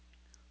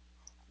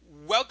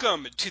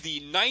welcome to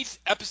the 9th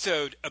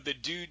episode of the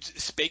Dudes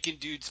Spakin'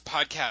 Dudes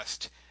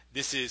podcast.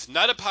 This is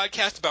not a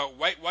podcast about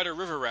whitewater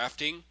river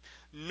rafting,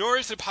 nor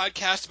is it a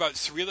podcast about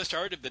surrealist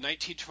art of the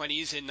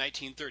 1920s and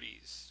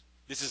 1930s.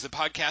 This is a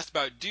podcast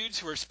about dudes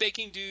who are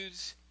spanking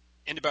dudes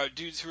and about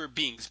dudes who are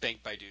being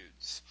spanked by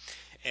dudes.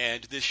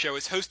 And this show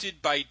is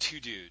hosted by two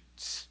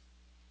dudes.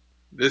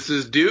 This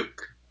is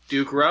Duke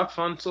Ruff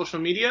on social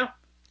media.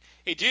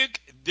 Hey Duke,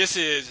 this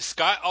is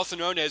Scott, also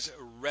known as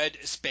Red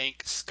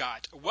Spank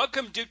Scott.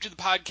 Welcome, Duke, to the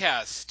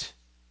podcast.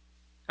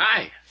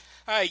 Hi.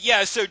 Hi,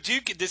 yeah, so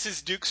Duke, this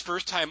is Duke's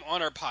first time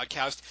on our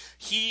podcast.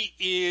 He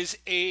is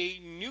a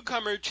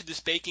newcomer to the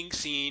spanking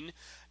scene,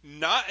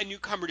 not a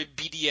newcomer to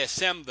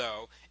BDSM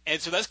though,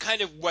 and so that's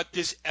kind of what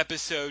this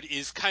episode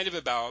is kind of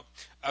about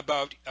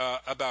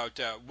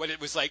what it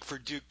was like for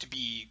Duke to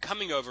be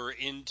coming over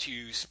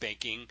into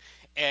spanking.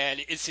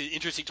 And it's an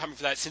interesting topic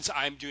for that since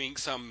I'm doing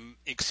some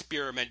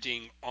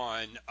experimenting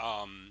on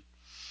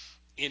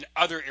in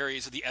other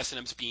areas of the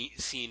S&M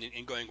scene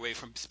and going away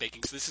from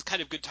spanking. So this is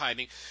kind of good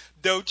timing.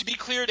 Though, to be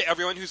clear to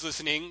everyone who's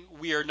listening,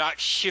 we are not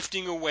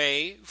shifting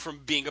away from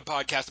being a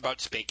podcast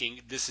about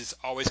spanking. This is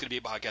always going to be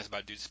a podcast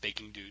about dudes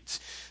spanking dudes.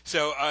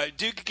 So,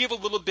 Duke, give a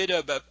little bit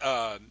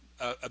about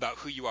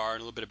who you are and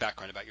a little bit of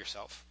background about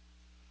yourself.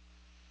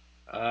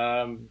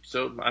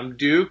 So I'm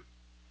Duke,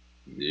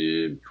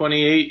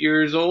 28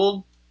 years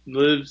old,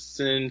 lives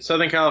in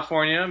Southern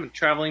California. I'm a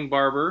traveling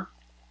barber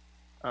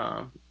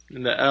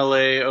in the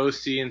LA,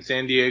 OC, and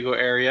San Diego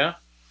area.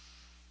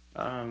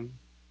 Pretty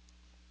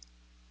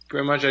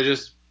much I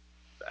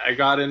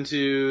got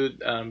into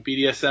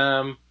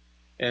BDSM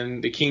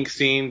and the kink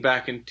scene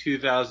back in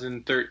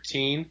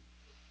 2013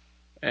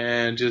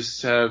 and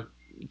just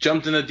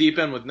jumped in the deep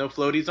end with no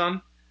floaties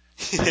on.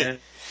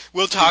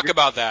 We'll talk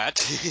about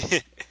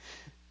that.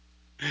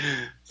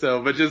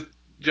 But just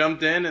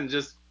jumped in and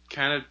just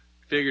kind of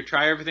figured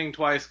try everything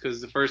twice because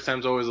the first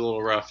time's always a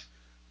little rough,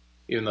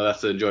 even though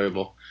that's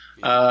enjoyable.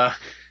 Yeah.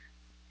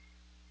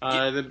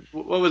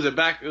 What was it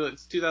back?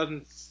 It's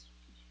 2000.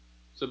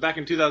 So back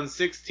in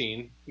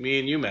 2016, me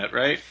and you met,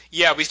 right?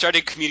 Yeah, we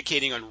started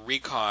communicating on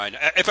Recon.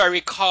 If I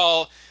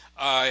recall,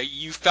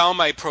 you found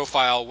my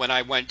profile when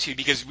I went to,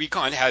 because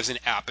Recon has an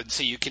app, and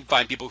so you can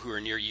find people who are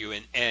near you.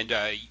 And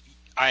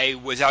I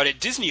was out at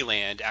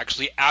Disneyland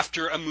actually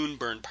after a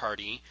Moonburn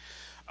party.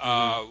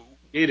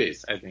 Gay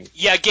Days, I think.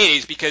 Yeah, Gay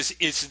Days, because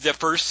it's the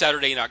first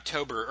Saturday in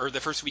October, or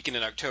the first weekend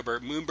in October.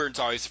 Moonburn's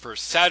always the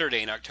first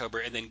Saturday in October,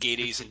 and then Gay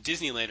Days in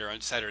Disneyland are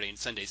on Saturday and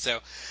Sunday.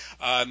 So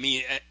I've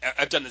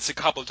done this a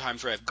couple of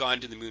times where I've gone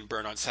to the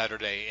Moonburn on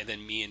Saturday, and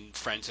then me and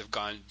friends have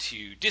gone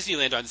to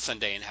Disneyland on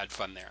Sunday and had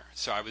fun there.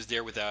 So I was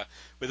there with a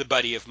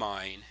buddy of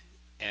mine.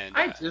 And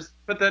I just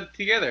put that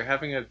together,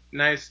 having a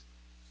nice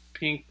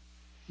pink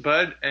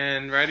bud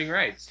and riding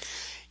rides.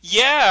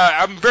 Yeah,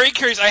 I'm very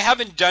curious. I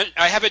haven't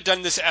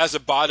done this as a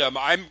bottom.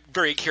 I'm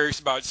very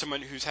curious about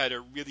someone who's had a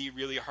really,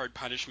 really hard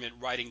punishment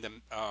riding the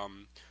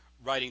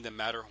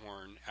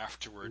Matterhorn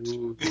afterwards.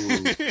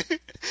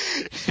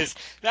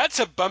 That's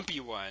a bumpy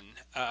one.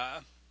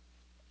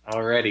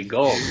 Already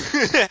gold.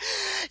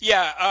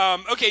 Yeah.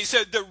 Okay.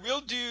 So the Real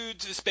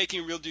Dudes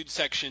Spanking Real Dudes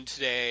section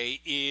today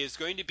is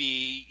going to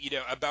be,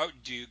 about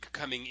Duke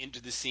coming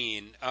into the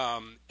scene,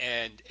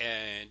 and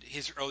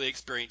his early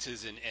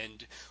experiences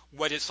and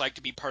what it's like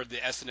to be part of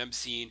the S&M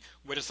scene,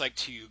 what it's like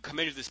to come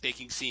into the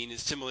spanking scene,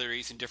 his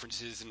similarities and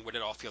differences, and what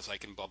it all feels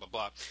like, and blah blah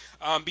blah.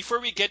 Before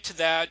we get to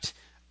that.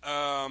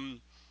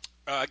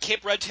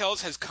 Camp Red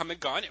Tails has come and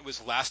gone. It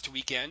was last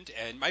weekend,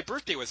 and my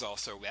birthday was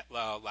also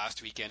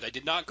last weekend. I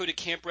did not go to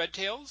Camp Red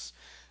Tails.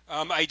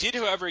 I did,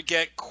 however,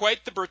 get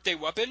quite the birthday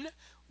weapon,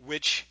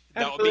 which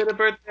Happy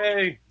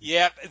birthday!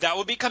 Yeah, that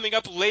will be coming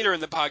up later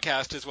in the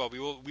podcast as well. We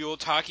will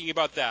talking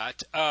about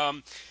that.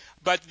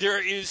 But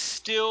there is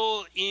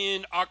still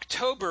in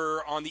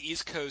October on the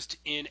East Coast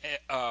in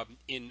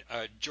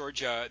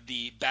Georgia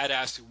the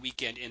Badass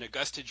Weekend in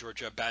Augusta,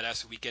 Georgia.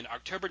 Badass Weekend,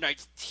 October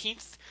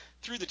 19th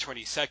through the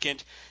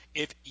 22nd.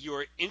 If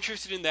you're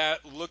interested in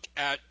that, look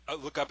up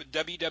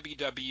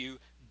www.bawevent.com.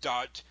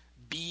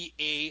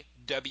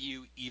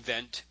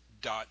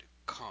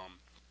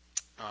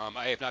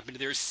 I have not been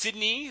there.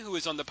 Sydney, who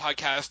was on the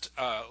podcast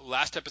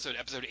last episode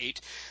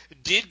 8,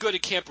 did go to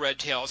Camp Red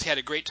Tails. He had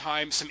a great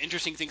time. Some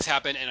interesting things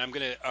happened, and I'm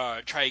going to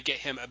try to get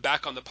him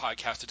back on the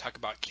podcast to talk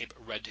about Camp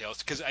Red Tails,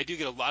 because I do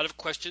get a lot of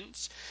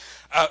questions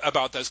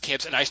about those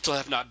camps, and I still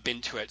have not been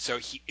to it, so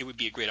it would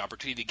be a great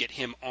opportunity to get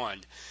him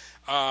on.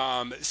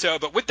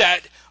 But with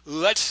that,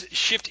 let's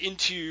shift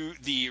into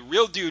the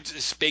Real Dudes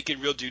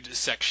Spankin' Real Dudes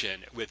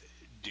section with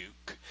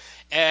Duke.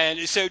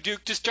 And so,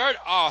 Duke, to start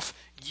off,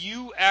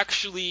 you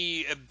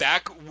actually,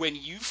 back when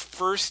you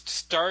first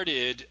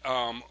started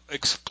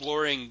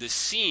exploring the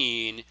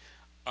scene,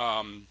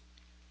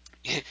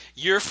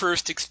 your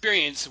first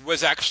experience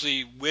was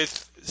actually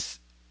with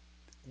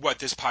what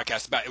this podcast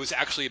is about. It was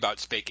actually about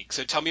spanking.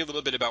 So tell me a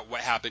little bit about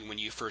what happened when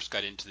you first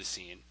got into the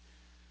scene.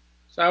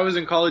 So I was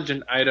in college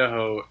in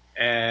Idaho,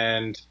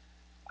 and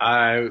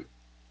I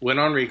went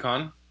on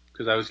Recon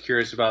because I was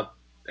curious about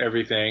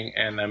everything,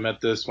 and I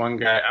met this one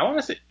guy. I want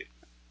to say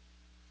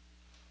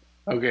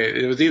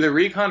Okay, it was either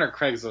Recon or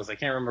Craigslist. I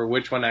can't remember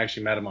which one I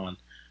actually met him on.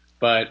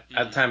 But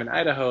at the Hmm. time in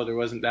Idaho, there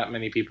wasn't that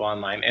many people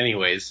online,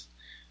 anyways,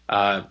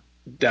 uh,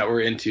 that were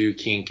into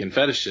kink and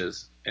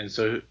fetishes. And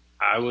so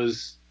I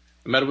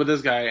met up with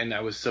this guy, and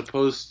I was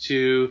supposed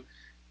to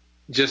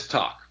just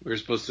talk. We were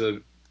supposed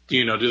to,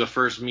 do the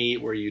first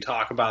meet where you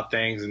talk about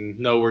things and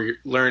know where you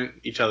learn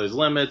each other's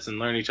limits and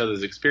learn each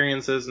other's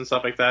experiences and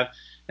stuff like that.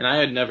 And I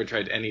had never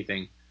tried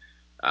anything.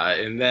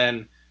 And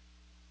then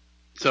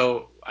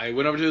so I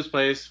went over to his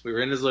place. We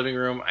were in his living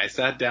room. I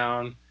sat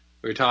down.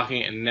 We were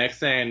talking, and next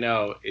thing I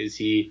know is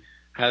he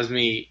has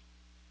me.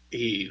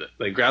 He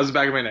like grabs the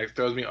back of my neck,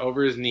 throws me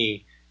over his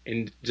knee,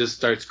 and just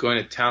starts going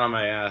to town on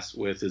my ass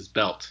with his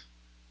belt,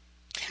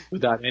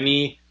 without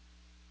any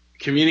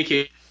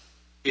communication,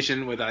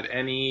 without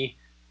any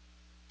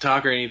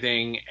talk or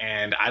anything.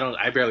 And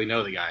I barely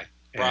know the guy,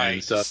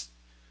 and so Right.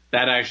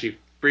 that actually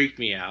freaked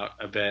me out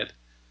a bit.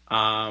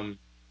 Um,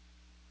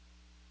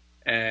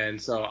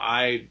 and so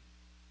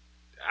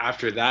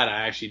after that,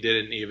 I actually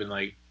didn't even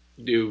like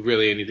do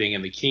really anything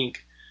in the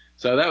kink.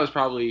 So that was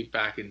probably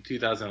back in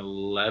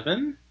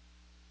 2011.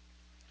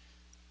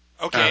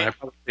 Okay. I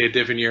probably say a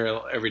different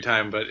year every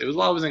time, but it was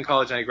while I was in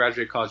college, and I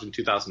graduated college in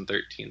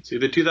 2013. So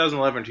either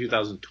 2011 or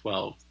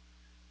 2012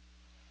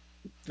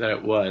 that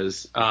it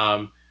was.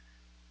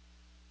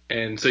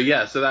 And so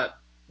yeah, so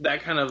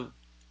that kind of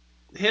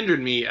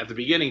hindered me at the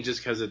beginning, just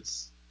because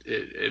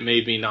it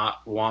made me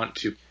not want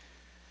to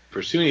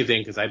pursue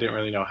anything, because I didn't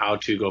really know how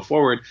to go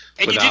forward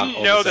And you without didn't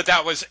all of a know that sudden.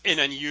 that was an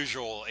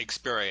unusual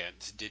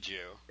experience, did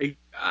you?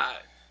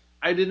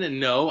 I didn't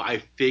know. I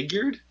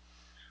figured.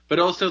 But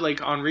also,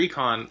 like on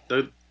Recon,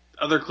 the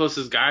other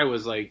closest guy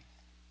was like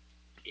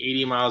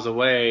 80 miles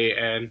away,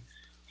 and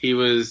he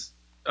was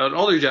an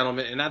older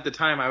gentleman. And at the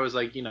time, I was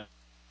like,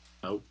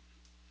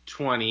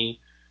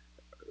 20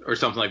 or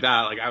something like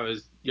that. Like I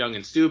was young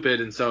and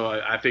stupid, and so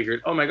I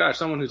figured, oh my gosh,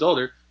 someone who's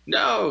older,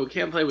 no,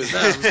 can't play with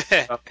them.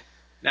 So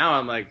now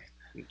I'm like,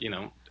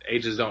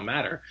 ages don't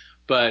matter.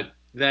 But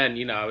then,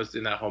 I was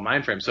in that whole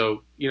mind frame.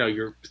 So,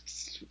 you're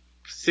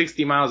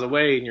 60 miles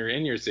away and you're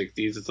in your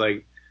 60s. It's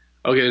like,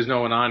 okay, there's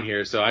no one on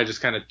here. So I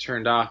just kind of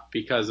turned off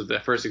because of the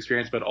first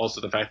experience, but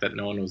also the fact that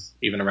no one was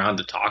even around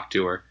to talk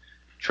to or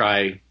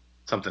try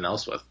something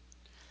else with.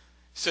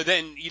 So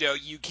then,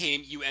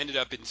 you ended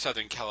up in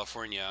Southern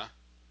California.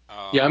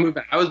 Yeah, I Um, moved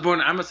back.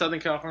 I'm a Southern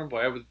California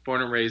boy. I was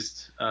born and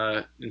raised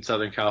in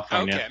Southern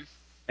California. okay.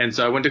 And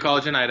so I went to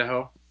college in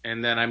Idaho,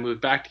 and then I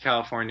moved back to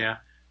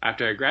California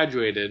after I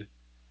graduated.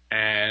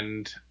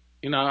 And,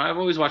 I've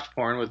always watched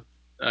porn with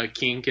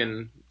kink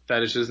and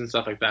fetishes and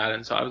stuff like that.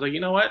 And so I was like, you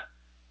know what?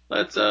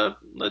 Let's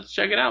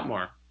check it out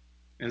more.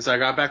 And so I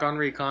got back on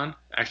Recon.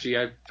 Actually,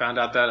 I found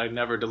out that I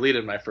never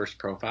deleted my first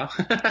profile.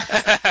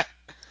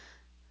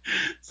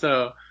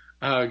 So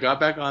got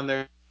back on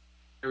there,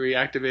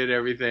 reactivated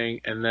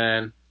everything, and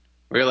then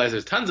realized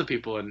there's tons of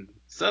people in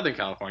Southern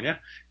California,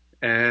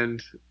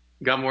 and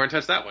got more in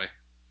touch that way.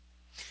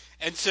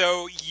 And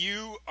so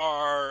you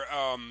are,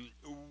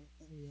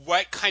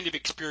 what kind of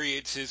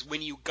experiences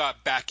when you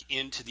got back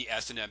into the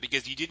S&M?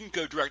 Because you didn't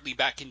go directly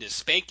back into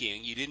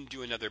spanking, you didn't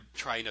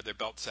try another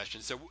belt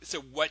session. So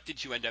what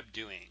did you end up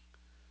doing?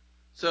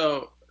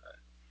 So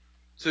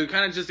so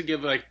kind of just to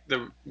give like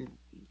the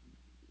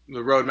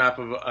roadmap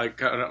of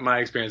kind of my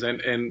experience,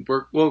 and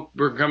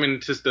we're coming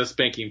to the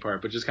spanking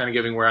part, but just kind of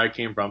giving where I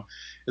came from,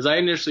 is I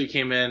initially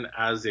came in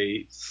as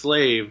a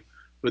slave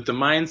with the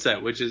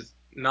mindset, which is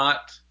not.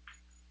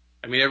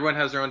 I mean, everyone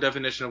has their own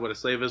definition of what a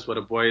slave is, what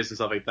a boy is, and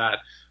stuff like that.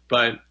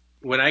 But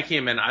when I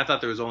came in, I thought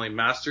there was only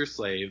master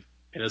slave,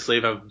 and a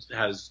slave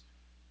has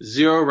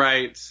zero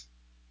rights,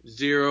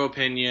 zero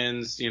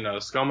opinions,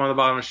 scum on the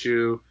bottom of the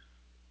shoe,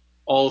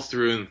 all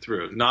through and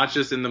through, not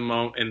just in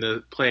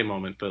the play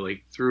moment, but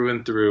like through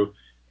and through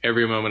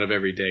every moment of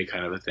every day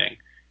kind of a thing.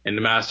 And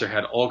the master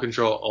had all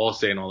control, all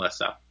say, and all that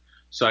stuff.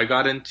 So I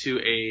got into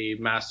a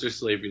master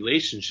slave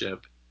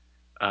relationship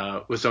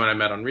with someone I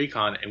met on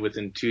Recon, and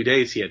within 2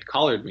 days he had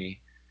collared me,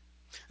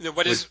 Now,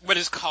 which what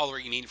does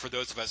collaring mean for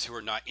those of us who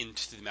are not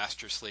into the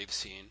master slave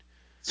scene?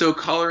 so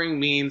collaring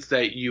means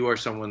that you are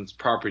someone's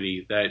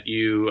property, that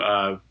you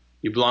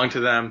belong to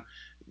them,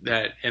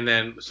 that and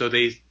then so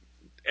they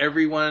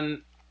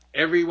everyone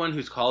everyone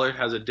who's collared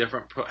has a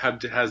different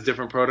has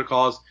different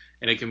protocols,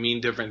 and it can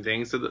mean different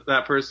things to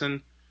that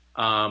person.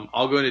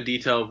 I'll go into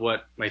detail of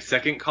what my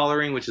second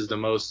collaring, which is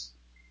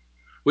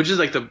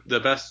like the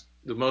best,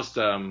 the most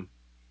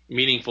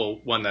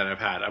meaningful one that I've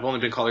had. I've only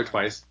been collared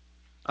twice,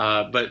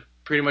 but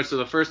pretty much so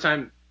the first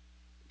time,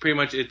 pretty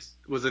much it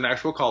was an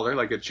actual collar,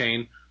 like a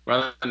chain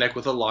around the neck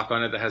with a lock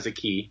on it that has a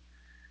key,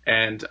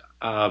 and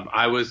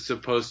I was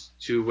supposed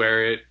to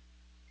wear it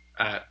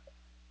at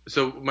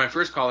so my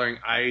first collaring,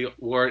 I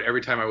wore it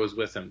every time I was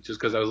with him, just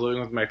because I was living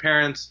with my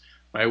parents.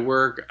 My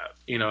work,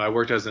 I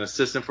worked as an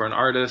assistant for an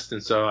artist,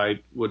 and so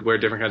I would wear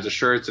different kinds of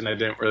shirts, and I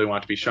didn't really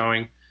want to be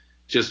showing,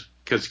 just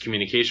because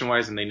communication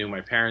wise, and they knew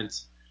my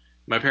parents.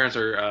 My parents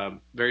are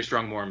very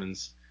strong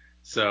Mormons,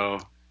 so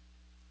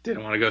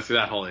didn't want to go through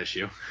that whole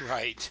issue.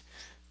 Right.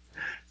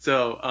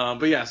 So,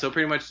 but yeah, so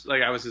pretty much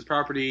like I was his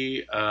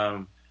property,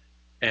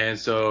 and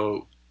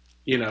so,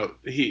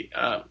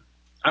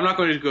 I'm not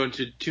going to go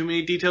into too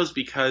many details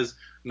because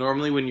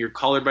normally when you're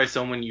collared by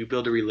someone, you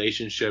build a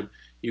relationship,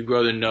 you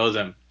grow to know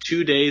them.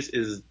 2 days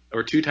is,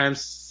 or 2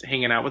 times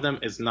hanging out with them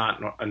is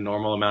not a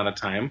normal amount of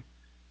time.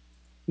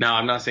 Now,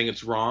 I'm not saying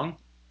it's wrong.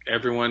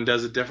 Everyone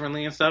does it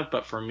differently and stuff,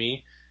 but for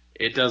me,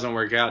 it doesn't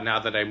work out now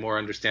that I more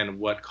understand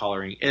what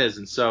collaring is.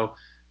 And so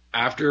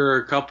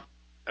after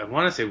I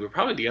want to say we were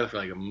probably together for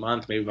like a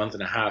month, maybe a month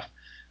and a half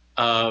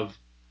of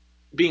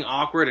being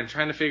awkward and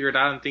trying to figure it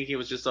out and thinking it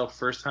was just a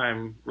first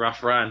time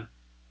rough run.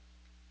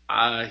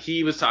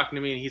 He was talking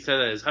to me and he said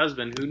that his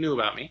husband, who knew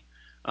about me,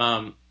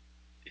 um,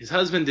 his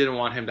husband didn't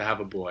want him to have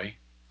a boy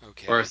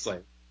or a Okay.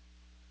 slave.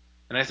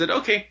 And I said,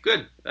 okay,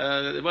 good.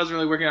 It wasn't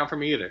really working out for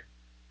me either.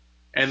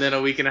 And then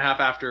a week and a half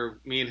after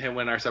me and him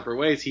went our separate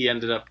ways, he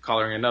ended up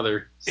collaring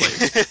another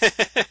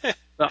slave.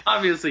 So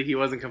obviously he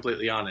wasn't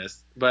completely honest,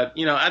 but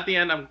at the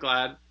end, I'm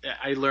glad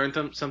I learned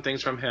some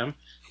things from him,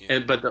 Yeah.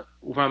 and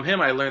from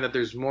him I learned that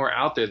there's more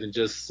out there than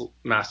just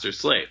master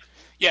slave.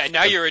 Yeah,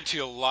 now you're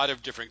into a lot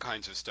of different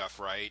kinds of stuff,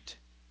 right?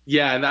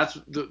 Yeah, and that's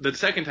the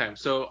second time.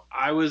 So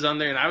I was on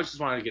there and I was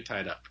just wanted to get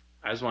tied up.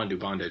 I just wanted to do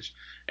bondage,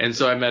 and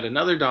so I met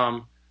another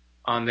dom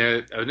on there.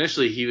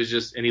 Initially, he was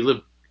just, and he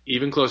lived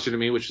even closer to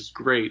me, which is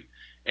great.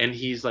 And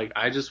he's like,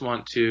 I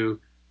want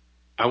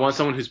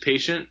someone who's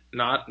patient,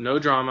 no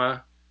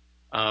drama,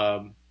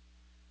 um,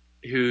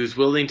 who's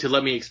willing to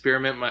let me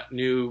experiment my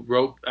new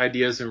rope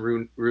ideas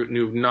and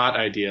new knot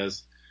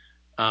ideas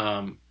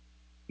um,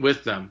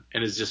 with them,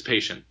 and is just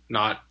patient,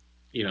 not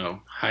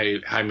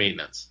high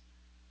maintenance.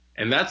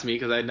 And that's me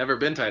because I'd never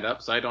been tied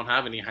up, so I don't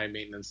have any high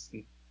maintenance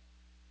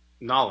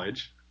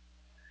knowledge.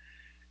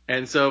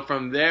 And so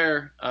from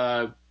there,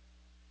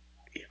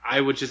 I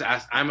would just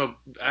ask.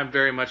 I'm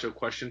very much a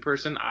question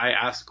person. I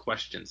ask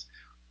questions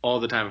all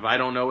the time. If I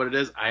don't know what it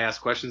is, I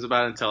ask questions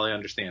about it until I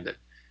understand it.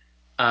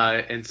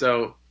 And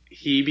so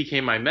he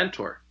became my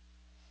mentor,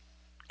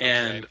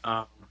 Okay. and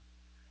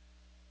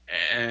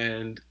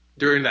and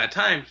during that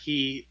time,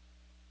 he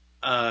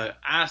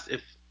asked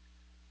if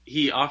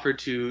he offered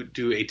to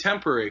do a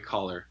temporary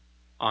collar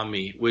on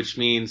me, which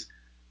means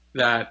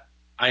that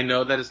I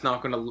know that it's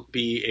not going to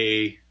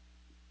be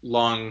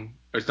or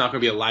it's not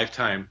going to be a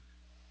lifetime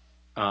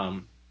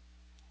um,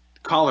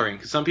 collaring.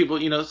 Because some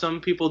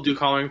people do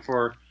collaring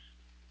for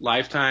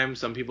lifetime.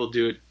 Some people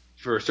do it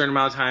for a certain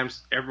amount of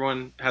times.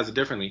 Everyone has it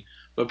differently.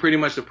 But pretty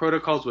much the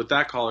protocols with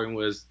that collaring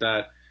was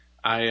that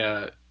I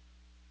uh,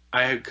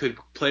 I could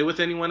play with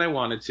anyone I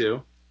wanted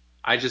to.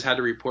 I just had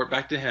to report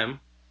back to him.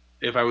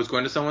 If I was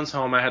going to someone's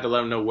home, I had to let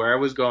them know where I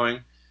was going,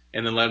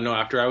 and then let them know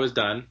after I was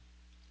done.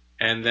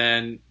 And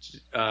then,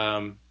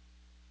 um,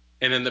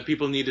 and then the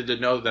people needed to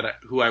know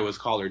who I was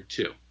collared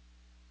to.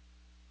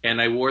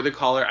 And I wore the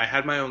collar. I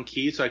had my own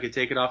key, so I could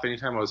take it off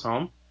anytime I was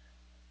home.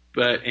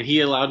 And he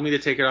allowed me to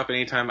take it off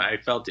anytime I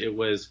felt it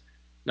was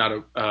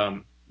not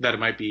that it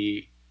might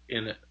be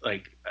in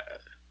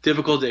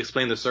difficult to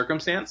explain the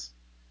circumstance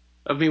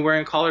of me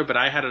wearing a collar, but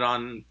I had it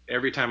on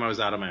every time I was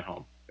out of my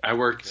home. I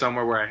worked Okay.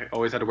 somewhere where I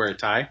always had to wear a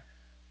tie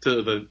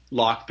to the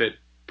lock fit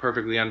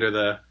perfectly under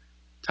the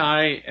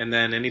tie, and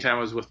then anytime I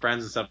was with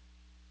friends and stuff,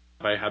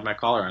 I had my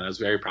collar on. I was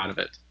very proud of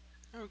it.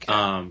 Okay.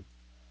 Um,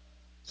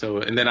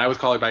 and then I was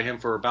collared by him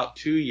for about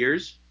 2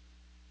 years.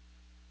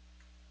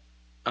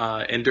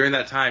 And during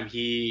that time,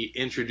 he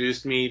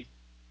introduced me.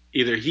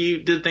 Either he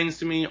did things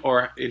to me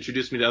or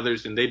introduced me to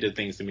others, and they did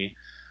things to me,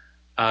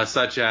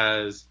 such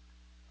as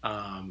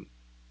um,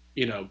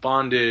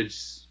 bondage,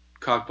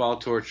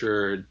 cockball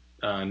torture,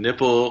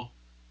 nipple,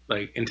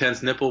 like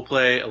intense nipple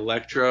play,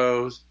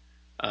 electros,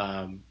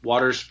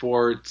 water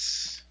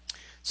sports,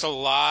 So a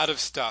lot of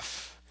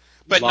stuff,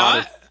 a but lot not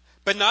of,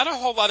 but not a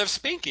whole lot of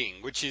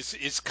spanking, which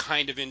is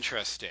kind of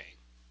interesting.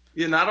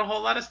 yeah, not a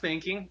whole lot of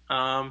spanking,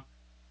 some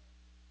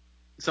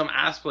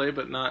ass play,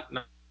 but not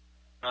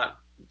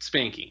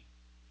spanking.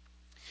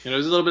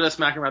 There's a little bit of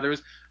smacking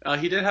around.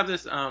 He did have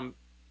this,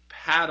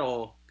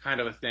 paddle kind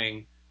of a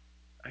thing.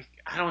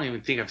 I don't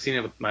even think I've seen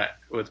it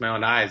with my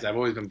own eyes. I've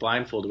always been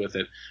blindfolded with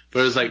it, but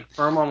it was like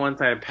firm on one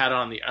side, paddle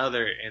on the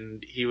other,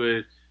 and he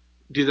would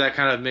do that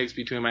kind of mix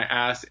between my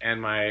ass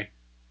and my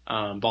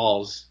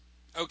balls.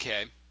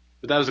 Okay.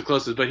 But that was the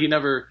closest. But he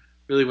never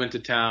really went to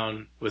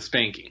town with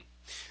spanking.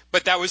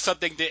 But that was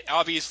something that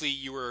obviously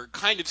you were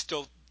kind of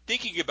still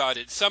thinking about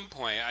at some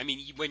point. I mean,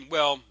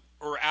 well,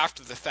 or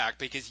after the fact,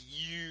 because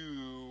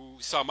you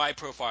saw my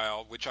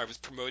profile, which I was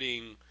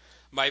promoting,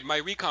 my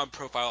recon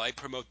profile. I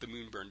promote the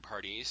Moonburn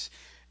parties,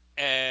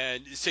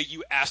 and so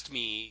you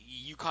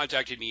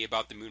contacted me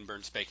about the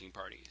Moonburn spanking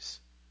parties,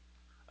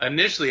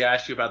 Initially, I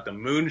asked you about the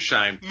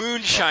moonshine.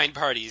 moonshine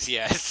parties.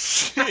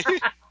 Yes.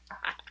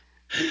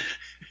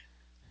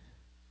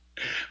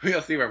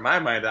 We'll see where my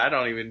mind. I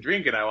don't even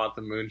drink it. I want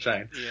the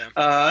moonshine. Yeah.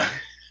 Uh,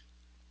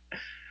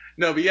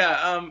 no, but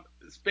yeah,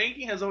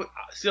 spanking has always.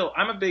 Still,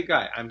 I'm a big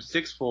guy. I'm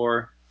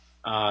 6'4",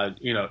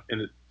 in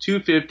the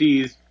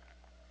 250s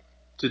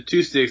to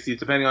 260s,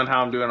 depending on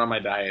how I'm doing on my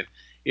diet.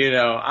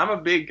 I'm a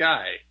big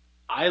guy.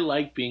 I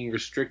like being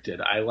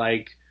restricted. I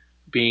like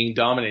being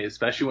dominated,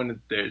 especially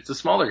when it's a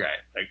smaller guy.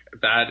 Like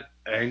that,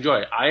 I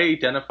enjoy. I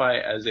identify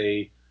as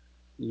a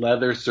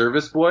leather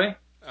service boy.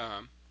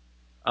 Um,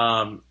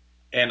 Um,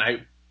 and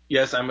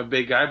yes, I'm a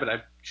big guy, but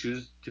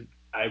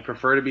I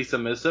prefer to be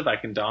submissive. I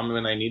can dominate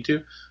when I need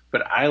to,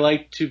 but I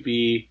like to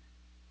be,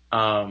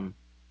 um,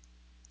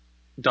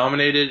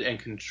 dominated and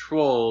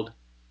controlled.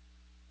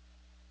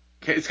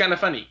 It's kind of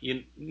funny.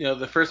 You know,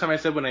 the first time I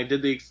said when I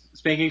did the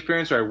spanking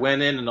experience where I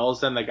went in and all of a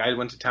sudden that guy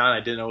went to town, I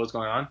didn't know what was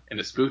going on and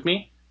it spooked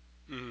me.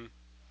 mhm.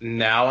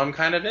 Now I'm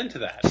kind of into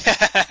that.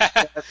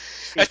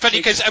 That's funny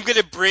because I'm going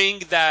to bring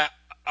that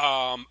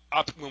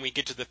up when we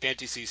get to the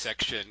fantasy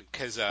section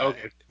because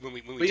Okay. when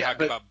we But yeah,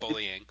 talk about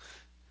bullying.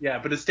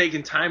 but it's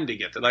taken time to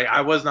get there. Like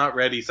I was not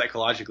ready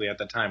psychologically at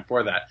the time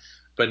for that,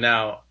 but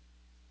now,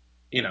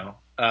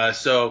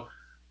 so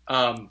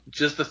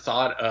just the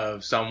thought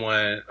of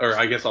someone, or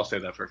I guess I'll say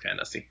that for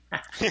fantasy.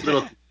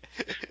 Little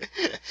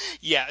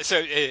Yeah,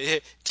 so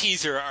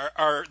teaser,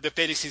 the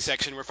fantasy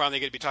section, we're finally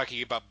going to be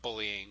talking about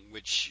bullying,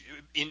 which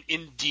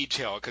in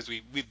detail because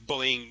we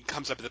bullying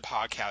comes up in the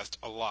podcast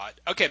a lot.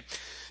 Okay,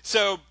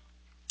 so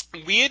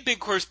we had been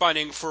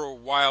corresponding for a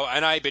while,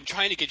 and I had been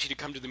trying to get you to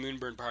come to the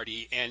Moonburn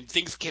party, and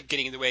things kept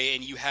getting in the way,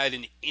 and you had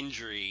an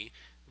injury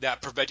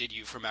that prevented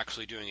you from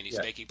actually doing any yeah.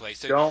 spanking play.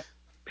 So, Don't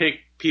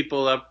pick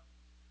people up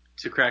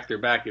to crack their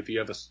back if you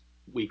have a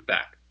weak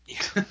back.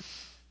 yeah.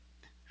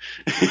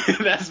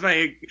 That's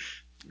my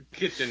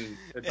kitchen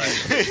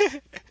advice.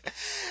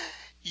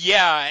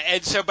 Yeah,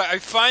 and so, but I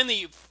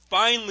finally,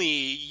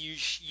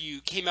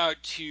 you came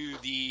out to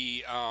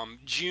the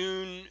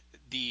June,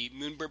 the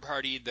Moonbird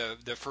party,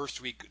 the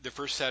first week, the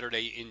first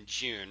Saturday in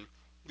June.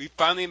 We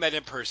finally met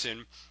in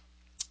person.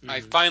 I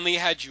Hmm. finally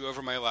had you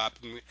over my lap,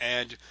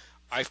 and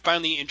I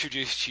finally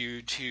introduced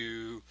you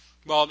to,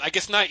 well, I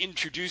guess not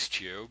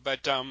introduced you,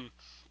 but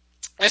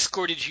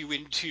escorted you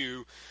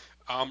into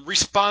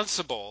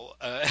responsible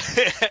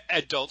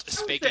adult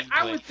spanking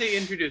I play. would say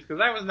introduced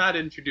because I was not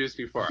introduced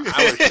before.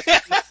 I was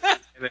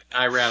and then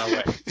I ran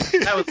away.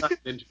 That was not an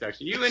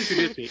introduction. You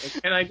introduced me.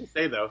 And can I just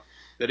say though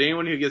that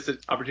anyone who gets the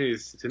opportunity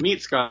to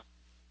meet Scott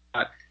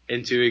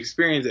and to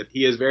experience it,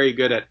 he is very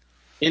good at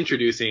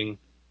introducing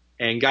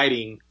and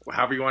guiding,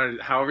 however you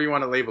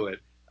want to label it,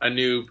 a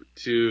noob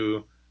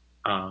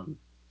um,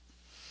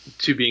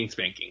 to being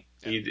spanking.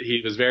 Yeah.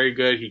 He was very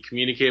good. He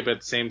communicated, but at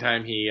the same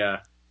time, he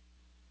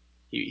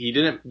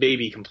didn't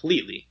baby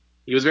completely.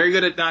 He was very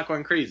good at not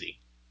going crazy,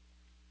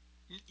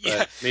 Yeah,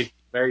 but made me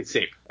very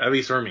safe. At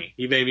least for me,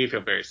 he made me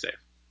feel very safe.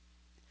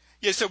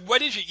 yeah. So what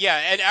did you? Yeah,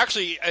 and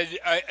actually,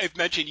 I've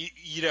mentioned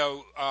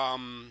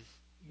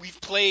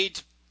we've played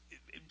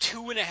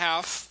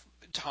 2.5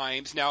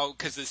 times now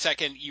because the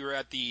second you were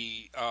at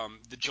the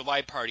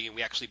July party, and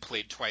we actually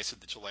played twice at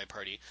the July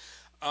party.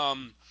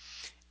 Um,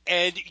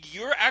 and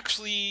you're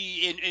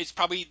actually in. It's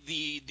probably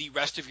the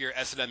rest of your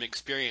S&M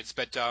experience,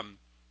 but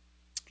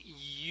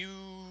you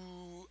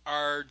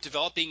are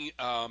developing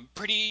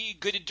pretty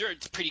good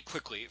endurance pretty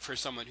quickly for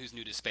someone who's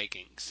new to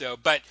spanking. So,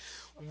 but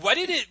what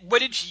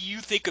did you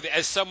think of it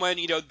as someone?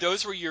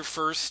 Those were your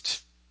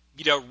first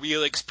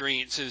real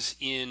experiences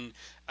in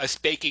a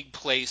spanking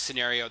play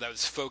scenario that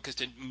was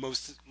focused and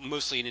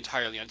mostly and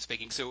entirely on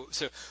spanking. So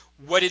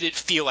what did it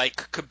feel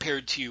like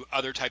compared to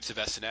other types of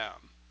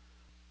S&M?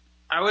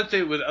 I would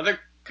say with other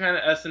kind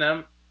of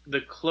S&M,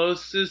 the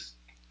closest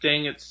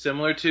thing it's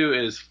similar to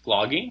is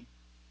flogging.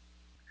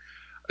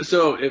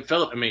 So it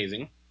felt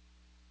amazing,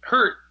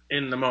 hurt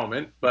in the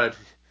moment, but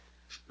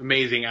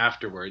amazing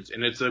afterwards,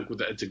 and it's a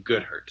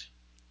good hurt.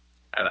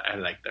 I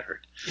like the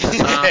hurt.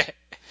 Uh,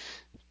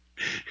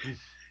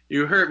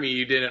 you hurt me,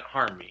 you didn't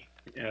harm me.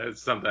 Yeah,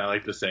 it's something I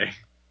like to say.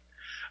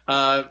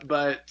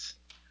 But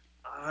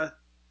uh,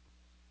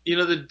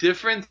 the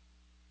difference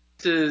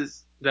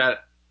is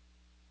that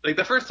like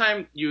the first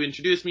time you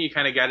introduced me, you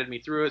kind of guided me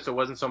through it, so it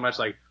wasn't so much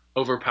like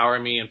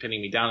overpowering me and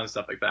pinning me down and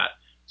stuff like that.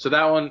 So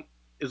that one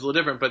is a little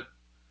different. But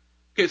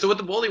okay, so with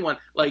the bully one,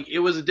 like it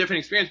was a different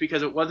experience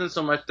because it wasn't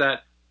so much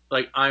that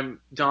like I'm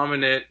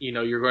dominant,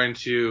 you're going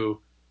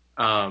to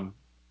um,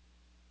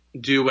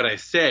 do what I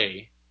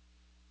say.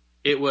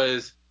 It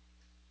was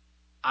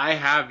I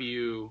have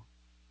you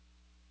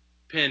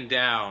pinned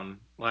down,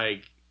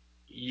 like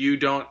you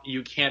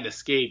can't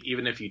escape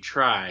even if you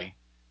try.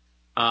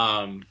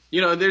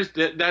 There's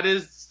that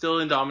is still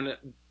in dominant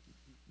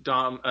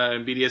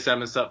BDSM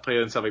and stuff, play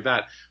and stuff like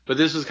that. But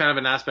this was kind of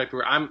an aspect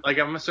where I'm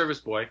a service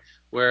boy,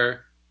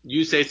 where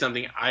you say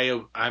something,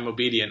 I'm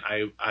obedient,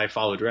 I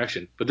follow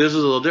direction. But this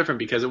was a little different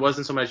because it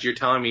wasn't so much you're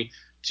telling me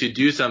to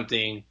do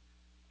something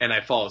and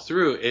I follow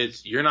through.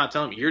 It's you're not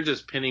telling me, you're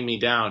just pinning me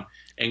down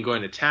and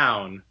going to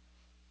town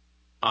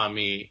on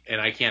me,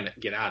 and I can't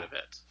get out of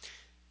it.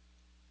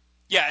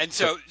 Yeah, and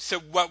So so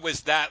what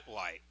was that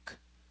like?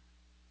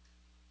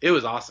 it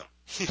was awesome.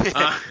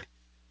 Uh,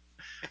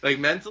 like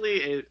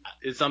mentally,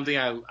 it's something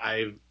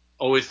I've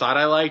always thought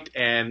I liked,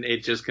 and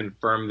it just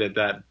confirmed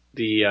that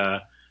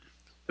the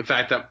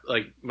fact that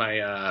like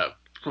my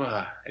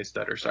I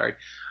stutter, sorry.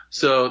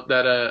 So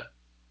that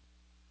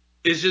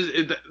it's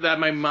just that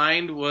my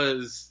mind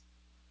was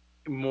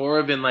more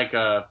of in like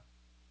a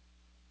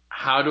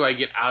how do I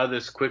get out of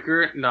this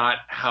quicker, not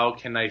how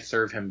can I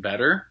serve him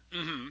better.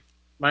 Hmm.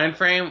 Mind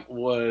frame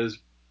was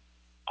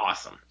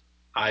awesome.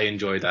 I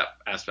enjoyed that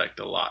aspect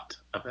a lot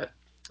of it.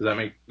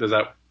 Does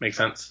that make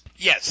sense?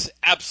 Yes,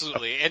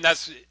 absolutely, and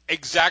that's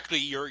exactly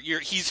you're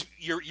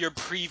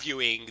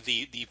previewing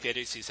the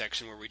fantasy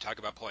section where we talk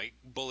about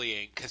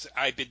bullying because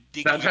I've been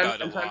Now thinking about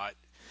it a I'm trying to lot.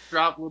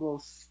 drop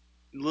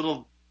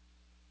little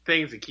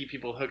things that keep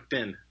people hooked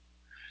in.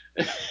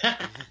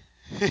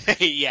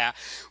 Yeah,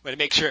 want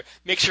to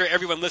make sure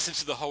everyone listens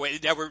to the whole way.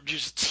 Now we're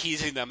just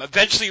teasing them.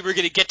 Eventually, we're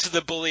going to get to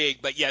the bullying,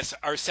 but yes,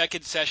 our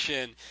second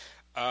session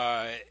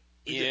uh,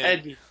 It's in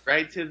edgy,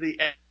 right to the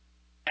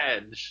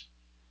edge,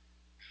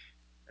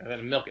 and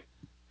then milk it.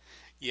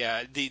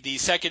 yeah the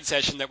second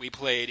session that we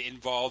played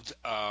involved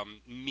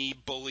me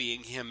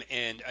bullying him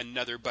and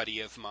another buddy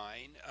of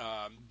mine.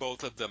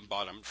 Both of them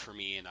bottomed for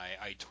me, and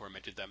I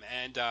tormented them,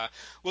 and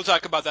we'll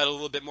talk about that a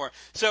little bit more.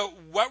 So,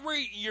 what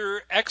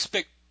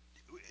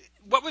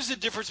was the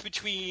difference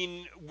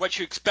between what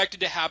you expected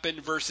to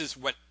happen versus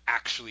what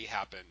actually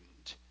happened?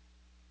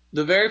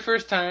 The very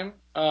first time,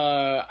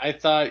 I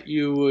thought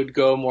you would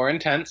go more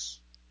intense,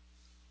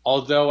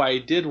 although I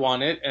did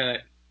want it, and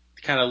it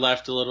kind of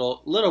left a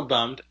little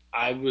bummed.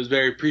 I was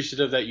very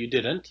appreciative that you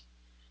didn't,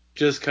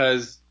 just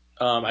because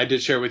I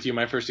did share with you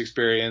my first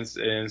experience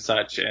and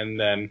such, and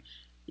then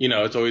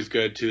it's always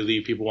good to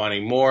leave people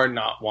wanting more,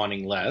 not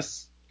wanting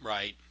less.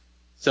 Right.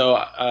 So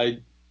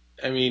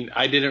I mean,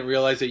 I didn't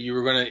realize that you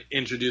were going to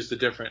introduce the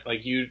different.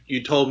 Like you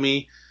told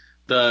me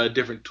the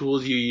different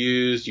tools you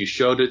used, you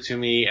showed it to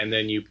me, and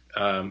then you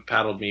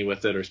paddled me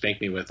with it or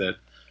spanked me with it.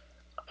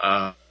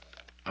 Uh,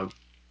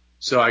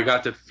 so I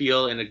got to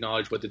feel and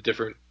acknowledge what the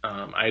different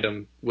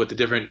what the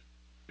different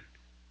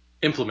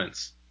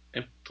implements,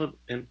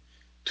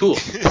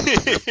 tools.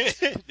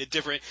 The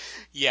different,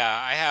 yeah.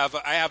 I have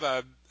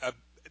a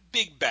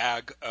big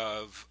bag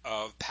of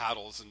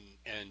paddles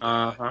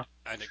Uh huh.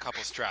 and a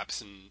couple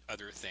straps and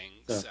other things.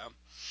 So So.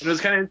 it was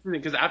kind of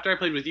interesting because after I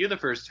played with you the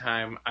first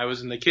time, I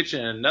was in the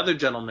kitchen and another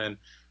gentleman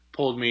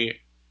pulled me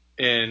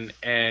in,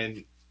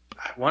 and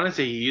I want to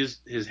say he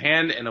used his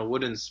hand and a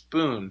wooden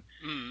spoon.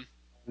 Mm.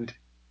 And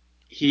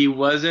he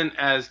wasn't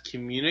as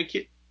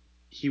communicate.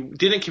 He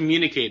didn't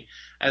communicate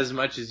as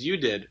much as you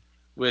did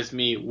with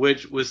me,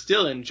 which was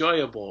still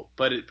enjoyable,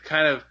 but it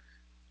kind of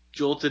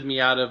jolted me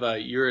out of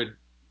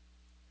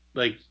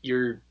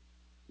you're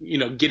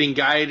getting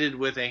guided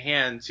with a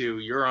hand to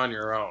you're on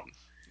your own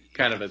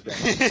kind of a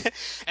thing.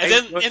 And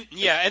then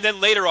and then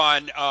later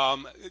on,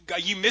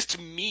 you missed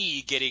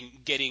me getting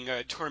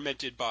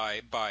tormented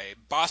by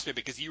Bossman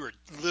because you were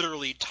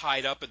literally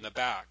tied up in the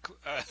back.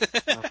 Oh,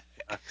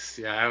 shucks.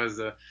 Yeah, I was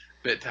a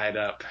bit tied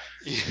up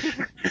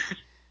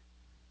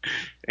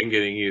and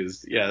getting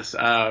used. Yes.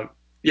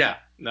 Yeah.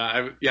 No.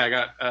 I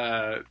got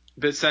a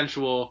bit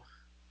sensual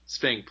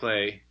spank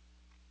play,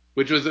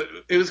 which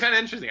it was kind of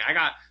interesting. I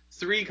got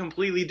three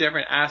completely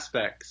different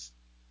aspects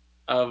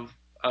of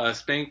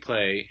spank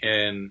play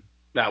in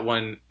that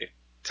one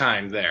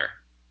time there.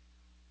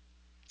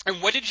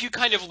 And what did you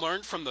kind of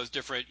learn from those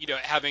different,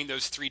 having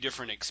those three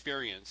different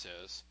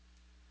experiences?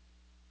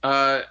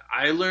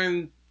 I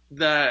learned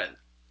that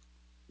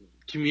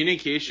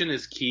communication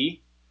is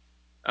key.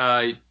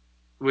 Uh,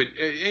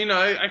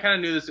 I kind of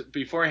knew this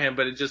beforehand,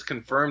 but it just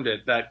confirmed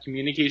it that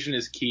communication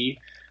is key.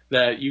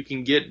 That you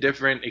can get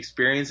different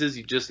experiences,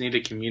 you just need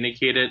to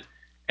communicate it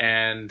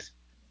and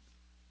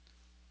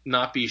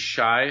not be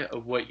shy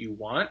of what you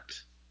want.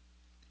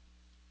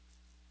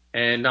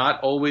 And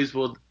not always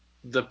will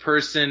the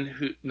person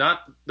who, not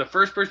the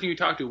first person you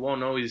talk to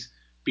won't always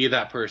be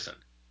that person.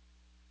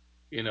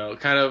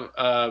 Kind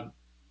of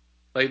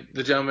like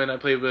the gentleman I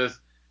played with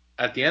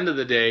at the end of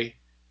the day.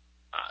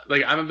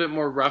 Like I'm a bit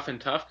more rough and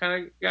tough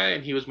kind of guy,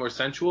 and he was more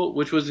sensual,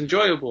 which was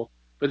enjoyable.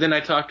 But then I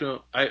talked to him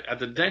at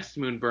the next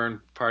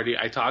Moonburn party.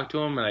 I talked to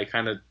him and I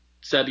kind of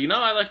said,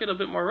 I like it a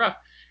bit more rough,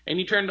 and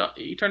he turned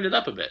it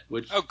up a bit,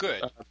 which Oh,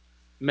 good.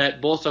 met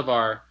both of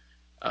our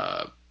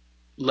uh,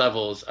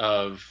 levels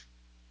of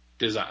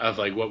design of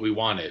like what we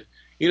wanted.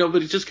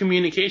 But it's just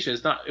communication.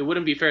 It's not. It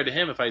wouldn't be fair to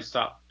him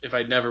if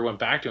I never went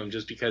back to him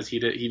just because he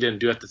didn't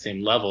do it at the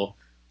same level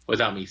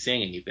without me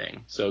saying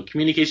anything. So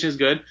communication is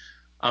good.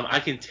 I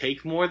can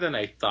take more than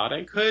I thought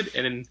I could,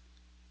 and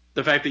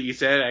the fact that you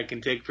said I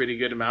can take pretty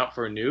good amount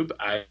for a noob,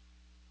 I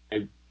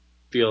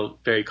feel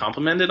very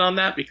complimented on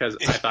that because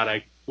I thought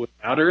I was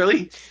out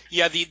early.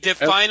 Yeah, the I-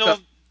 final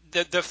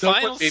the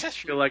Someone final made me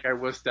session. feel like I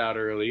wussed out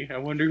early. I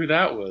wonder who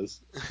that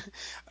was.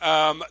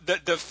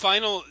 The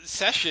final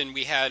session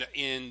we had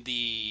in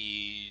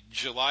the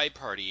July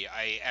party,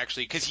 I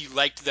actually, because you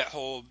liked that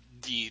whole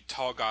the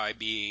tall guy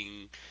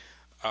being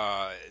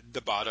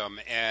the bottom,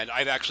 and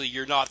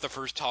you're not the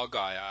first tall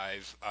guy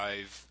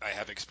I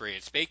have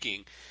experienced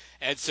baking,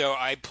 and so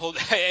I pulled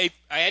I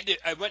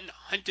went and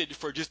hunted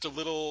for just a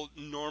little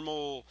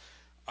normal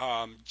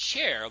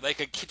chair, like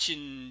a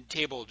kitchen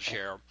table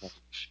chair,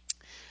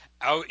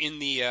 out in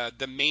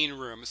the main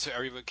room so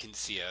everyone can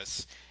see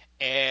us.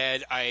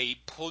 and I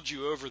pulled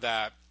you over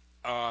that.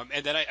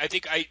 And then I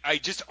think I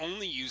just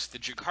only used the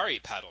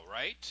Jacari paddle,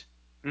 right?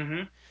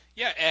 Mm-hmm.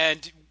 Yeah,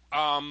 and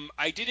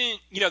I didn't,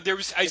 there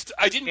was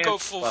I didn't Hand go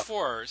as full well.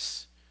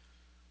 force.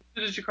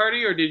 Did you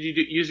Jacardi, or did you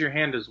use your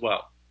hand as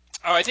well?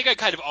 Oh, I think I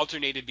kind of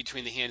alternated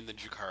between the hand and the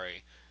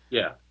Jacari.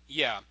 Yeah.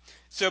 Yeah.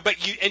 So, but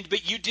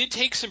you did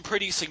take some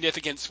pretty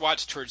significant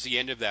swats towards the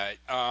end of that.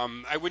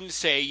 I wouldn't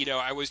say,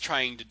 I was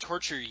trying to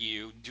torture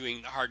you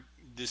doing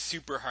the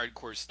super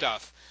hardcore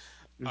stuff.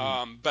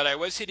 Mm-hmm. But I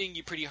was hitting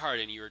you pretty hard,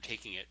 and you were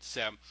taking it.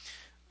 So,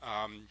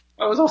 um,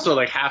 I was also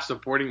like half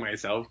supporting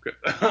myself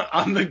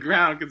on the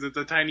ground because it's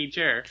a tiny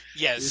chair.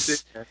 You sit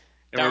yes, there,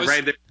 and that we're was.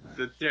 right there.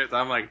 The chair. So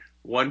I'm like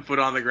 1 foot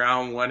on the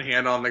ground, one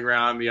hand on the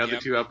ground, the other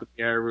Yep. two up in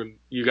the air. When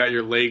you got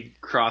your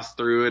leg crossed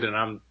through it, and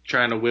I'm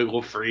trying to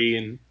wiggle free.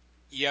 And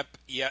Yep.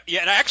 Yeah.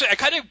 Yeah. And I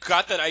kind of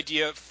got that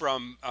idea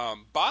from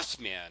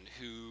Bossman,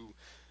 who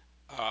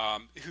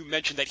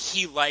mentioned that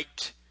he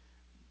liked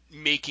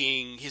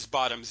making his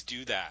bottoms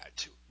do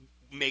that,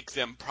 make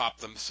them prop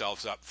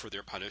themselves up for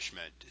their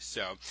punishment.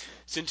 So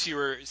since you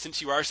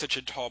are such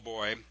a tall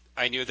boy,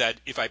 I knew that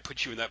if I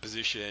put you in that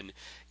position,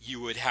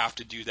 you would have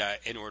to do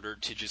that in order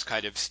to just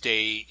kind of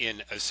stay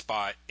in a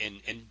spot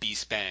and be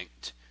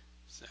spanked.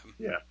 So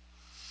yeah,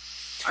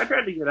 I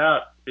tried to get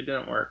out. It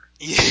didn't work.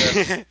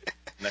 Yeah.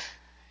 yeah.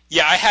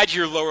 Yeah, I had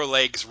your lower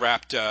legs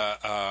wrapped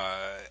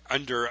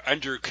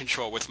under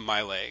control with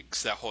my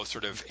legs. That whole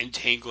sort of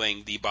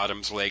entangling the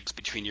bottom's legs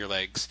between your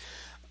legs.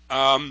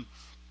 Um,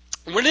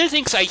 One of the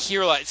things I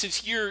hear a lot,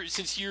 since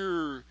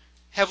you're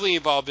heavily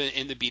involved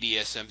in the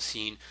BDSM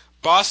scene,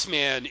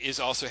 Bossman is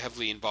also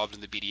heavily involved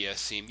in the BDS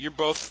scene. You're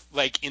both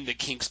like in the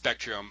kink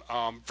spectrum.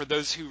 For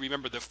those who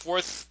remember the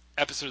fourth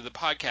episode of the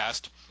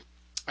podcast,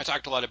 I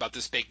talked a lot about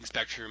the spanking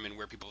spectrum and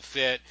where people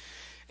fit.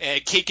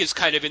 And kink is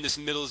kind of in this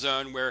middle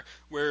zone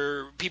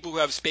where people who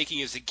have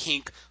spanking as a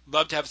kink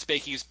love to have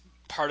spanking as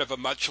part of a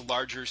much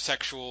larger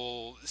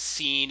sexual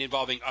scene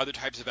involving other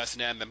types of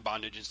S&M and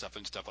bondage and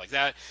stuff like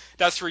that.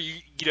 That's where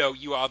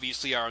you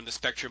obviously are on the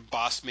spectrum.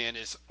 Boss Man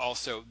is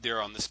also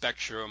there on the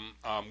spectrum,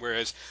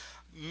 whereas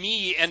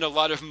me and a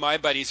lot of my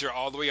buddies are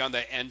all the way on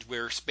the end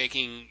where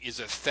spanking is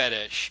a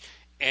fetish,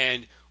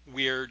 and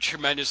we're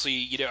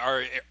tremendously,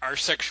 our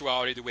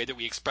sexuality, the way that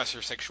we express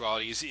our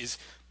sexuality is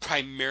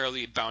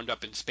primarily bound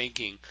up in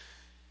spanking.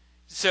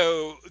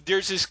 So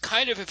there's this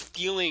kind of a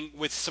feeling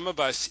with some of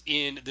us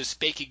in the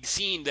spanking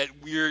scene that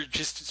we're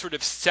just sort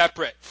of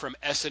separate from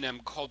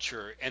S&M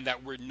culture and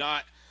that we're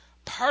not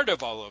part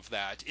of all of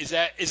that. Is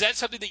that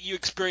something that you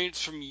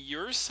experience from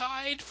your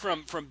side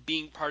from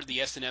being part of the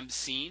S&M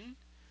scene?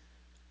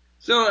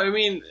 So I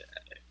mean,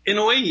 in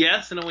a way,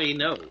 yes. In a way,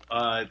 no.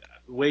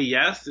 Way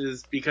yes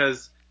is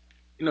because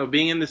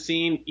being in the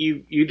scene,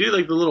 you do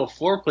like the little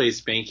foreplay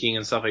spanking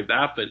and stuff like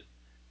that, but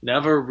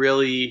never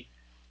really.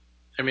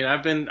 I mean,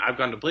 I've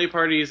gone to play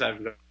parties,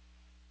 I've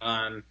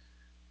gone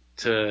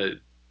to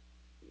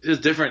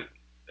just different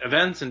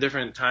events and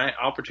different time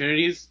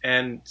opportunities,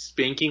 and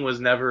spanking was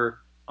never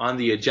on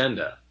the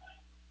agenda.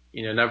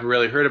 Never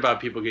really heard about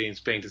people getting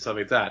spanked and stuff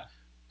like that,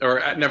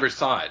 or I never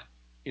saw it.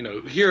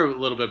 Hear a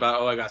little bit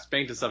about, oh, I got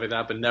spanked and stuff like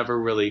that, but never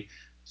really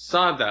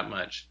saw it that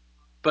much.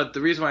 But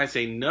the reason why I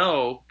say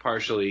no,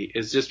 partially,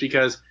 is just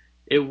because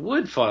it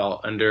would fall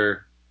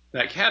under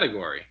that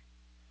category.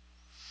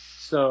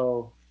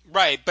 So,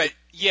 Right, but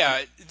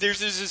yeah, there's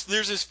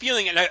this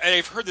feeling, and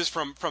I've heard this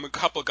from a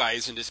couple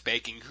guys into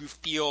spanking who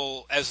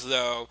feel as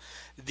though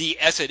the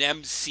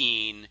S&M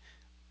scene,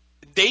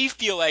 they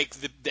feel like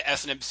the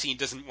S&M scene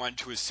doesn't want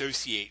to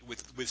associate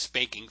with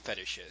spanking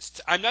fetishists.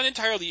 I'm not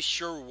entirely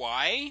sure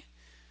why.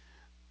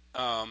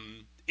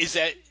 Is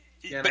that,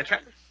 yeah, and but I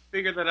tried to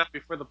figure that out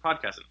before the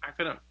podcast, and I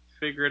couldn't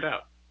figure it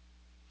out.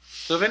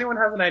 So if anyone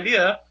has an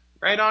idea,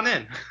 write on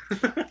in.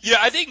 yeah,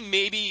 I think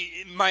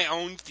maybe my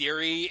own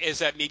theory is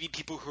that maybe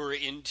people who are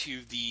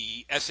into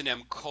the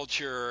S&M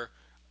culture,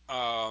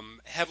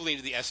 heavily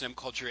into the S&M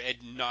culture,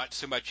 and not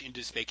so much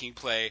into spanking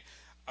play,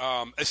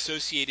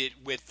 associate it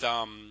with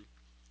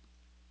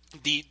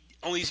the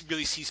only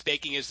really see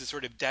spanking as the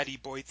sort of daddy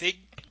boy thing.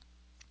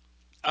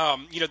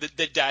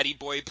 The daddy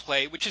boy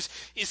play, which is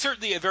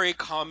certainly a very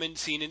common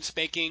scene in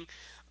spanking.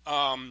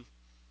 Um,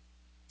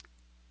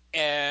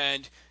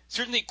 and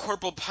certainly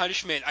corporal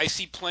punishment. I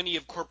see plenty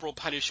of corporal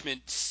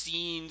punishment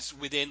scenes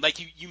within, like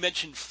you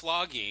mentioned,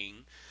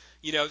 flogging.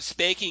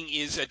 Spanking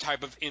is a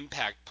type of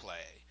impact play,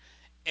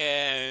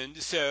 and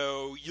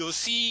so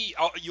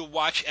I'll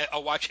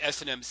watch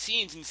S&M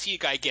scenes and see a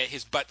guy get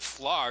his butt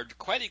flogged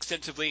quite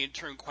extensively and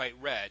turn quite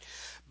red,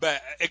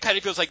 but it kind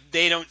of feels like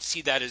they don't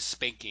see that as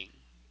spanking,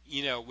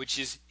 which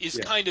is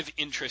Yeah. kind of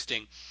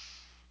interesting.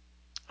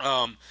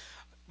 Um,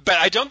 but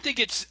I don't think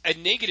it's a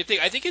negative thing.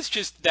 I think it's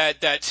just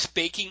that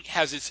spanking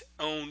has its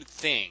own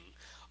thing.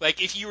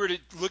 Like if you were to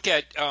look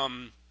at,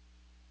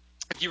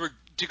 if you were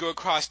to go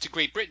across to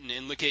Great Britain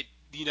and look at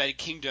the United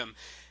Kingdom,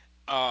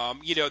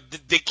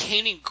 the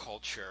caning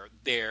culture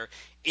there,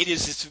 it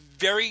is this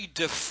very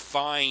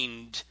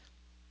defined,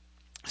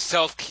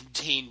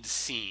 self-contained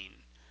scene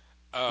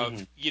of,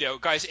 Hmm.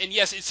 guys. And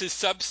yes, it's a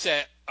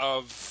subset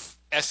of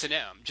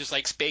S&M, just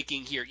like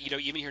Spaking here.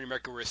 Even here in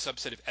America, we're a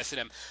subset of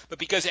S&M, but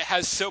because it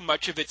has so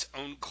much of its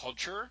own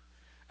culture,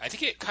 I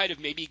think it kind of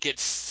maybe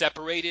gets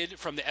separated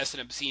from the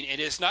S&M scene,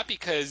 and it's not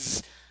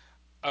because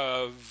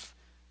of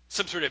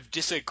some sort of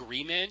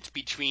disagreement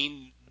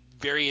between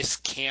various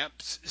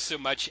camps so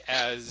much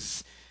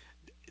as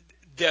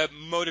the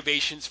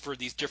motivations for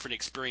these different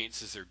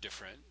experiences are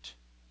different.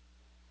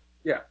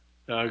 Yeah,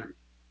 no,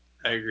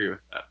 I agree with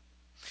that.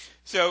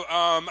 So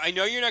I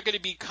know you're not going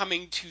to be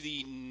coming to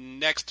the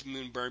next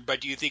Moonburn,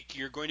 but do you think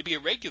you're going to be a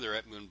regular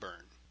at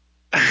Moonburn?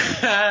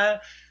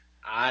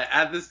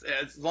 At this,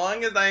 as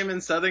long as I'm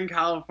in Southern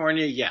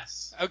California,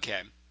 yes.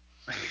 Okay.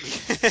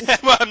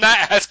 Well, I'm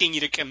not asking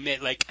you to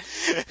commit. Like,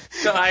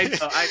 No, I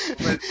know,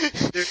 but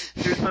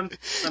there's some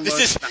this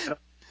emotion. is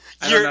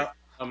I don't you're.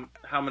 know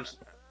how much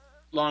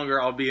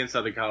longer I'll be in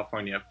Southern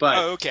California, but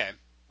Oh, okay.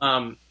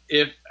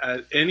 if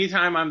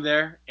anytime I'm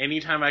there,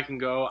 anytime I can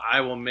go,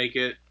 I will make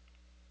it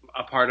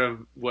a part of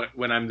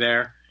when I'm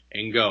there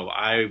and go.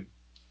 I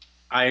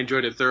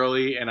enjoyed it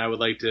thoroughly, and I would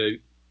like to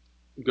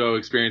go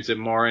experience it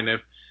more. And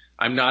if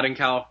I'm not in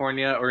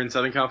California or in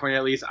Southern California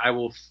at least, I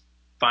will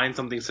find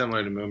something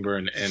similar to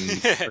Moonburn and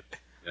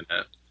in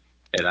it.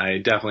 And I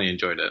definitely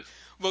enjoyed it.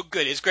 Well,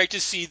 good. It's great to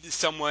see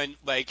someone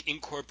like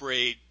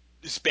incorporate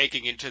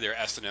Spaking into their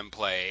S&M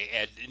play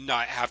and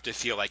not have to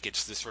feel like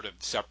it's this sort of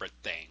separate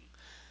thing.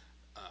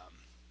 Um,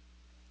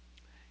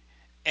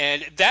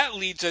 and that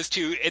leads us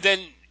to, and then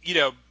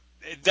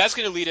that's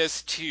going to lead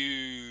us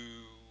to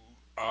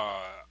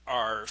uh,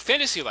 our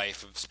fantasy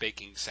life of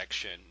Spaking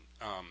section.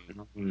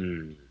 Um,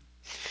 Hmm.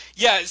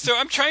 yeah, so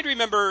I'm trying to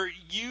remember.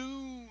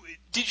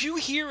 Did you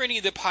hear any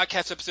of the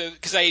podcast episodes?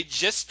 Because I had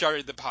just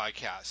started the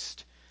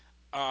podcast.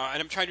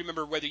 And I'm trying to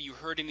remember whether you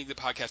heard any of the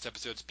podcast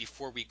episodes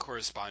before we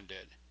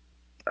corresponded.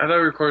 I thought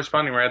we were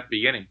corresponding right at the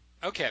beginning.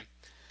 Okay.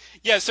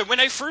 Yeah, so when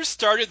I first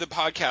started the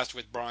podcast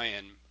with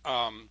Brian,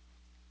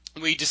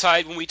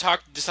 decided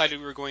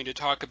we were going to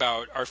talk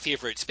about our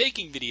favorite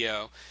Spaking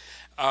video.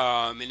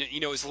 And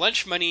it was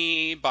Lunch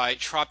Money by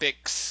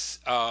Tropics.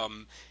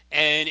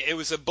 And it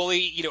was a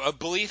bully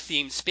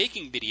themed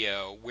spanking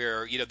video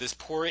where, this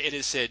poor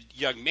innocent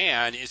young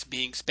man is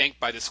being spanked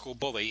by the school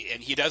bully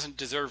and he doesn't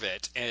deserve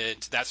it. And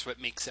that's what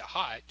makes it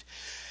hot.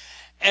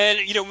 And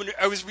when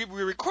we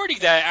were recording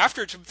that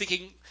afterwards, I'm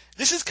thinking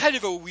this is kind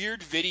of a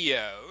weird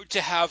video to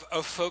have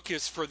a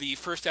focus for the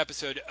first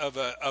episode of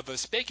a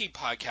spanking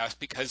podcast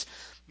because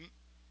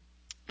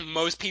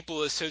most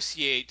people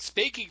associate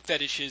spanking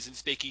fetishes and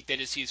spanking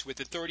fantasies with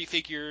authority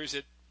figures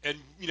and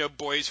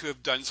boys who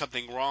have done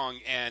something wrong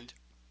and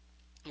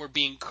were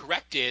being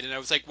corrected. And I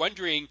was like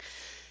wondering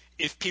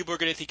if people are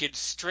going to think it's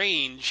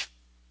strange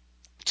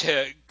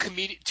to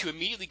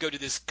immediately go to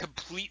this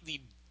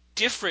completely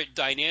different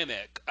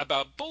dynamic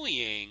about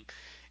bullying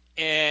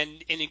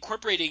and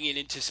incorporating it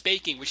into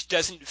spanking, which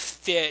doesn't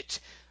fit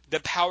the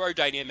power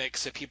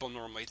dynamics that people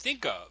normally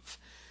think of.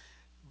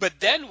 But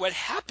then what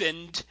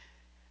happened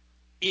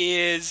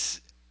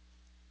is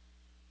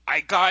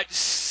I got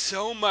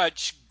so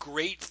much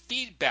great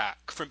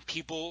feedback from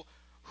people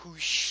who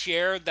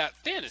share that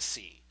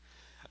fantasy.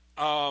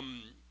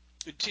 Um,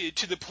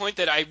 to the point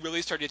that I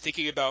really started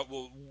thinking about,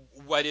 well,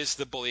 what is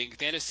the bullying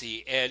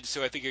fantasy? And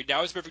so I figured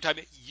now is the perfect time.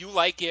 You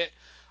like it,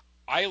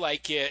 I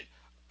like it.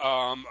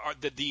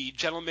 The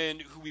gentleman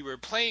who we were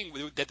playing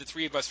with, that the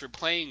three of us were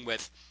playing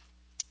with,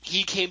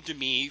 he came to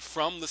me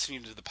from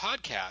listening to the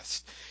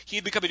podcast. He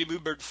had been coming to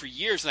Moonbird for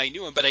years, and I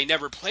knew him, but I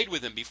never played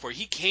with him before.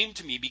 He came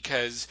to me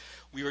because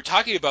we were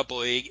talking about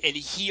bullying, and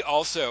he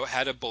also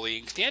had a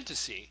bullying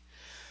fantasy.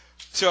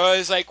 So I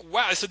was like,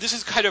 wow, so this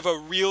is kind of a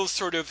real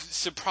sort of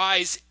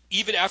surprise.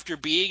 Even after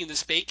being in the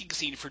spanking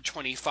scene for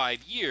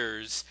 25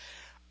 years,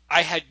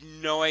 I had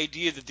no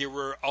idea that there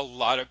were a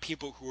lot of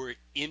people who were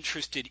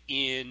interested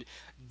in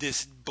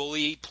this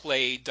bully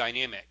play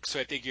dynamic. So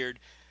I figured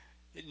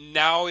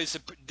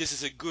this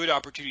is a good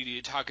opportunity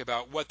to talk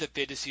about what the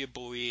fantasy of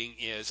bullying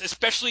is,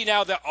 especially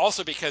now that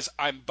also because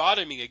I'm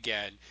bottoming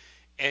again,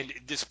 and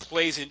this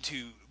plays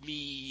into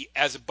me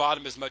as a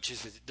bottom as much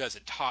as it does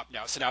at top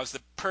now. So now is the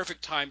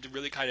perfect time to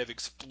really kind of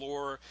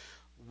explore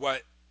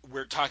what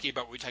we're talking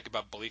about when we talk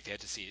about bully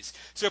fantasies.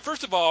 So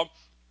first of all,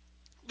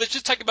 let's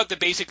just talk about the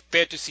basic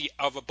fantasy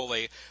of a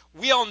bully.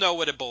 We all know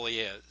what a bully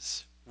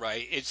is,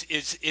 right?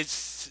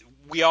 It's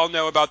we all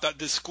know about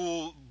the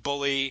school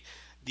bully,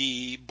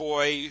 the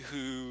boy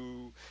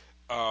who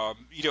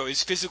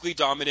is physically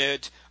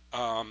dominant,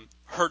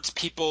 hurts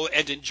people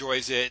and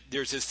enjoys it.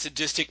 There's a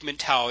sadistic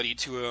mentality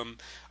to him.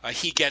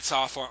 He gets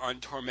off on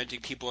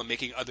tormenting people and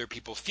making other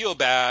people feel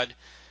bad.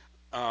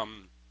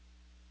 Um,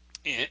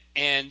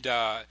 and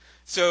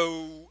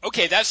so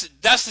okay, that's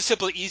the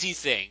simple easy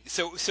thing.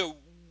 So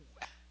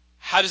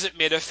how does it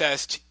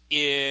manifest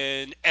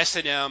in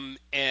S&M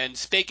and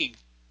spanking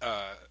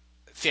uh,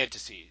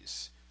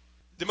 fantasies?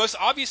 The most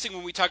obvious thing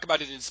when we talk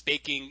about it in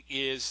spanking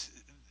is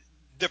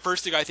the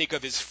first thing I think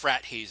of is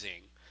frat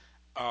hazing.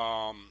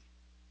 Um,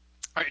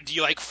 do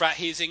you like frat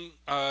hazing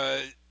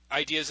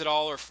ideas at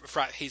all, or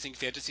frat hazing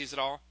fantasies at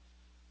all?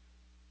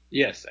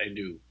 Yes, I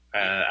do.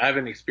 I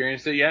haven't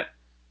experienced it yet,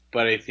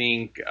 but I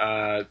think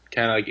kind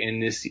of like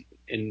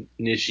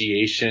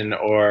initiation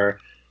or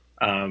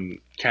kind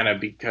of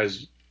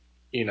because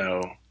you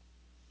know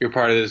you're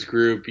part of this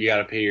group, you got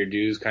to pay your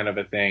dues, kind of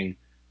a thing.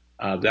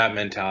 That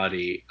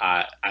mentality,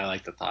 I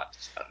like the thought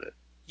of it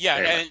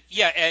very much.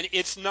 And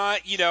it's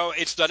not,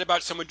 it's not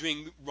about someone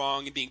doing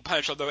wrong and being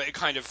punished, although it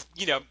kind of,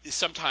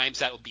 sometimes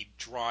that will be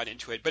drawn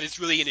into it, but it's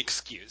really an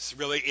excuse.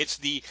 Really, it's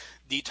the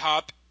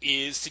top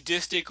is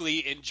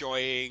sadistically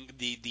enjoying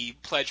the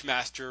pledge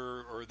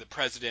master or the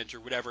president or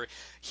whatever.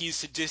 He's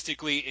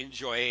sadistically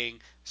enjoying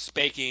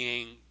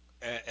spanking,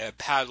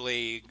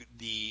 paddling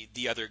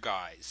the other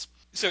guys.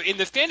 So in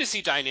the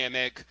fantasy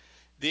dynamic,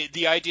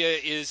 the idea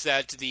is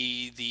that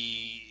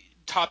the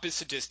top is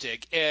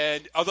sadistic,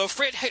 and although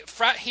frat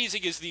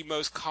hazing is the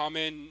most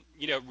common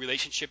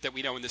relationship that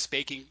we know in the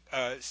spanking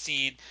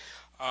scene,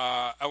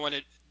 I want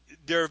to.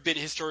 There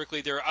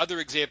are other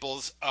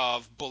examples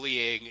of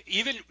bullying,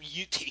 even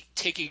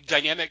taking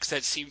dynamics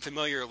that seem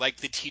familiar, like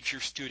the teacher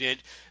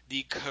student,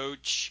 the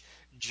coach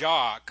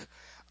jock,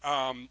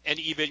 and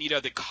even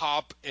the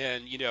cop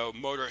and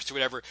motorist or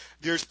whatever.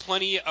 There's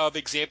plenty of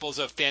examples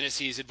of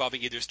fantasies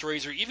involving either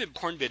stories or even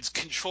porn vids.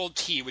 Control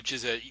T, which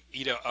is a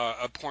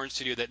porn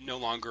studio that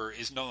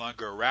is no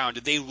longer around.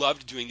 They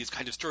loved doing these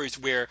kind of stories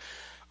where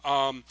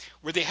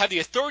they had the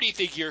authority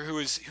figure who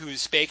was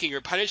spanking or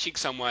punishing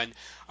someone,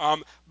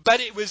 but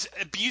it was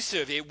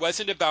abusive. It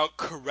wasn't about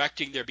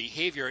correcting their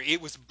behavior.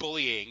 It was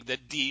bullying.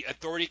 That the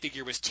authority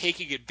figure was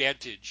taking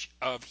advantage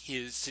of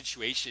his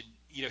situation,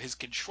 his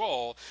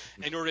control,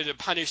 in order to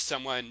punish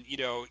someone,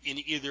 in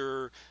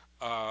either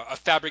a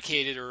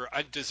fabricated or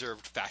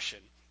undeserved fashion.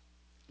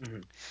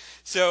 Hmm.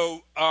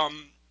 So,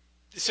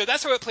 so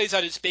that's how it plays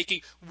out in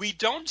spanking. We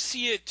don't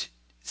see it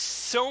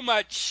so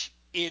much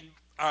in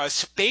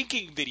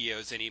spanking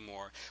videos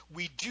anymore.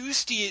 We do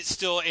see it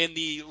still in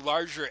the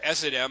larger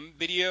S&M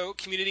video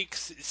community.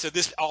 So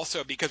this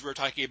also, because we're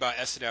talking about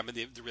S&M and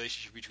the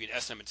relationship between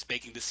S&M and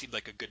spanking, this seemed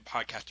like a good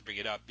podcast to bring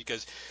it up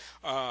because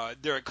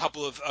there are a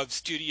couple of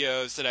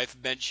studios that I've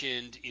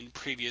mentioned in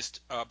previous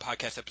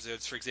podcast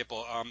episodes. For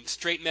example,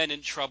 Straight Men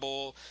in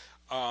Trouble,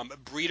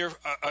 Breeder,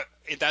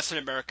 that's in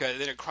America.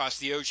 Then across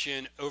the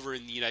ocean, over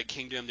in the United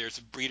Kingdom, there's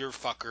Breeder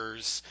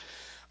Fuckers.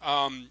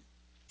 Um,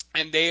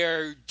 and they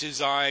are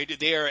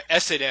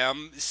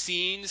S&M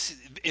scenes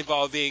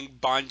involving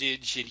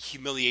bondage and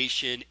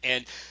humiliation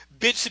and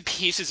bits and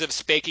pieces of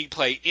spanking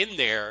play in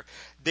there.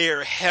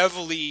 They're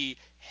heavily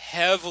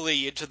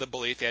into the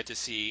bully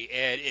fantasy,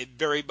 and it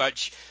very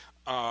much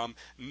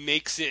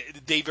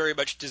they very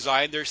much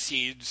design their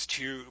scenes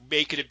to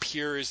make it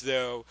appear as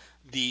though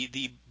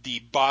the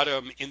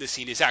bottom in the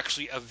scene is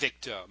actually a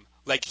victim,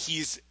 like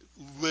he's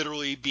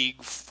literally being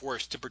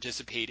forced to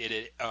participate in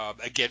it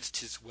against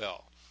his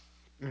will.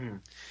 Hmm.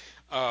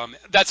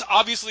 That's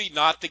obviously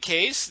not the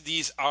case.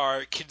 These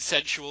are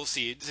consensual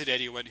scenes, and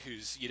anyone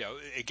who's,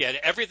 again,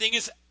 everything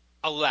is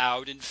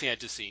allowed in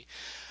fantasy.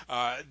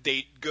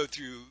 They go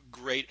through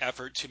great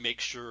effort to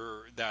make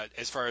sure that,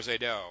 as far as I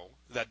know,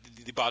 that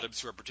the bottoms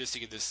who are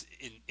participating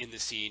in the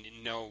scene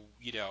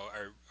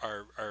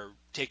are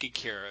taken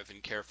care of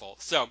and careful.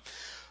 So,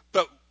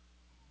 but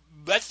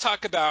let's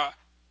talk about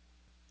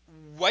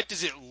what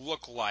does it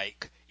look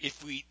like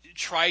if we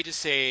try to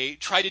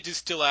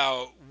distill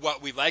out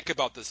what we like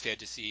about those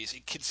fantasies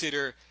and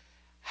consider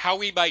how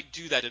we might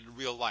do that in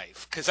real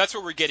life, because that's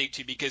what we're getting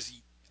to. Because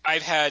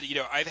I've had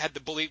the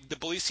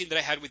bully scene that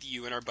I had with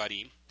you and our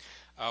buddy,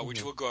 which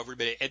Hmm. we'll go over in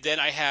a minute, and then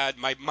I had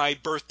my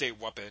birthday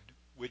whooping,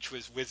 which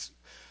was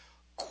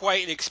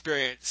quite an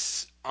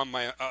experience on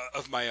my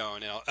of my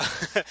own.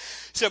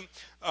 So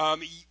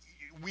um,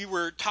 we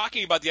were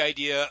talking about the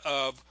idea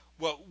of,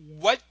 well,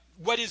 what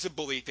is a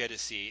bully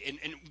fantasy,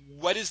 and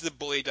what is the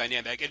bully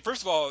dynamic? And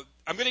first of all,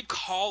 I'm going to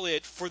call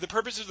it, for the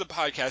purposes of the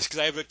podcast, because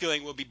I have a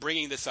feeling we'll be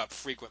bringing this up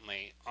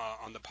frequently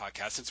on the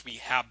podcast since we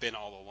have been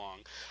all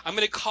along. I'm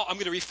going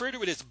to refer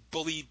to it as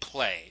bully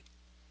play.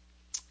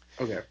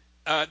 Okay.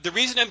 The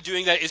reason I'm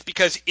doing that is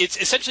because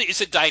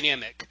it's a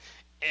dynamic.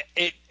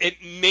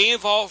 It may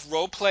involve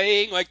role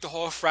playing, like the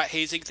whole frat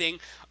hazing thing.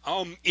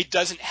 It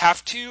doesn't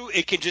have to.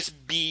 It can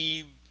just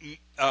be,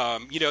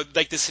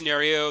 like the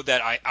scenario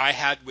that I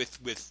had with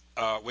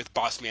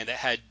Boss Man, that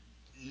had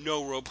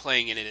no role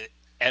playing in it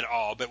at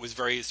all, but was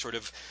very sort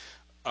of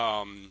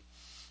um,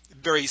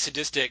 very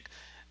sadistic.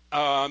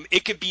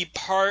 It could be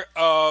part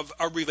of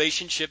a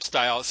relationship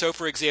style. So,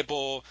 for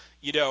example,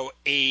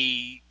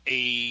 a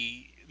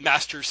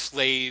master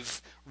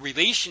slave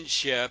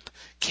relationship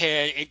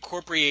can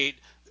incorporate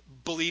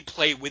bully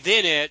play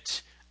within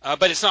it,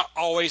 but it's not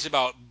always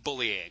about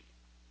bullying.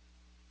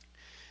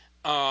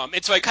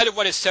 And so I kind of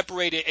want to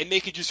separate it and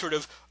make it just sort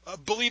of,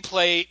 bully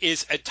play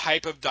is a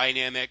type of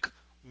dynamic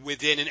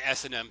within an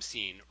S&M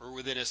scene or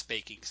within a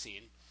spanking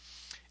scene.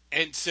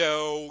 And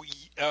so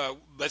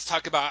let's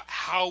talk about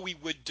how we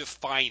would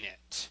define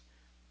it.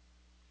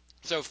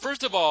 So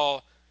first of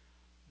all,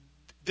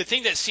 the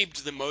thing that seemed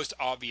the most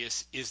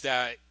obvious is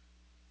that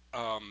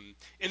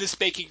in the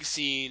spanking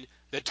scene,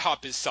 the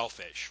top is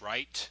selfish,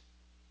 right?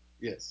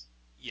 Yes.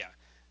 Yeah.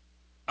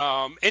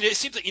 And it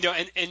seems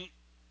like, and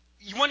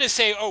you want to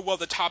say, oh, well,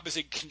 the top is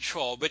in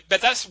control, but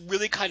that's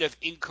really kind of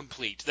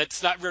incomplete.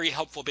 That's not very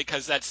helpful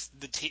because that's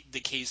the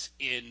case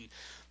in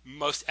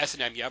most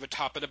S&M. You have a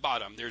top and a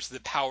bottom. There's the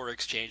power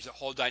exchange, the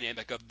whole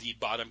dynamic of the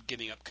bottom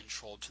giving up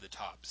control to the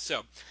top.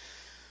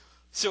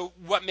 So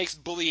what makes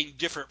bullying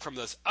different from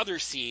those other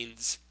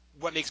scenes?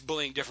 What makes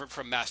bullying different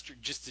from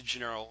just the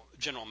general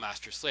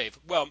master slave?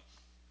 Well,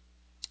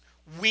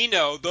 we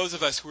know, those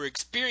of us who are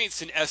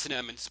experienced in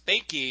S&M and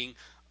spanking,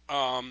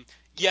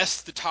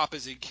 yes, the top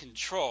is in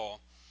control,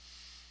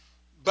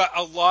 but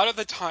a lot of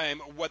the time,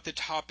 what the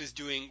top is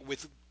doing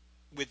with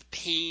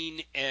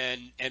pain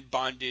and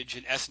bondage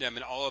and S&M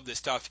and all of this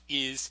stuff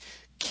is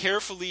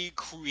carefully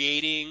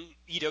creating.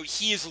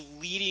 He is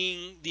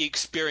leading the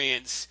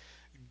experience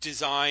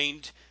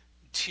designed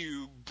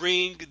to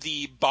bring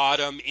the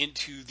bottom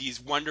into these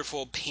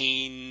wonderful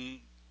pain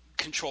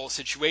control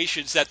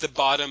situations that the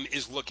bottom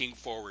is looking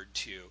forward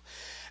to.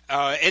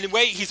 In a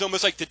way, he's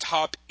almost like the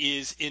top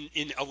is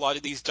in a lot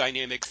of these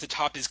dynamics. The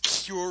top is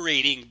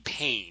curating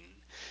pain,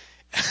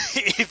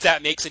 if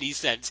that makes any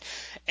sense.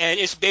 And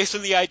it's based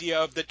on the idea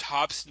of the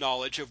top's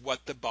knowledge of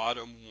what the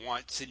bottom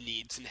wants and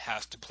needs and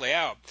has to play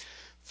out.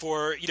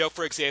 For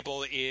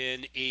example,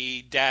 in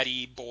a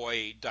daddy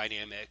boy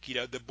dynamic,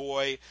 the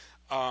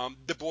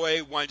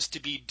boy wants to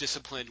be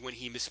disciplined when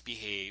he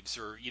misbehaves,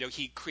 or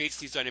he creates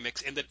these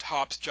dynamics, and the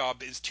top's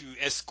job is to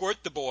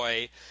escort the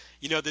boy.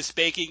 The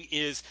spanking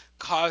is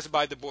caused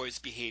by the boy's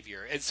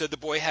behavior, and so the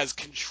boy has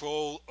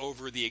control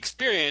over the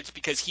experience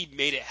because he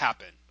made it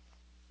happen.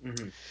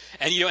 Hmm.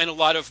 And in a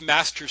lot of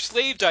master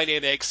slave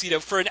dynamics,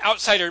 for an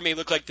outsider it may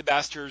look like the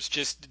master's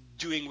just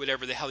doing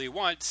whatever the hell he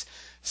wants.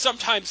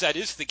 Sometimes that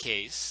is the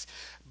case,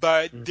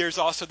 but there's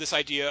also this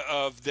idea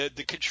of the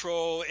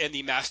control, and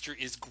the master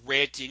is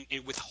granting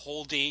and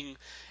withholding,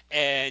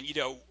 and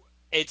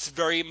it's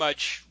very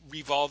much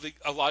revolving.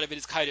 A lot of it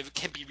is kind of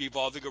can be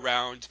revolving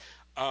around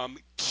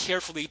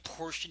carefully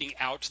portioning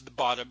out the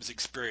bottom's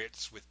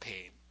experience with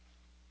pain.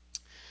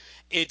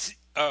 It's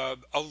a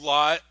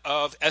lot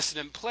of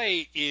S&M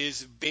play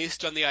is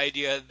based on the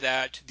idea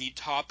that the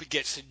top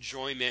gets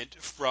enjoyment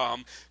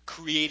from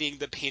creating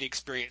the pain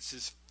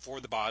experiences for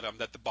the bottom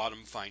that the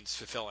bottom finds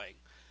fulfilling.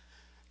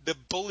 The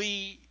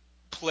bully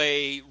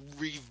play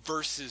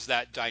reverses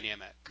that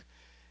dynamic.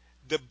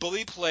 The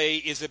bully play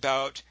is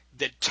about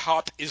the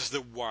top is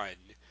the one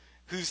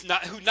who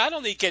not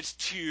only gets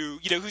to,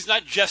 who's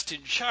not just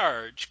in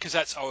charge, because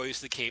that's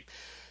always the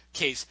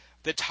case.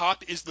 The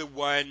top is the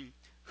one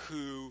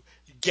who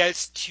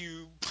gets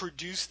to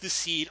produce the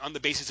scene on the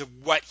basis of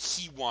what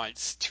he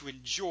wants to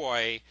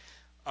enjoy.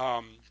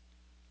 And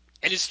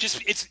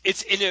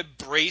it's an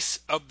embrace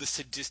of the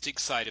sadistic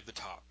side of the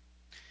top.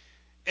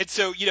 And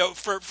so,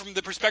 from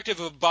the perspective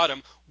of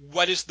bottom,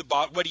 what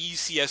do you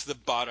see as the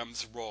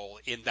bottom's role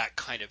in that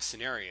kind of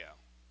scenario?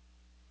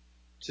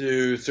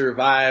 To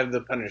survive the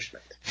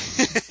punishment,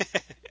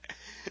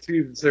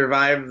 to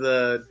survive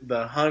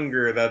the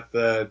hunger that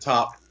the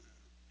top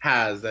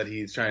has that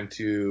he's trying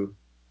to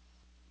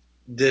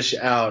dish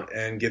out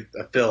and get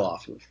a fill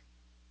off of.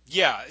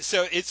 Yeah,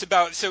 so it's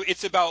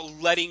about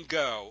letting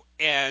go,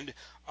 and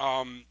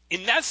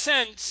in that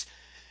sense,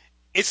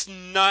 it's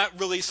not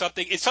really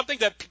something. It's something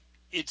that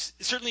it's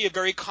certainly a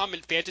very common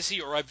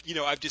fantasy, or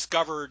I've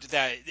discovered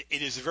that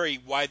it is a very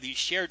widely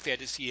shared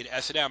fantasy in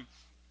S&M,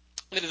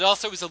 and it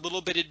also is a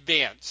little bit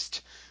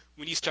advanced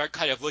when you start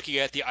kind of looking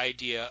at the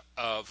idea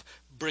of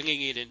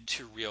bringing it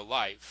into real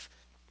life,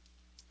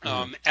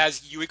 Mm-hmm.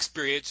 as you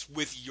experience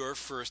with your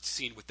first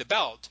scene with the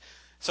belt.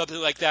 Something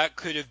like that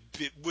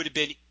would have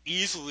been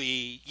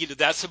easily,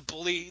 that's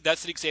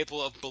an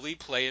example of bully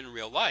play in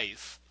real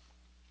life.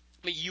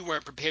 But you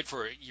weren't prepared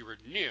for it. You were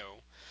new.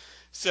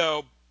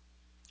 So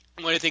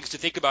one of the things to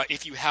think about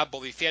if you have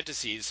bully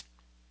fantasies,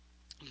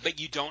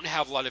 but you don't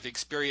have a lot of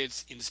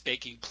experience in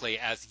spanking play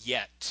as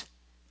yet,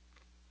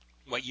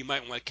 what you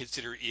might want to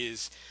consider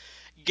is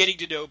getting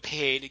to know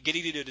pain,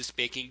 getting to know the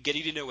spanking,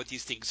 getting to know what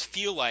these things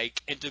feel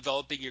like, and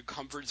developing your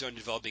comfort zone,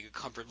 developing a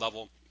comfort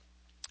level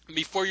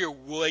before you're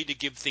willing to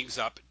give things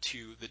up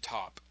to the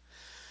top.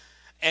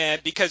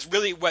 And because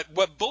really,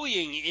 what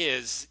bullying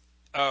is,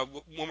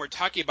 when we're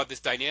talking about this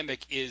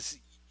dynamic, is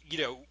you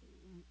know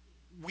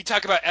we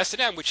talk about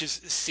S&M, which is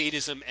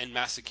sadism and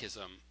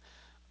masochism.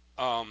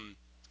 Um,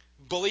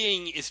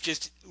 Bullying is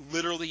just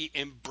literally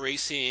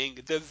embracing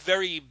the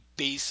very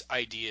base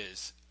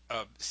ideas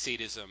of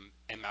sadism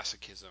and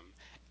masochism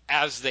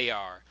as they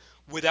are,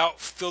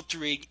 without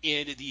filtering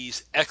in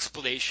these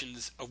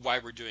explanations of why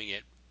we're doing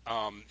it.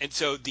 And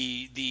so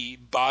the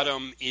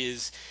bottom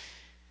is,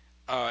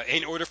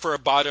 in order for a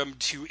bottom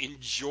to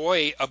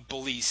enjoy a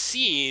bully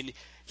scene,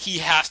 he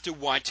has to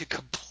want to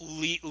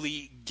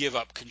completely give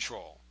up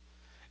control.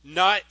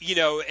 Not,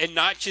 and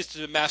not just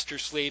a master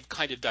slave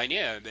kind of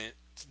dynamic.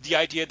 The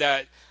idea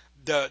that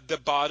the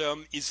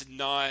bottom is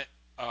not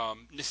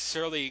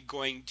necessarily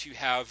going to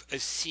have a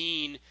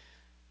scene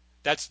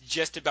that's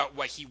just about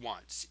what he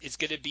wants. It's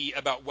going to be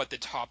about what the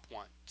top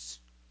wants.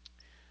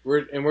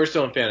 We're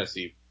still in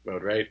fantasy.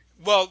 mode, right?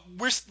 Well,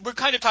 we're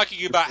kind of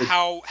talking about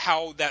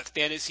how that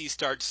fantasy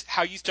starts,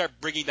 how you start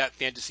bringing that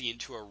fantasy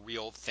into a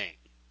real thing.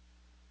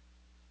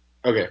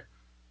 Okay,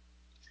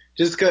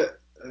 just cause,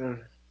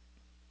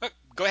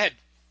 Go ahead.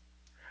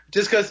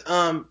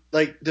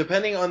 like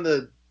depending on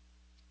the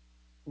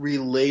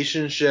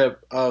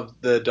relationship of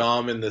the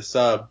dom and the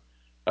sub,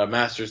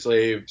 master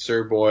slave,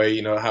 sir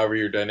boy, however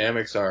your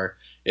dynamics are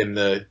in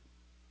the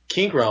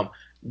kink realm,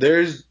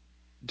 there's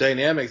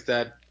dynamics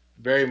that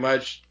very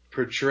much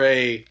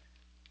portray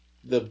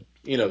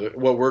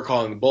what we're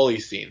calling the bully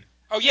scene.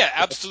 Oh yeah,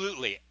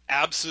 absolutely,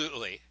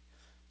 absolutely.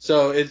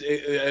 So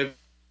I'm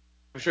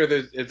sure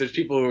if there's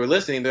people who are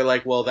listening, they're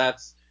like, well,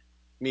 that's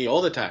me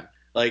all the time.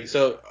 Like,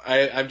 so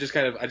I just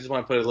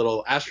want to put a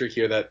little asterisk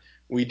here that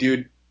we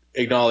do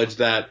acknowledge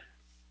that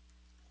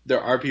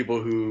there are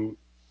people who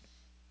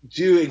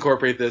do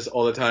incorporate this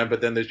all the time,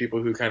 but then there's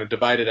people who kind of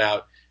divide it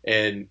out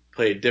and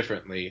play it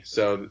differently.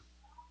 So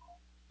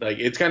like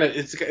it's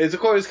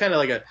always kind of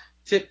like a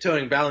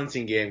tiptoeing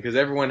balancing game because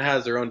everyone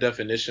has their own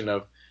definition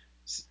of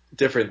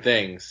different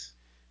things.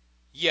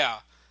 Yeah,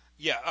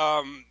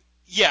 yeah,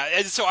 yeah.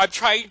 And so I'm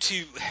trying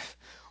to,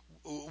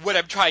 what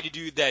I'm trying to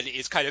do then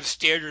is kind of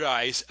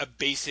standardize a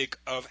basic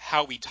of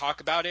how we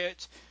talk about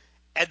it,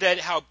 and then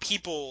how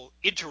people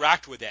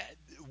interact with it,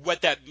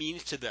 what that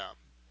means to them.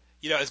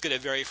 Is going to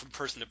vary from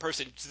person to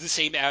person. It's the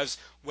same as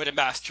what a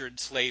master and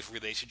slave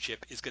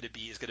relationship is going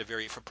to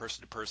vary from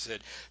person to person.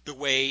 The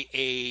way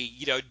a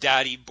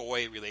daddy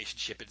boy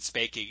relationship in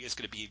spanking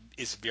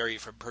is vary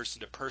from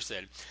person to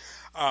person.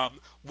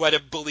 What a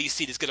bully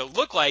scene is going to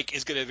look like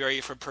is going to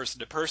vary from person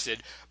to person.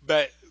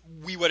 But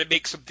we want to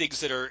make some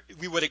things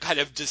we want to kind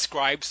of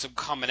describe some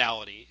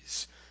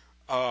commonalities.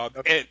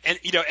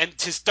 And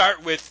to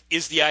start with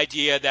is the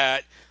idea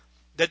that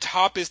the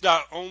top is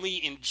not only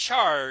in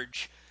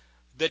charge,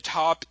 the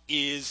top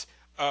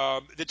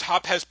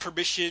has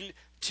permission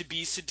to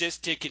be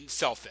sadistic and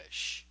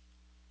selfish.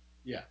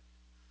 Yeah.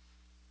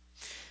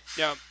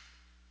 Now,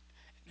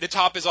 the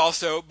top is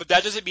also, but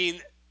that doesn't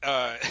mean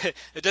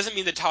it doesn't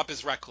mean the top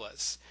is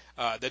reckless.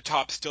 The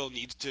top still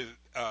needs to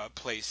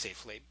play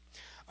safely.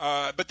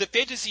 But the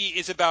fantasy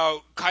is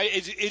about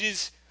it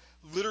is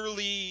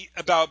literally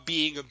about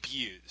being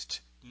abused,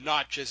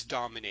 not just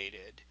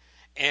dominated.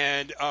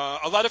 And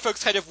a lot of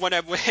folks kind of when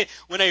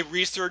I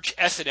research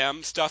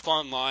S&M stuff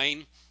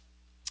online,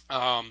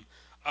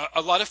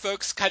 a lot of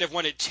folks kind of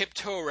want to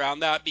tiptoe around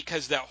that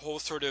because that whole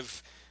sort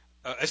of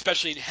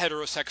especially in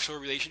heterosexual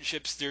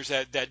relationships, there's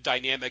that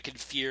dynamic and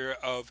fear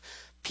of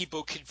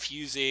people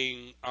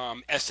confusing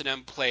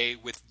S&M play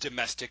with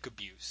domestic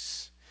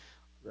abuse.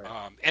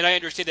 Right. And I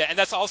understand that, and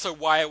that's also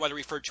why I want to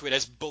refer to it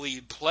as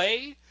bully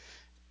play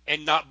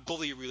and not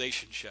bully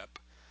relationship.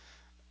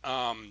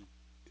 Um,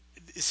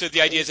 so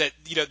the idea is that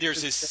there's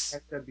Like this I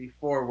said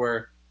before,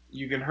 where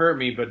you can hurt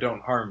me but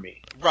don't harm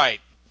me.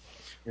 right,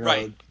 You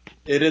right, know,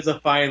 it is a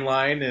fine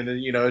line, and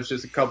it's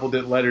just a couple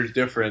letters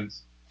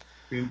difference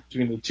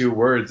between the two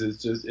words.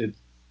 It's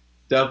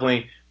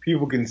definitely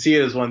people can see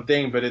it as one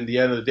thing, but in the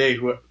end of the day,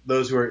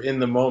 those who are in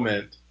the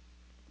moment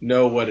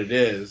know what it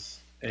is,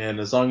 and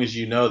as long as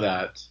you know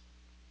that,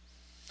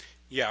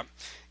 yeah,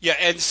 yeah,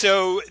 and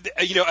so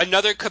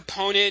another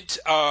component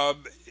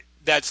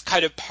that's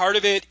kind of part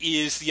of it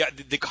is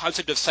the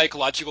concept of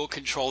psychological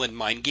control in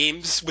mind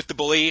games with the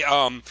bully.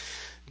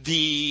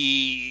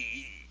 The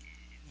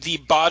the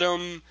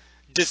bottom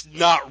does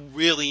not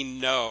really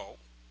know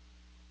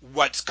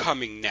what's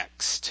coming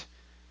next.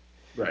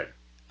 right?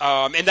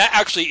 And that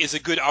actually is a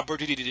good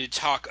opportunity to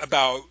talk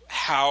about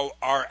how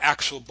our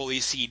actual bully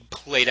seed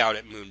played out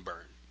at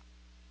Moonburn.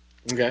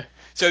 Okay.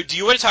 So, do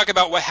you want to talk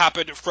about what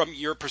happened from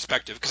your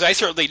perspective? Because I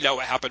certainly know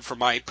what happened from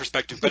my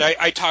perspective, but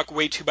I talk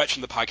way too much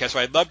in the podcast, so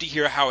I'd love to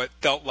hear how it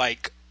felt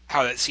like,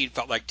 how that scene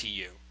felt like to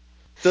you.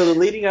 So the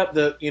leading up,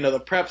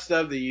 the prep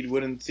stuff that you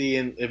wouldn't see,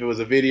 if it was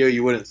a video,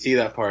 you wouldn't see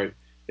that part.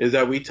 Is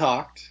that we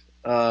talked.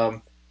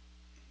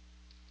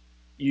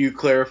 You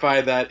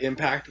clarified that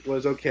impact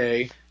was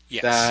okay,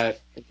 Yes.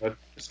 that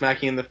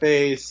smacking in the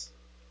face,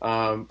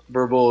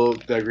 verbal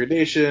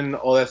degradation,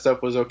 all that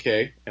stuff was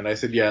okay, and I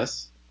said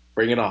yes,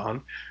 bring it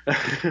on.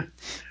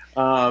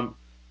 um,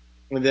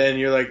 and then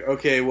you're like,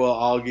 okay, well,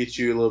 I'll get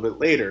you a little bit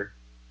later,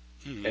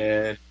 Hmm.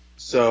 and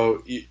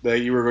so that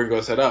you were going to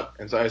go set up,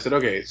 and so I said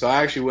okay. So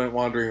I actually went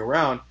wandering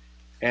around,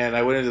 and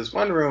I went into this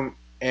one room,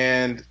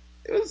 and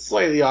it was a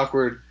slightly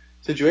awkward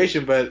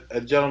situation, but a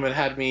gentleman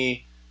had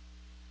me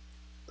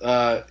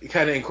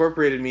kind of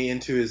incorporated me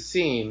into his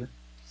scene,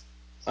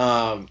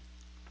 um,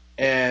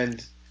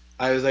 and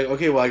I was like,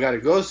 okay, well, I got to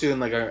go soon.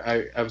 Like,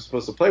 I'm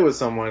supposed to play with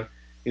someone.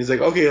 He's like,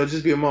 okay, it'll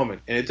just be a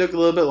moment, and it took a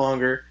little bit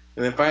longer,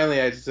 and then finally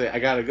I just said, I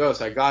got to go.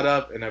 So I got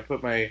up and I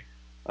put my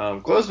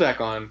clothes back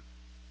on,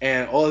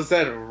 and all of a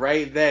sudden,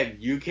 right then,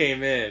 you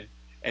came in,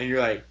 and you're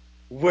like,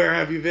 where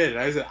have you been? And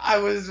I said, I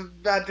was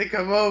about to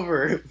come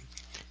over,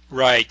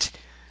 Right.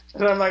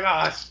 and I'm like,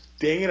 ah, oh,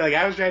 dang it! Like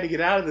I was trying to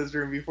get out of this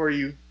room before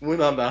you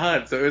went on the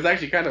hunt, so it was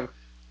actually kind of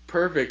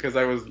perfect because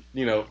I was,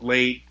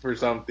 late for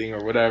something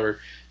or whatever,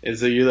 and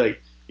so you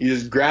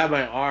just grab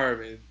my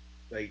arm and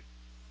like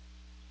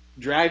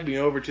dragged me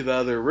over to the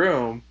other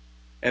room,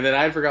 and then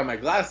I forgot my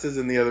glasses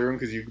in the other room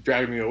because you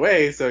dragged me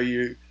away. So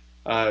you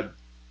uh,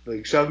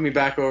 like shoved me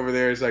back over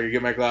there so I could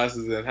get my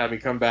glasses and have me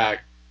come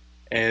back.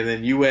 And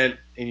then you went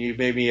and you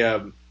made me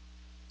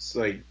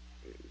like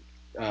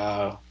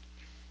uh,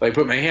 like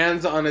put my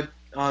hands on it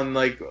on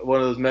like one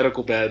of those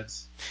medical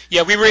beds.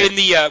 Yeah, And we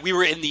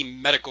were in the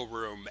medical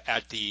room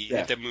at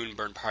yeah, the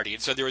Moonburn party,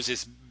 and so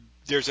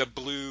there's a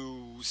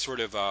blue sort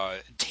of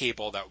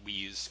table that we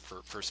use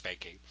for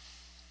spanking.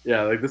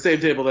 yeah, like the same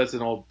table that's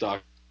an old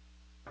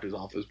doctor's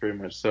office, pretty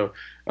much. So,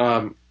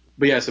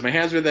 but yeah, so my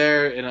hands were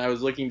there, and I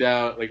was looking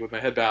down, like with my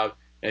head bowed,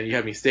 and you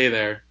had me stay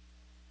there,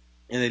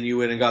 and then you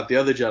went and got the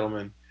other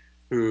gentleman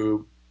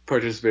who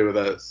participated with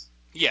us.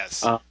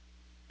 Yes. Uh,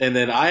 and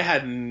then I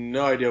had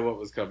no idea what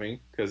was coming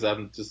because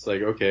I'm just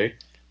like, okay,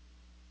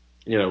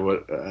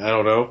 what? I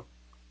don't know.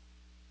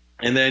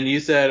 And then you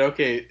said,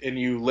 okay, and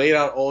you laid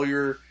out all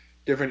your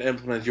different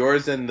implements.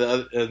 Yours and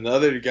the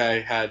other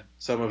guy had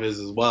some of his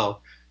as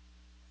well.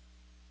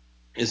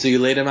 And so you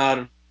laid them out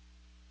in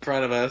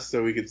front of us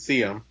so we could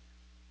see them.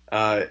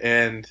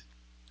 And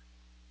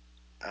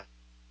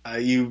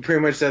you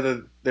pretty much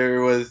said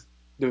that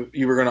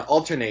you were going to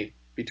alternate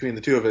between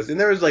the two of us, and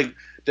there was like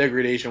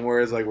degradation,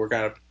 whereas like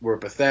we're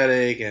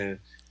pathetic and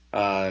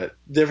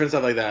different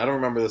stuff like that. I don't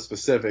remember the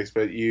specifics,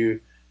 but you're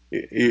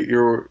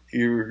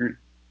definitely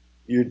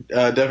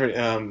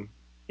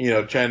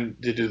trying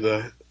to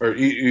do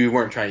you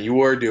weren't trying, you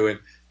were doing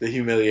the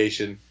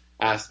humiliation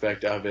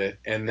aspect of it,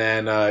 and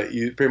then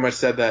you pretty much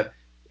said that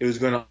it was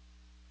going to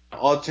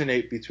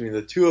alternate between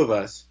the two of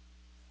us,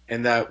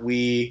 and that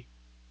we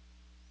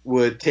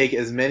would take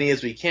as many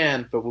as we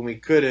can, but when we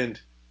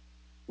couldn't,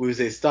 we would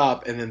say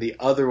stop, and then the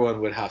other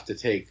one would have to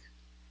take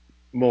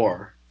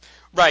more.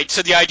 Right.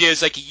 So the idea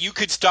is like you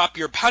could stop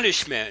your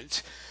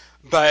punishment,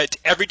 but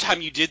every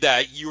time you did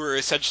that, you were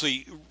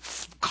essentially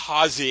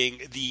causing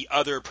the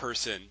other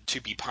person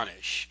to be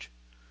punished.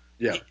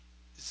 Yeah,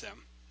 So,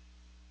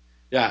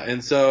 yeah,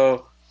 and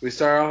so we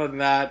started off with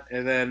that,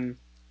 and then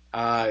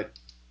uh,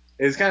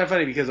 it was kind of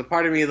funny because a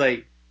part of me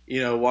like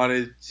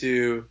wanted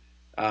to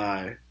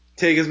uh,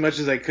 take as much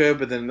as I could,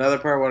 but then another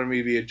part wanted me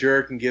to be a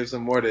jerk and give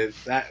some more to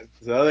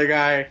the other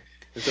guy,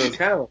 and so it's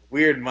kind of a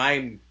weird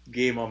mind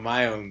game on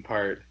my own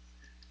part.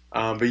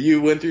 But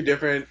you went through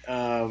different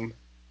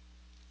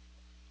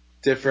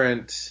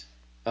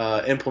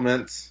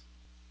implements.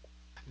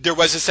 there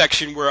was a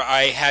section where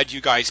I had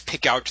you guys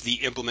pick out the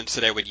implements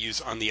that I would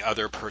use on the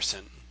other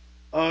person.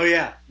 Oh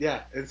yeah,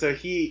 yeah. And so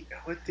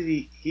what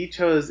did he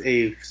chose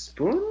a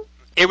spoon?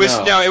 It was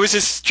No. no, it was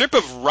a strip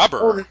of Oh,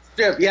 rubber. the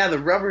strip. Yeah, the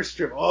rubber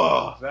strip.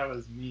 Oh, that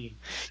was mean.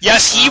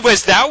 Yes, Uh,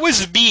 that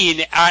was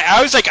mean.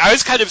 I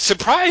was kind of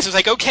surprised. I was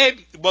like, okay,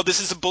 well,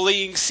 this is a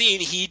bullying scene.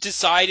 He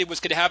decided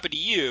what's going to happen to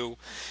you,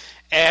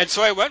 and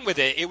so I went with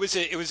it. It was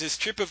a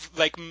strip of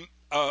like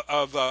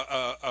of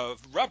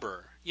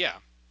rubber. Yeah.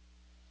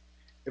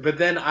 but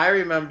then I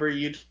remember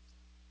you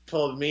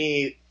told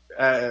me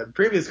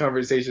previous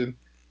conversation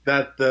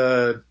that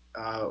the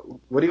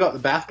what do you call it, the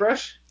bath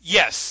brush?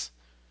 Yes.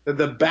 That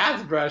the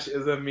bath brush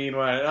is a mean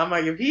one. And I'm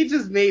like, if he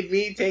just made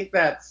me take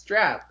that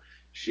strap,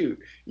 shoot,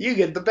 you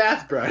get the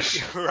bath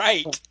brush.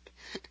 Right.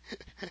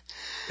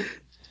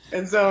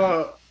 And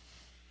so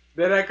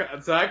then I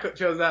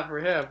chose that for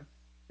him,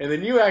 and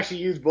then you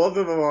actually used both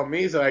of them on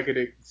me so I could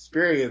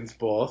experience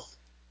both.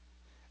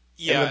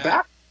 And the Yeah.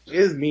 back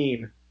is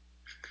mean.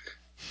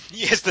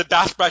 Yes, the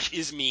bath brush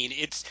is mean.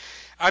 It's.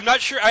 I'm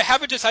not sure. I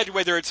haven't decided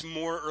whether it's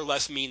more or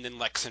less mean than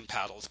Lexan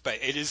paddles, but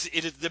it is.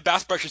 It is the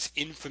bath brush is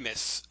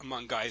infamous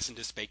among guys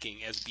into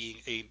spanking as being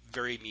a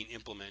very mean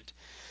implement.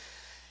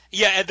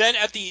 Yeah, and then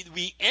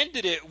we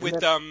ended it And with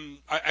then,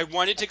 I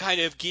wanted to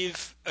kind of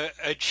give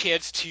a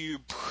chance to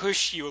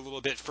push you a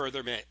little bit further,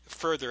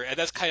 and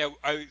that's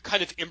I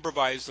kind of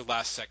improvised the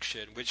last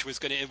section, which was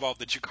going to involve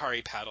the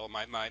Jukari paddle,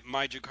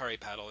 my Jukari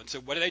paddle. And so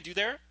what did I do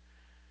there?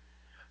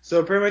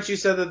 so pretty much you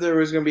said that there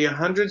was going to be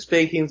 100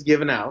 spankings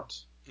given out,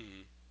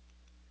 Hmm.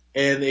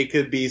 and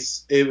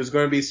it was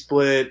going to be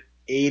split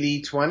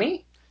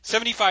 80-20,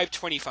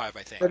 75-25, I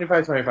think.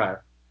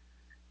 75-25.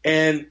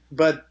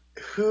 But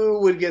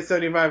who would get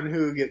 75 and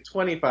who would get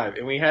 25?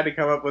 And we had to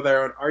come up with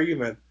our own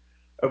argument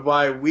of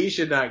why we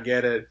should not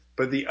get it,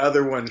 but the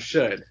other one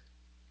should.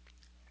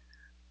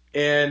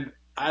 And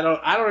I don't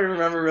even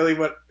remember really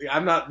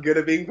I'm not good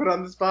at being put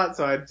on the spot,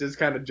 so I just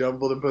kind of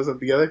jumbled and put something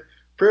together.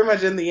 Pretty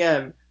much in the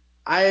end,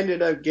 I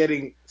ended up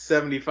getting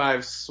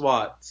 75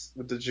 swats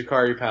with the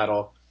Jakari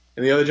paddle,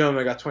 and the other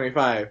gentleman got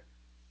 25.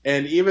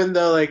 And even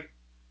though like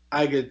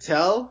I could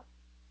tell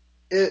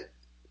it,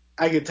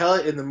 I could tell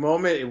it in the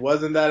moment it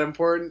wasn't that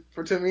important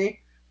to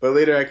me, but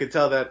later I could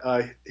tell that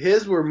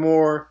his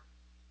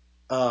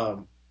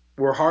um,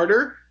 were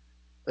harder,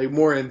 like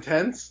more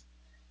intense,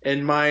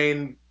 and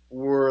mine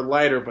were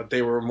lighter, but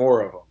they were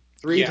more of them.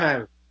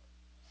 Yeah.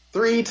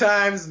 Three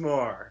times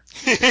more.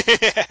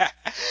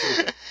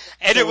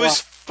 And So it was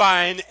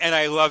fun, and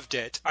I loved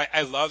it.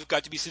 I love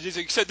got to be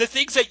sadistic. So the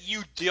things that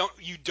you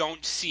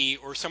don't see,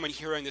 or someone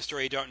hearing the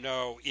story don't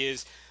know,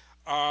 is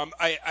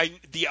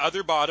The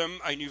other bottom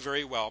I knew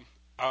very well.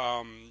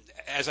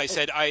 As I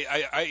said,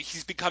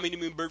 he's been coming to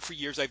Moonbird for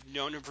years. I've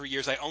known him for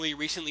years. I only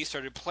recently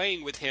started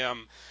playing with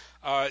him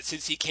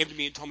since he came to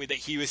me and told me that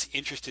he was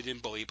interested in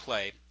bully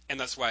play, and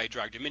that's why I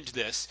dragged him into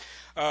this.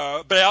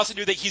 But I also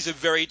knew that he's a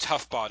very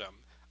tough bottom.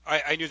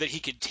 I knew that he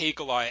could take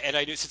a lot, and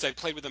I knew since I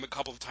played with him a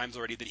couple of times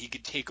already that he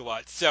could take a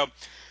lot. So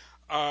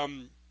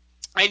um,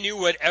 I knew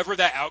whatever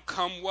that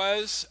outcome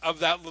was of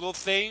that little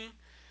thing,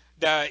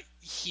 that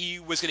he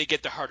was going to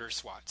get the harder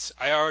swats.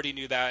 I already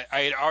knew that.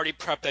 I had already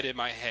prepped that in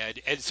my head.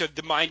 And so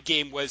the mind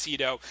game was, you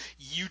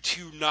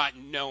two not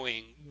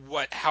knowing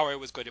how I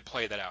was going to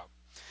play that out.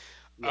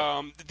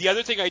 Yeah. The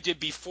other thing I did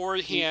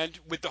beforehand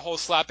with the whole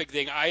slapping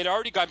thing, I had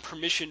already gotten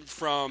permission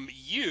from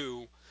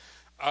you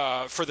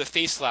for the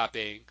face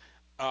slapping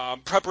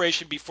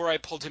preparation before I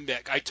pulled him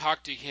back. I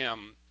talked to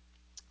him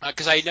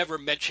because I had never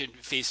mentioned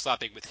face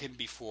slapping with him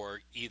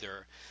before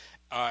either.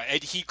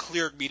 And he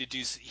cleared me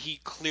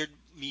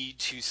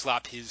to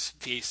slap his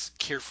face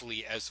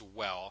carefully as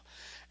well.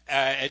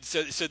 And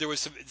so there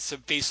was some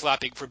face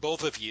slapping for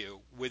both of you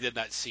within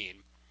that scene.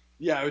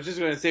 Yeah, I was just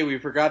going to say we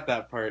forgot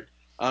that part.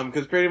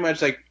 Because pretty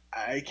much like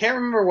I can't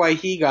remember why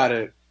he got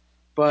it,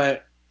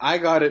 but I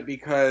got it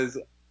because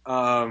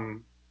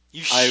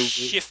You I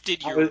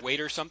shifted I your was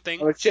weight or I something.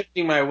 was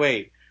shifting my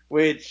weight,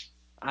 which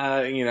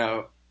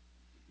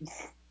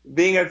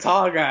being a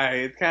tall guy,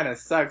 it kind of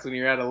sucks when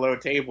you're at a low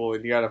table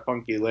and you got a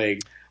funky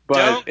leg.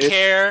 But Don't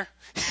care.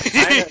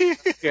 I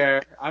don't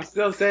care. I'm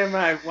still saying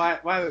my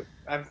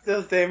I'm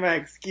still saying my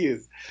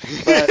excuse.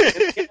 But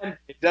again,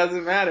 it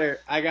doesn't matter.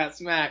 I got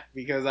smacked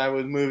because I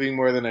was moving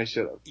more than I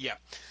should have. Yeah,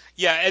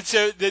 yeah, and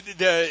so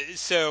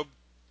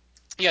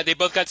yeah, they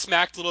both got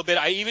smacked a little bit.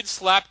 I even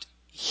slapped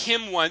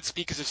him once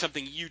because of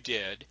something you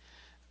did.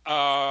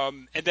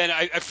 And then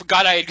I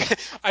forgot I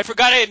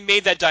forgot I had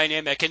made that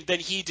dynamic, and then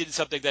he did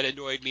something that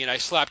annoyed me, and I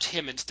slapped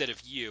him instead of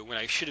you when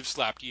I should have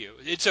slapped you.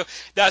 And so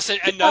that's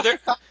another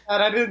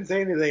I didn't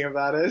say anything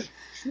about it.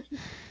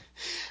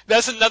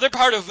 that's another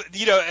part of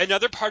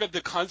another part of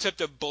the concept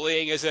of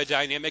bullying as a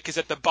dynamic is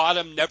that the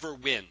bottom never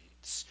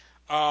wins.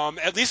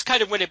 At least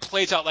kind of when it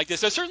plays out like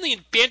this. Now, certainly in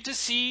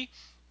fantasy,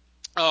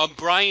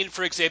 Brian,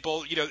 for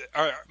example,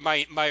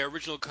 my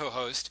original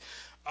co-host,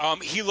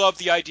 he loved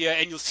the idea,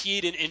 and you'll see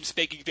it in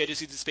Spanking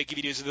Fantasies and Spanking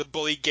Videos of the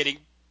bully getting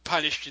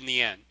punished in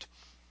the end.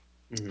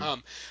 Mm-hmm.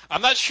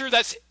 I'm not sure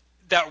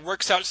that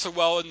works out so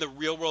well in the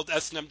real world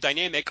S&M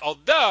dynamic,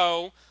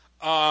 although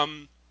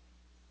um,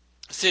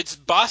 since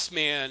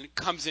Bossman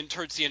comes in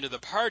towards the end of the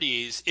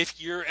parties, if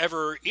you're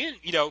ever in,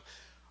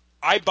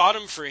 I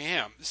bottom for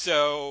him,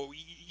 so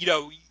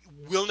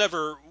we'll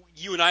never.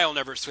 You and I will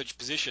never switch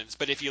positions.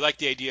 But if you like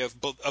the idea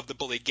of the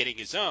bully getting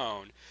his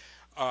own,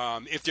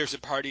 if there's a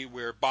party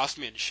where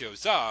Bossman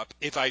shows up,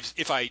 if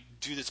I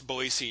do this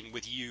bully scene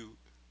with you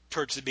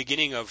towards the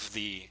beginning of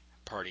the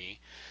party,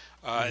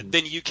 Mm-hmm.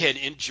 then you can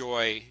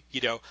enjoy,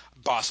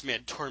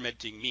 Bossman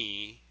tormenting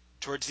me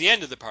towards the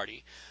end of the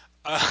party.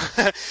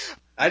 Uh,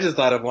 I just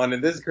thought of one,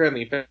 and this is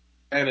currently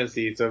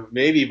fantasy, so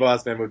maybe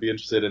Bossman would be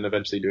interested in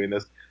eventually doing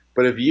this.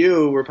 But if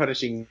you were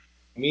punishing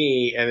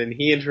me, and then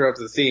he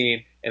interrupts the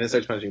scene and then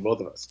starts punishing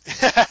both of us,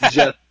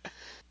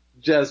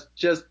 just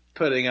just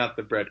putting out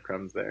the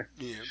breadcrumbs there.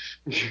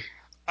 yeah.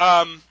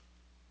 Um.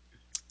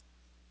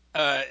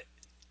 Uh.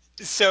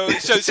 So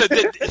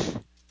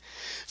the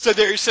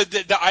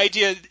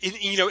idea,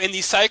 in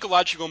these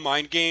psychological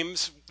mind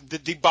games,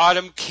 the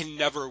bottom can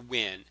never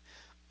win.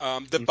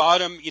 The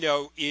bottom,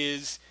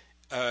 is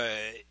uh,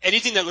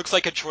 anything that looks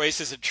like a choice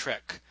is a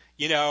trick.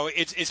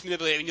 It's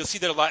manipulated, and you'll see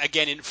that a lot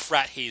again in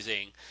frat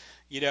hazing.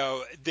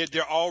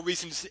 They're all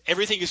reasons.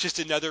 Everything is just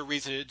another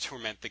reason to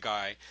torment the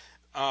guy.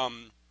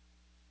 Um,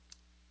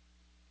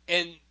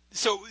 and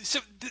so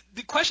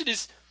the question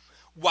is,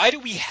 why do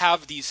we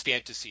have these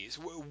fantasies?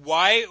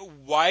 Why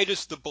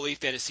does the bully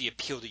fantasy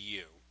appeal to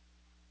you?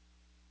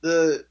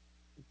 The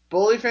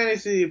bully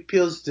fantasy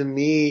appeals to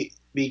me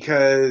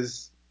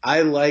because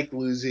I like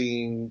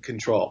losing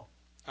control.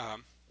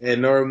 Um,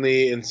 And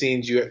normally in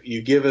scenes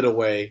you give it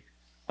away.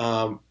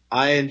 I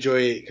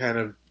enjoy kind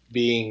of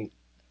being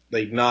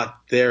like not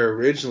there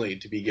originally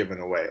to be given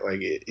away.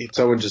 Like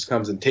someone just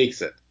comes and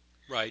takes it.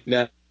 right.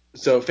 Now,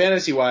 so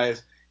fantasy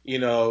wise,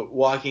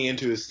 walking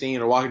into a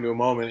scene or walking to a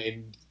moment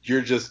and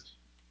you're just,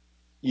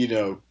 you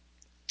know,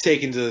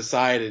 taken to the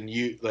side and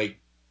you like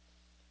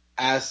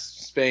ass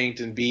spanked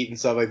and beat and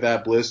stuff like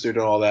that, blistered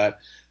and all that.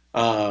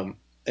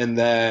 And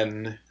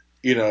then,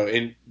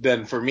 and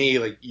then for me,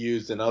 like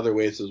used in other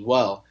ways as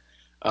well.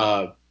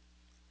 Uh,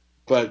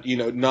 but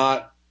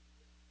not,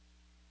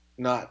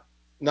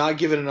 not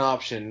given an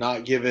option,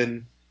 not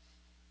given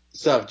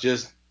stuff,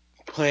 just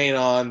playing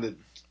on the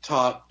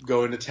top,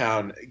 going to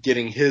town,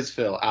 getting his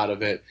fill out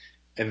of it.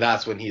 And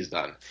that's when he's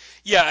done.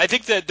 Yeah, I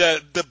think that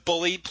the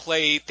bully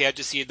play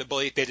fantasy and the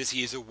bully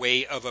fantasy is a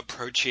way of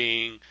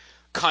approaching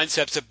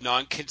concepts of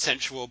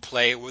non-consensual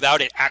play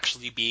without it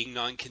actually being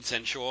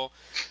non-consensual.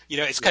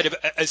 It's Yeah. kind of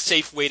a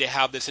safe way to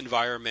have this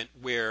environment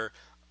where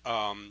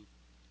um,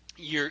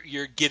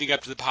 you're giving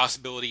up to the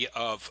possibility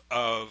of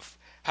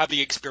having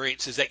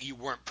experiences that you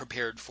weren't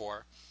prepared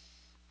for.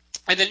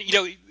 And then,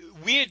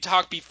 we had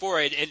talked before,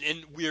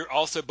 and we're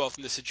also both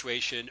in the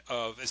situation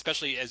of,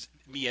 especially as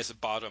me as a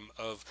bottom,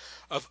 of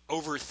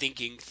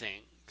overthinking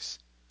things.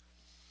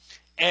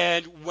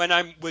 And when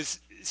I was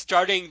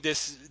starting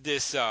this,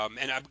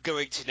 and I'm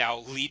going to now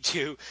lead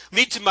to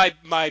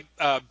my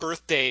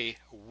birthday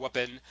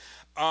whooping.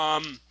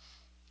 Um,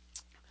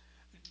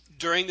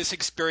 During this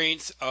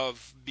experience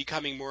of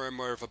becoming more and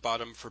more of a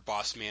bottom for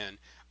Boss Man,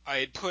 I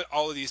had put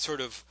all of these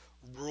sort of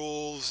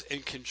rules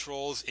and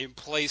controls in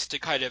place to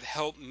kind of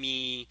help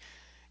me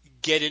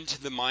get into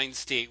the mind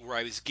state where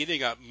I was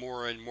giving up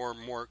more and more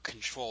and more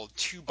control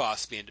to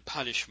Boss Man to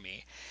punish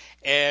me.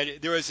 And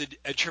there was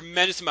a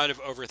tremendous amount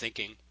of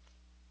overthinking.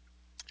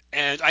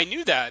 And I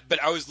knew that,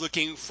 but I was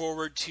looking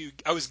forward to,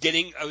 I was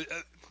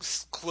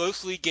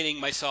closely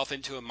getting myself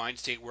into a mind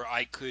state where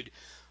I could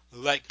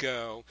let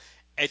go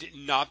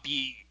and not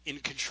be in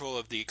control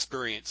of the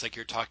experience like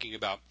you're talking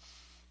about.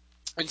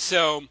 And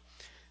so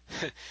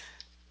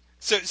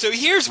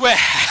here's what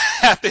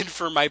happened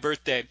for my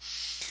birthday.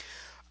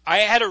 I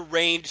had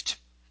arranged,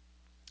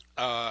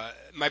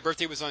 my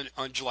birthday was on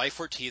July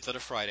 14th on a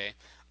Friday.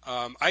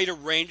 I had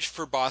arranged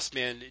for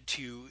Bossman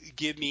to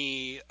give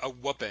me a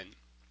whooping.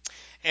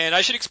 And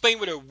I should explain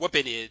what a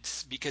whooping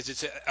is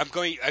because I'm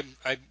going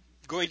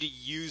to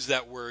use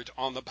that word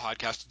on the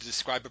podcast to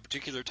describe a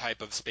particular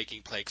type of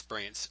spanking play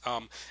experience.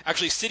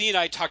 Actually, City and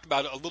I talked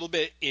about it a little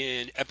bit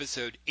in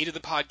episode 8 of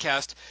the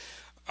podcast.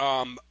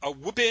 A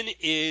whooping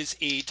is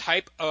a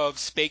type of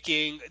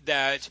spanking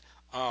that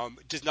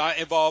does not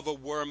involve a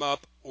warm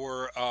up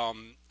or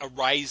a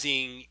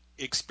rising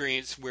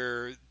experience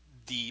where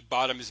the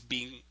bottom is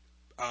being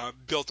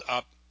built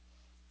up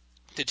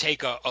to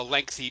take a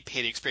lengthy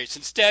paid experience.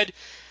 Instead,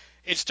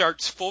 it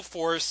starts full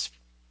force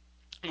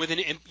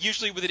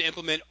usually with an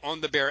implement on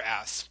the bare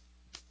ass.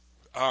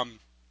 Um,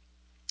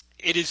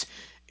 it is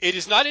it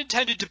is not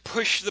intended to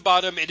push the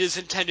bottom. It is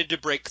intended to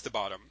break the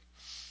bottom.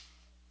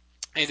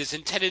 It is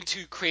intended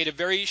to create a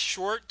very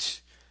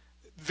short,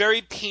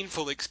 very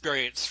painful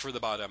experience for the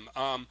bottom.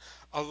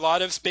 A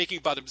lot of spanking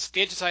bottoms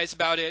fantasize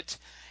about it.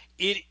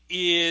 It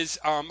is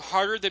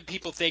harder than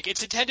people think.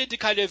 It's intended to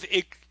kind of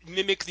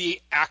mimic the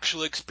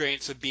actual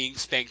experience of being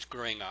spanked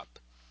growing up.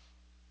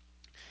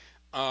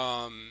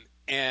 And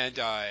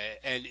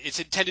it's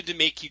intended to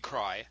make you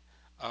cry,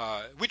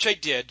 which I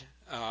did.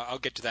 I'll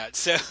get to that.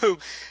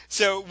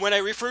 So when I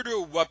refer to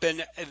a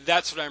whooping,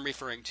 that's what I'm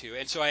referring to.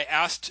 And so I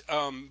asked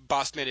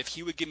Bossman if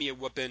he would give me a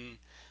whooping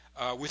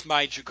with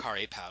my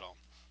Jukari paddle,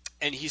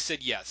 and he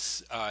said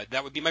yes.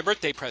 That would be my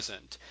birthday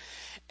present.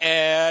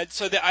 And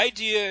so the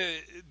idea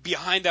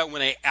behind that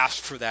when I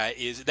asked for that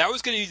is that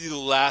was going to be the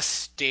last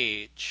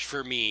stage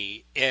for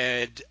me.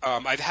 And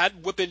I've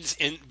had whippings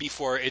in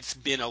before. It's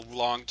been a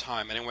long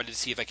time, and I wanted to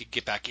see if I could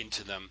get back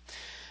into them.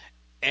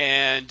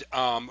 And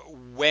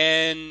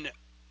when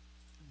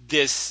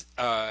this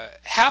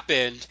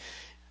happened,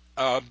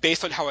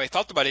 based on how I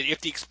felt about it,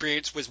 if the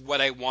experience was what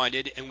I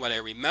wanted and what I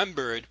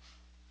remembered,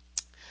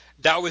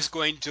 that was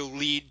going to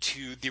lead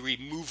to the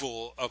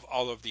removal of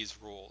all of these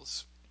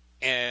rules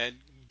and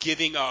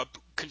giving up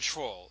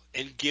control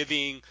and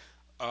giving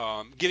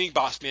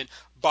Bossman.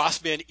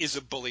 Bossman is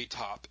a bully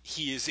top.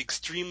 He is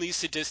extremely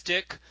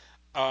sadistic,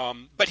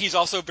 but he's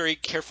also very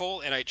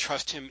careful, and I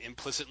trust him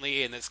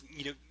implicitly, and that's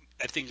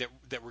a thing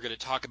that we're going to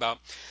talk about.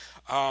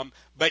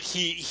 But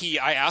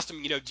I asked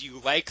him, do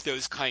you like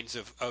those kinds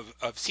of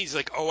scenes? He's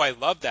like, oh, I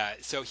love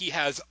that. So he's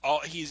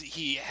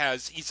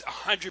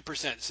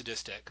 100%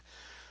 sadistic.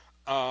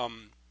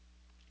 Um,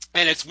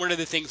 and it's one of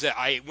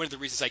the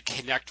reasons I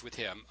connect with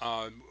him.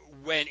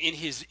 When in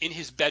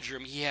his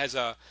bedroom, he has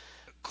a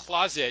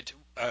closet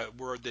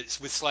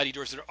with sliding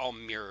doors that are all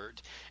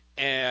mirrored.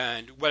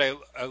 And what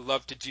I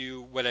love to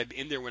do when I'm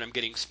in there when I'm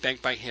getting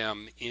spanked by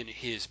him in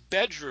his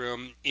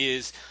bedroom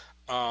is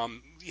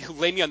he'll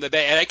lay me on the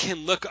bed and I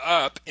can look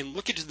up and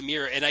look into the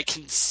mirror and I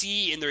can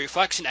see in the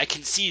reflection I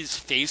can see his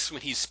face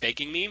when he's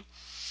spanking me,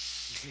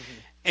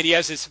 and he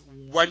has this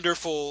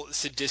wonderful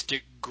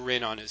sadistic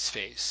grin on his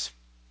face.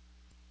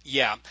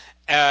 Yeah,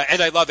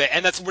 and I love it,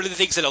 and that's one of the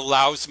things that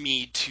allows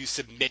me to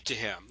submit to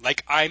him.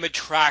 Like I'm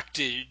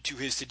attracted to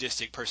his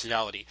sadistic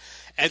personality,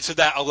 and so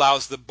that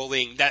allows for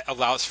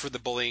the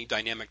bullying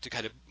dynamic to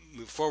kind of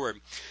move forward.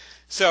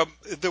 So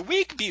the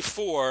week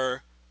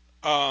before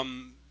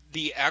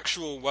the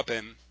actual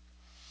weapon,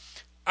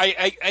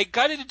 I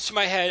got it into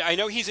my head. I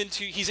know he's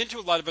into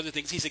a lot of other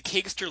things. He's a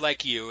kegster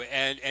like you,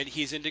 and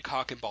he's into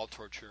cock and ball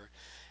torture.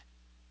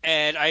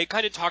 And I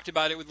kind of talked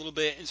about it with a little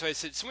bit, and so I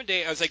said, so one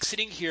day I was like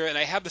sitting here, and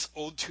I have this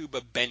old tube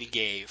of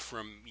Bengay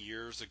from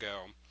years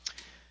ago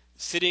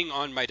sitting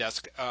on my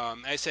desk.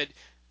 I said,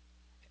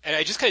 and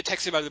I just kind of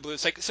texted him out of the blue.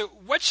 It's like, so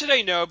what should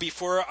I know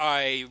before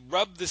I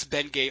rub this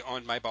Bengay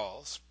on my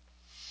balls?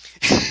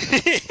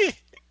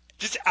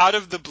 Just out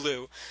of the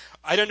blue.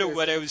 I don't know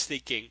what I was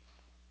thinking.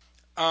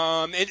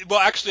 Well,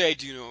 actually, I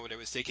do know what I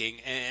was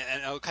thinking,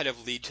 and I'll kind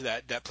of lead to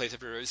that place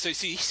after. So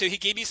he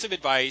gave me some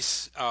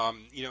advice,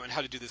 on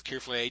how to do this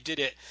carefully. I did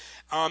it.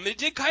 It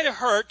did kind of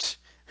hurt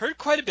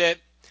quite a bit.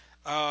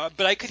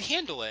 but I could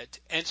handle it.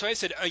 And so I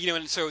said,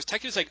 and so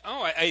Tech was like,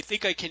 oh, I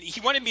think I can. He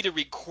wanted me to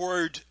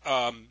record.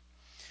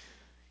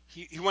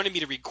 He wanted me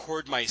to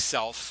record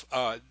myself,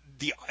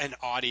 an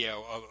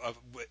audio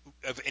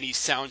of any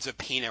sounds of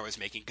pain I was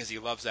making because he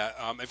loves that.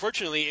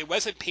 Unfortunately, it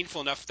wasn't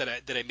painful enough that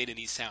I made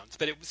any sounds,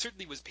 but it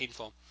certainly was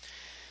painful.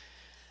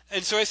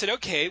 And so I said,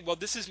 okay, well,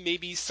 this is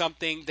maybe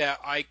something that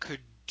I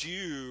could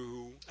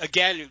do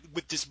again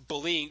with this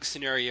bullying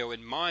scenario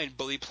in mind,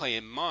 bully play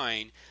in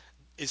mind,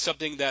 is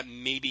something that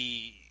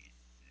maybe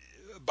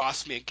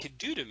Bossman could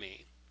do to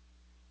me.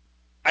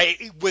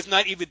 I was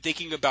not even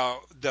thinking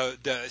about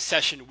the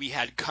session we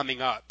had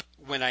coming up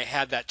when I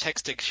had that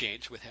text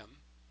exchange with him.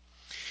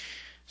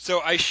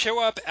 So I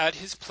show up at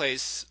his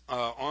place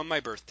on my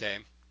birthday.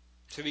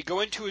 So we go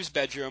into his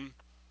bedroom.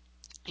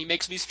 He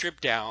makes me strip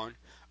down.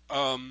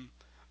 Um,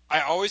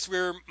 I always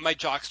wear my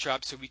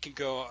jockstrap so we can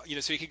go,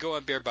 so he can go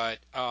on bare butt.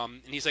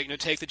 And he's like, no,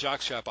 take the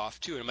jockstrap off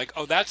too. And I'm like,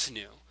 oh, that's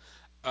new.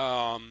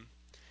 Um,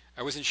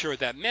 I wasn't sure what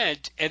that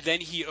meant. And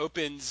then he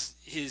opens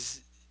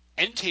his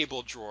end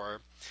table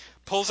drawer,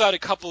 pulls out a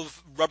couple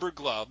of rubber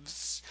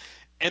gloves,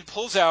 and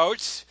pulls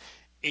out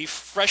a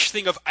fresh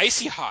thing of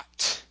icy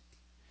hot.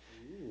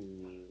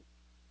 Ooh.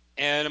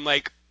 And I'm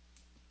like,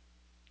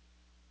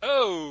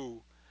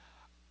 oh,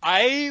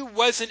 I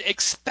wasn't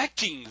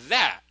expecting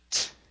that.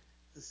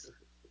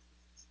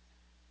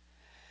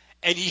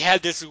 And he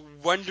had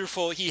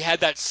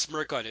that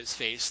smirk on his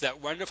face, that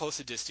wonderful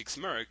sadistic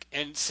smirk.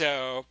 And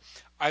so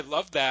I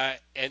loved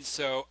that. And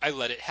so I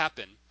let it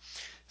happen.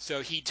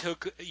 So he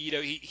took,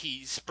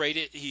 he sprayed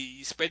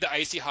the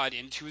icy hot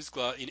into his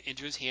glove,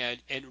 into his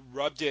hand and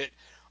rubbed it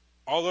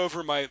all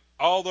over my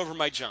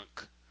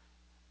junk.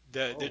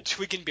 The Oh.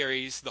 twig and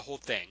berries, the whole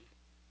thing.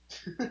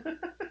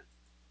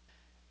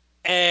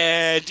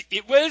 And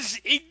it was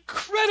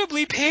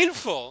incredibly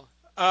painful.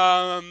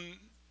 Um,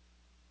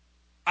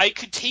 I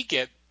could take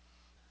it.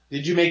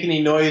 Did you make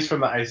any noise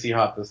from the icy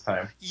hot this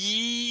time?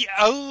 Yeah,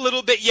 a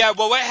little bit, yeah.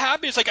 Well, what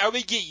happened is like I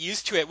would get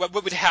used to it. What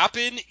would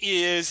happen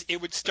is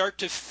it would start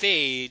to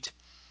fade,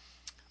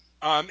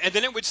 and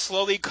then it would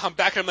slowly come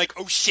back, and I'm like,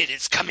 oh shit,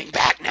 it's coming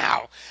back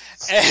now.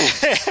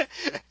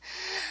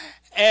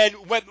 And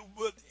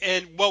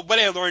what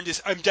I learned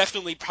is I'm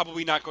definitely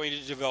probably not going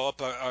to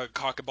develop a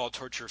cock and ball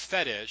torture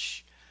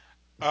fetish.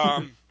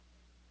 Um,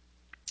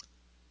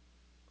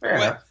 Fair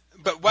what enough.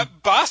 but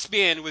what Boss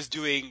Man was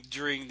doing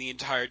during the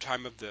entire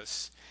time of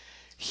this,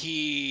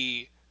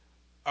 he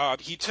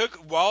he took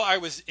while I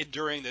was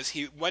enduring this,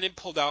 he went and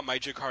pulled out my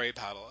Jacari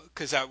paddle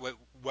because that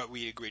what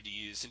we agreed to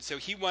use, and so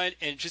he went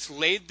and just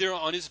laid there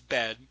on his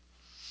bed,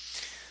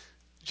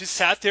 just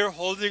sat there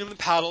holding the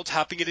paddle,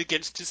 tapping it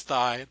against his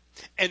thigh,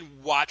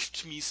 and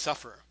watched me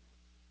suffer.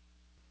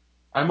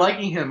 I'm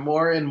liking him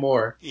more and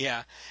more.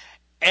 Yeah.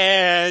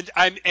 And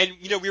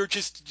we were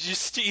just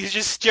he was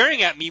just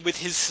staring at me with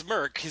his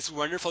smirk, his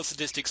wonderful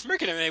sadistic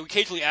smirk, and I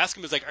occasionally ask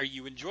him, "Was like, are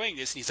you enjoying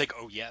this?" And he's like,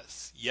 "Oh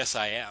yes, yes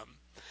I am."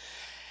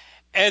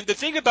 And the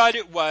thing about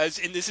it was,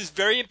 and this is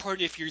very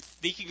important if you're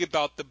thinking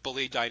about the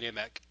bully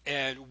dynamic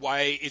and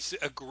why it's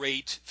a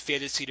great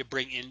fantasy to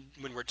bring in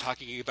when we're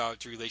talking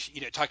about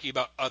talking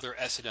about other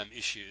S&M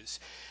issues,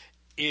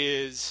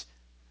 is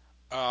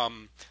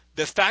um,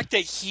 the fact that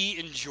he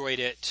enjoyed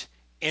it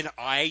and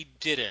I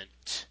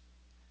didn't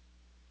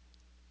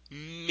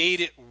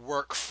made it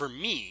work for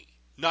me,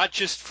 not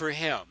just for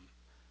him,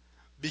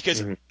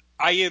 because Mm-hmm.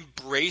 I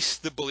embrace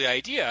the bully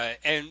idea,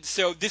 and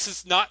so this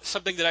is not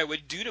something that I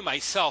would do to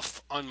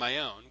myself on my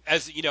own.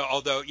 As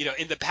although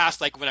in the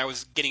past, like when I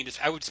was getting this,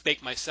 I would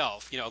spank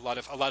myself. A lot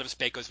of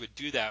spakos would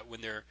do that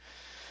when they're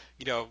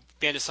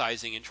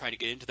fantasizing and trying to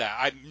get into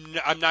that.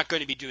 I'm not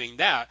going to be doing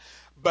that,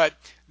 but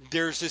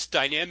there's this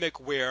dynamic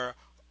where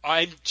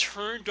I'm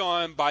turned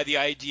on by the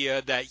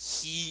idea that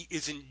he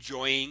is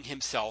enjoying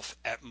himself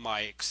at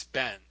my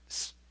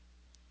expense.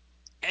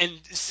 And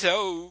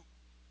so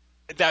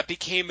that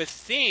became a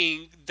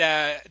thing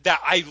that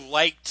I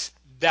liked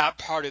that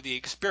part of the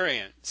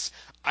experience.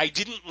 I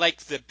didn't like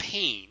the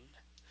pain.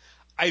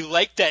 I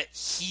liked that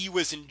he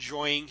was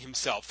enjoying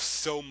himself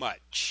so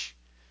much.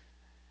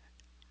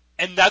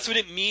 And that's what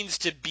it means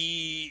to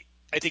be,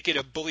 I think, in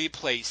a bully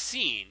play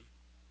scene.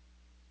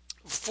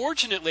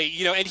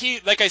 Fortunately, and he,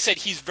 like I said,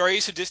 he's very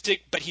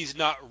sadistic, but he's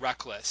not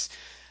reckless.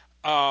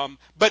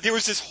 But there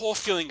was this whole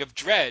feeling of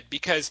dread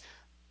because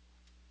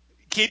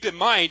keep in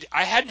mind,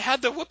 I hadn't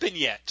had the whooping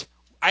yet.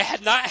 I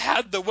had not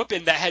had the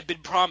whooping that had been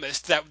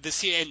promised. That the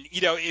scene, and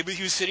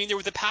he was sitting there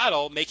with a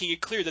paddle, making it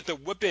clear that the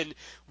whooping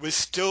was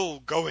still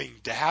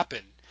going to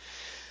happen.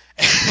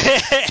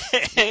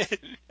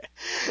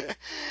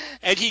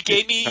 And he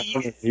gave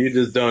me, You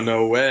just don't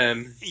know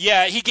when.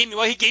 yeah, he gave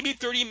me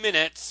 30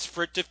 minutes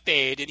for it to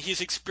fade, and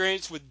he's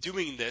experienced with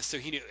doing this, so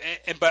he knew.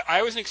 But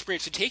I wasn't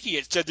experienced in taking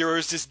it, so there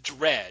was this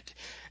dread.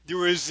 There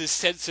was this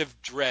sense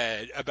of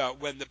dread about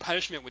when the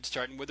punishment would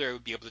start and whether I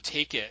would be able to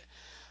take it.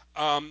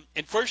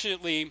 And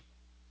fortunately,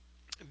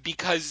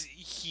 because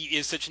he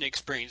is such an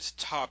experienced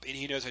top and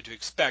he knows what to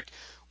expect,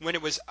 when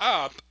it was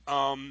up,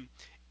 and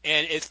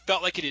it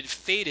felt like it had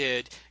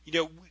faded,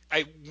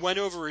 I went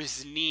over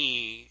his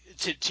knee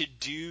to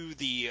do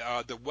the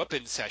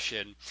whooping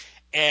session,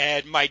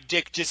 and my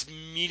dick just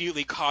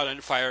immediately caught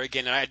on fire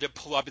again, and I had to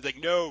pull up and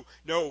like, no,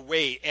 no,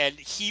 wait. And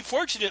he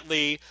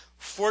fortunately,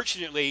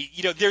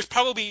 there's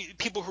probably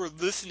people who are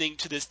listening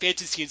to this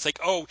fantasy. It's like,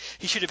 oh,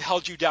 he should have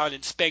held you down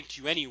and spanked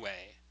you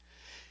anyway.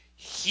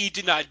 He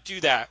did not do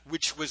that,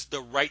 which was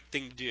the right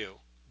thing to do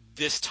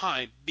this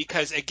time,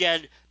 because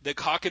again, the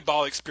cock and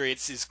ball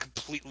experience is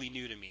completely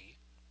new to me.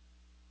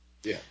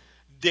 Yeah.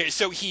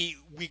 So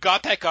we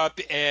got back up,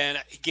 and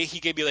he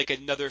gave me like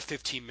another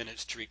 15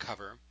 minutes to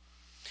recover.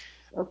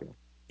 Okay.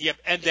 Yep,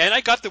 and then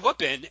I got the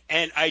whooping,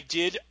 and I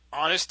did,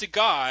 honest to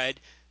God,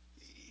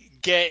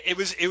 I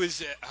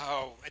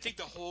think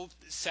the whole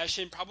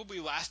session probably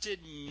lasted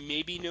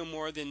maybe no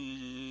more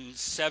than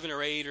 7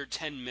 or 8 or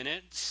 10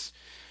 minutes.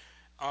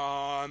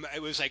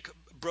 It was like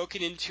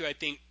broken into, I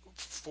think,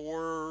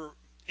 4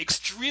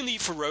 extremely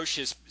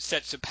ferocious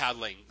sets of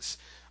paddlings.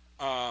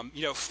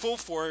 Full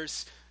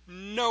force,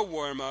 no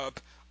warm up.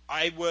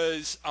 I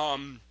was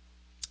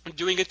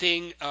doing a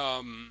thing.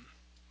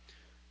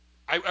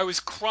 I was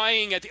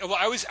crying at the. Well,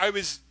 I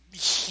was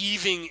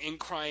heaving and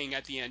crying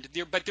at the end.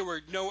 But there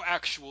were no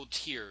actual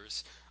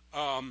tears.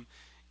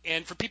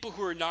 And for people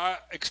who are not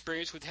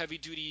experienced with heavy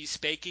duty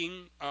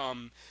spanking,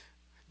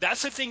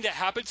 that's the thing that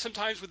happens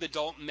sometimes with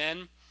adult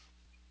men.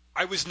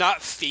 I was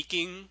not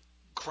faking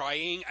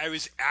crying. I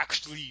was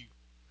actually,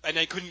 and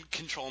I couldn't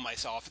control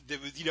myself. There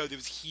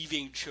was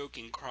heaving,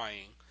 choking,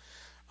 crying.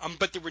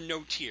 But there were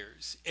no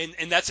tears,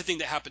 and that's the thing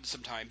that happens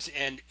sometimes.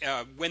 And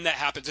when that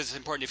happens, it's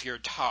important if you're a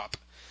top.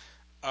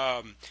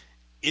 Um,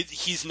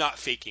 he's not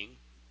faking.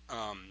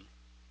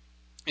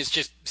 It's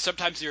just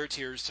sometimes there are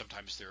tears,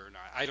 sometimes there are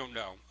not. I don't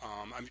know.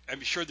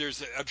 I'm sure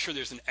there's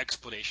an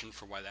explanation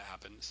for why that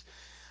happens.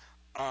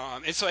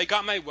 And so I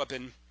got my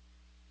weapon,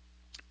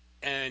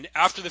 and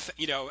after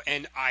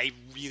and I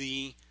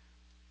really,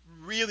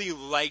 really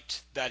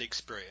liked that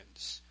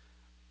experience.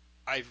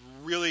 I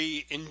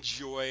really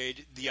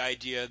enjoyed the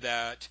idea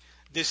that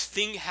this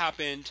thing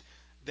happened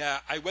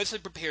that I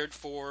wasn't prepared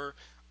for,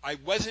 I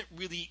wasn't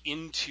really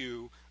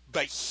into,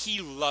 but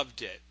he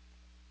loved it.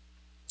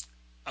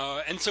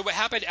 And so what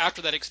happened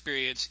after that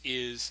experience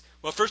is,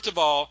 well, first of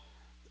all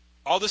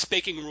the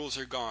spanking rules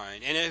are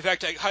gone, and in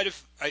fact,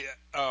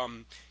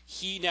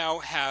 he now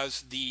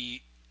has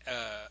the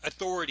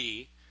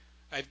authority.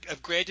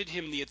 I've granted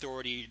him the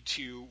authority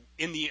to,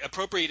 in the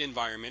appropriate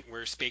environment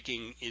where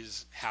spanking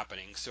is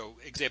happening. So,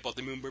 example, at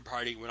the Moonbird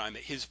Party, when I'm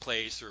at his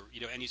place, or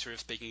any sort of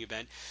spanking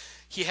event,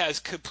 he has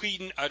complete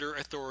and utter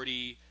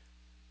authority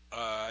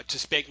to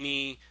spank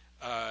me.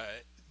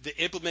 The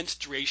implements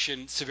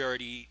duration,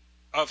 severity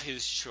of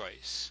his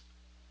choice.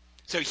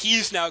 So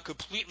he's now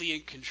completely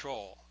in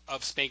control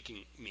of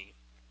spanking me.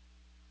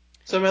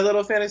 So my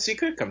little fantasy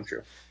could come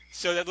true.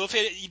 So that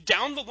little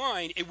down the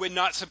line, it would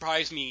not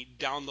surprise me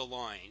down the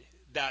line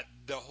that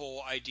the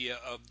whole idea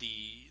of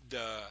the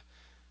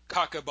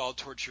cockaball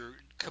torture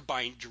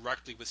combined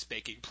directly with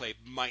spanking play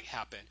might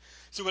happen.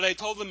 So what I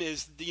told him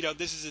is,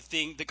 this is a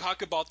thing. The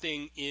cockaball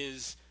thing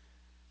is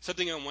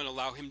something I want to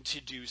allow him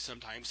to do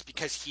sometimes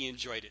because he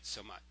enjoyed it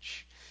so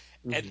much.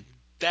 Mm-hmm. And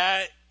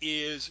that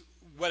is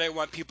what I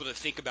want people to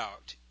think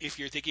about if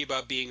you're thinking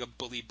about being a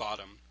bully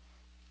bottom,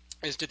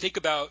 is to think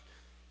about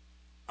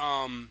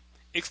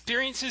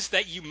experiences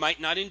that you might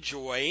not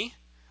enjoy,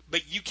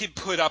 but you can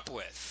put up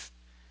with,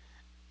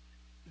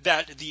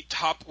 that the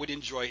top would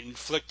enjoy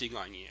inflicting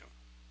on you.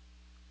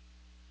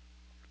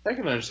 I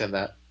can understand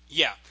that.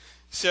 Yeah.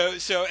 So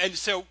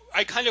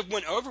I kind of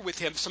went over with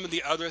him some of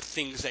the other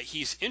things that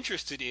he's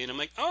interested in. I'm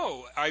like,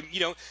 oh,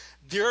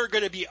 there are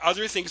going to be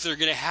other things that are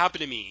going to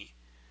happen to me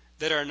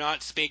that are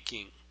not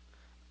spanking,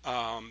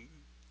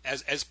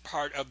 as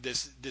part of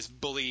this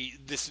bully,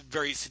 this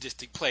very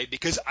sadistic play,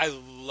 because I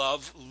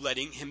love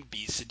letting him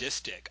be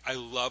sadistic. I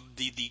love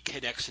the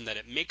connection that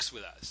it makes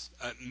with us,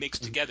 makes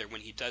together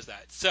when he does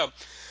that. So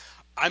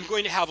I'm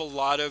going to have a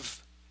lot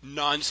of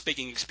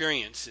non-spanking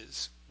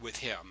experiences with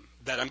him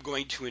that I'm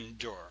going to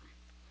endure.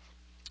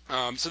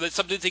 So that's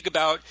something to think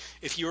about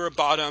if you're a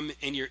bottom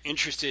and you're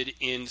interested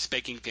in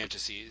spanking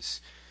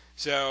fantasies.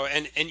 So,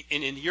 and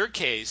in your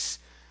case,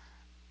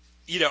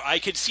 I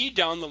could see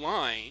down the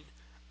line,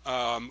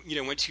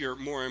 once you're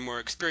more and more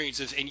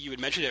experiences, and you had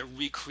mentioned it,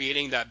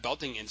 recreating that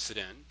belting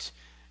incident,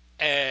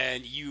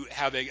 and you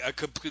have a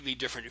completely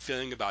different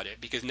feeling about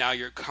it because now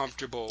you're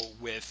comfortable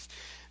with,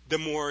 the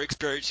more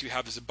experience you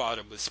have as a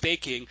bottom with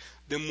spanking,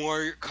 the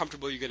more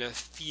comfortable you're going to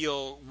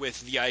feel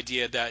with the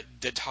idea that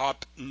the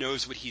top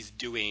knows what he's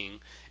doing,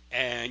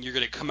 and you're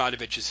going to come out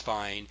of it just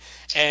fine,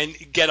 and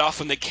get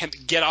off on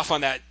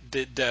that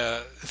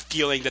the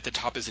feeling that the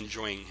top is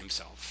enjoying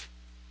himself.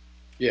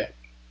 Yeah.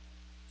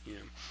 Yeah.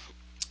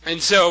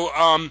 And so,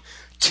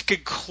 to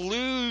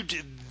conclude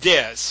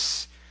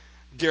this,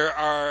 there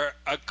are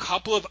a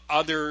couple of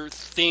other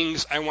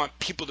things I want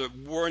people to,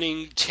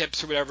 warning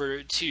tips or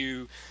whatever,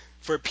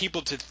 for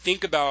people to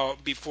think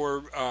about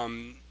before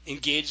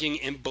engaging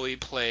in bully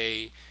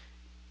play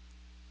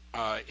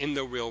in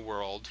the real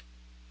world.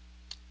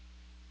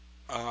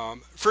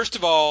 First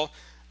of all,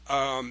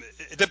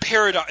 the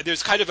paradox.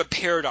 There's kind of a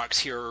paradox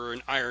here, or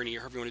an irony,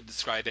 or however you want to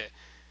describe it.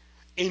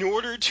 In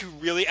order to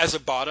really, as a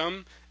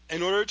bottom,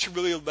 in order to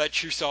really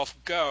let yourself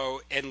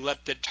go and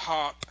let the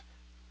top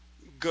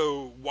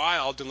go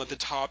wild and let the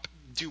top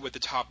do what the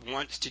top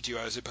wants to do,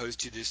 as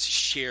opposed to this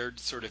shared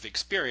sort of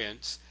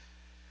experience,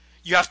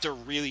 you have to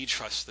really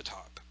trust the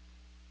top.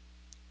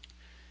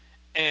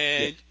 Yeah.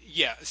 And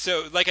yeah,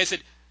 so like I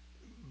said,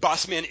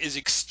 Bossman is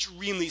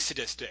extremely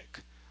sadistic.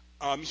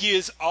 He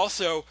is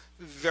also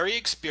very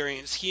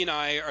experienced. He and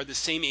I are the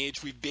same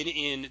age. We've been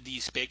in the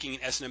spanking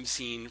and S&M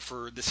scene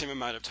for the same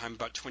amount of time,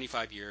 about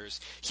 25 years.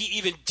 He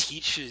even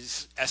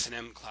teaches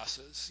S&M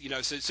classes,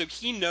 so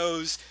he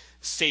knows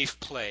safe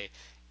play,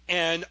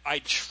 and I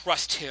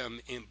trust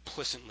him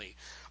implicitly.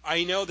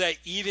 I know that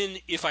even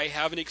if I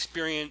have an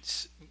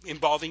experience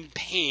involving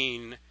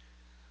pain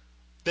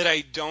that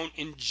I don't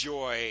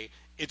enjoy,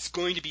 it's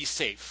going to be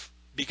safe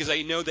because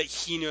I know that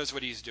he knows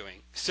what he's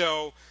doing.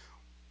 So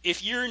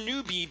if you're a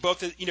newbie,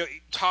 both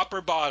top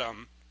or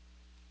bottom,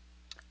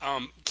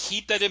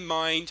 keep that in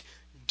mind.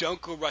 Don't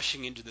go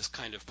rushing into this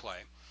kind of play.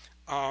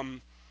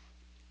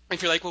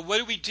 If you're like, well, what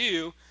do we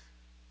do?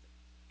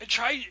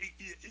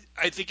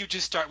 I think you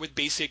just start with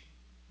basic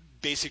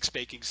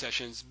spanking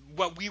sessions.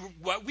 What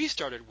we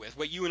started with,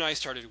 what you and I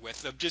started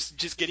with, of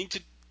just getting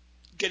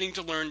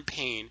to learn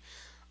pain,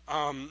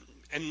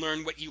 and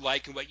learn what you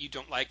like and what you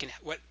don't like, and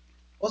what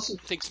Also,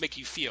 things make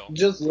you feel.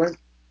 just learn,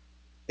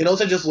 and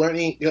also just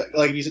learning,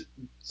 like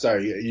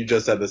sorry, you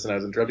just said this and I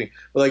was interrupting,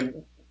 but like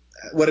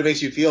what it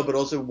makes you feel, but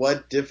also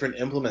what different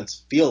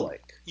implements feel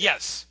like.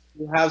 Yes.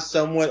 You have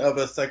somewhat of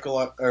a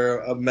or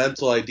a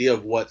mental idea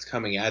of what's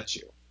coming at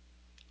you.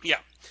 Yeah.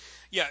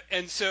 Yeah,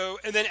 and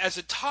then as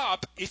a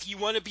top, if you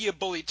want to be a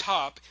bully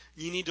top,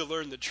 you need to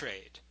learn the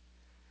trade.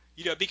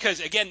 Because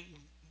again,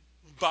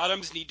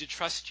 bottoms need to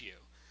trust you.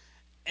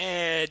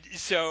 And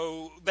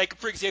so, like,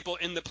 for example,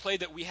 in the play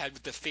that we had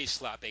with the face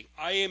slapping,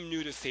 I am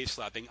new to face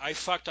slapping. I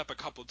fucked up a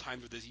couple of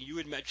times with this. You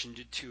had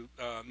mentioned to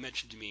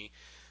me,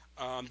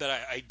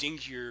 that I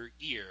dinged your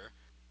ear.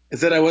 I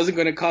said I wasn't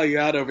going to call you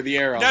out over the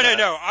air on No, no, that.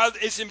 no.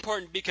 It's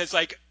important because,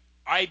 like,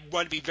 I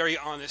want to be very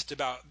honest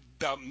about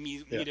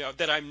me. Yeah.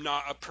 That I'm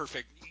not a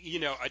perfect,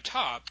 a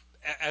top.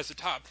 As a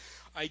top,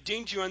 I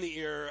dinged you on the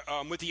ear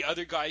with the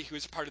other guy who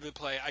was part of the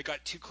play. I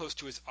got too close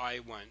to his eye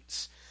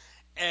once,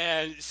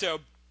 and so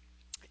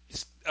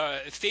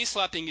face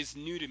slapping is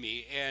new to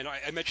me. And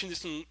I mentioned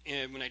this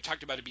when I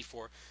talked about it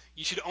before.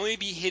 You should only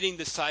be hitting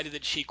the side of the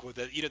cheek with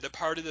the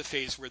part of the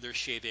face where they're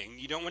shaving.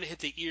 You don't want to hit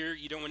the ear.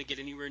 You don't want to get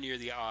anywhere near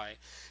the eye.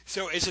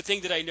 So it's a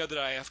thing that I know that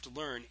I have to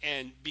learn.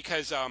 And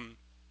because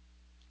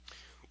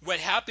what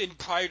happened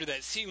prior to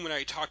that scene when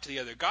I talked to the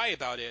other guy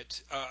about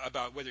it,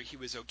 about whether he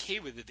was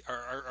okay with it,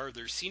 or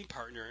their scene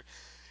partner,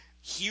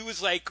 he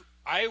was like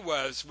I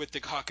was with the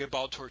cock and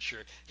ball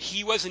torture.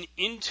 He wasn't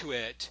into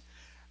it.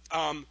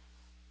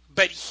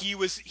 But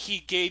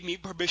he gave me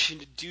permission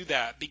to do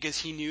that because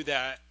he knew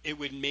that it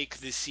would make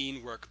the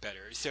scene work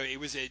better. So it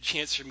was a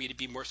chance for me to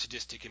be more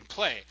sadistic in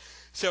play.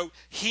 So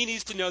he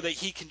needs to know that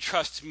he can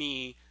trust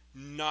me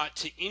not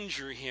to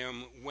injure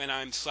him when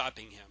I'm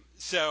slapping him.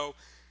 So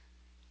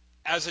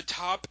as a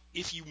top,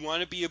 if you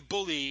want to be a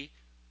bully,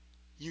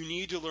 you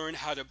need to learn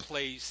how to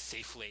play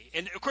safely.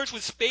 And of course,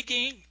 with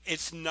spanking,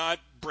 it's not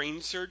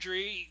brain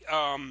surgery.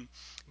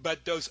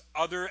 But those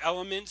other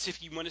elements,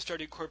 if you want to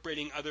start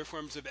incorporating other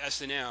forms of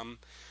S&M,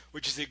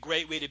 which is a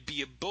great way to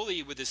be a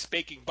bully with a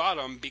spanking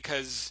bottom,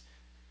 because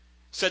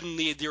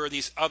suddenly there are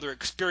these other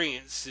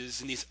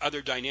experiences and these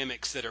other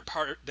dynamics that are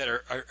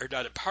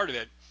not a part of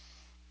it.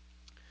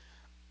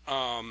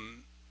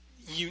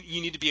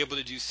 You need to be able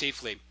to do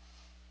safely.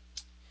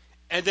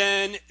 And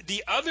then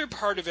the other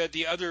part of it,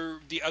 the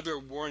other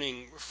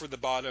warning for the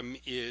bottom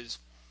is,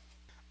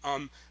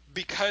 um,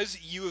 because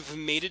you have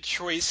made a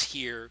choice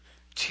here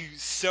to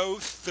so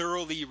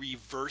thoroughly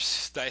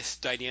reverse this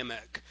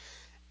dynamic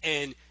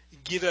and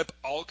give up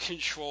all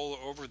control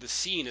over the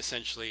scene,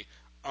 essentially,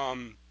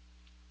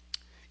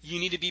 you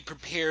need to be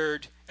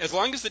prepared. As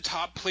long as the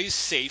top plays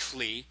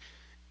safely,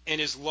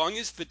 and as long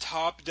as the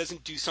top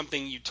doesn't do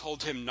something you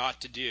told him not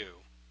to do,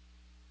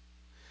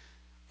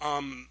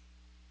 um,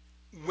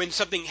 when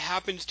something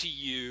happens to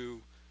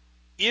you,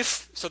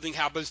 if something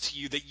happens to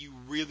you that you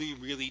really,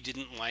 really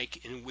didn't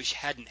like and wish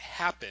hadn't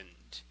happened,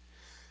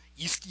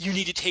 you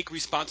need to take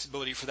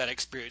responsibility for that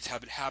experience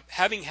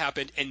having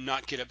happened and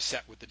not get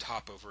upset with the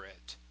top over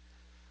it.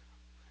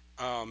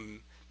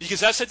 Because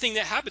that's the thing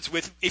that happens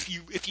with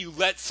if you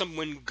let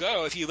someone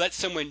go, if you let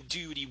someone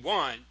do what he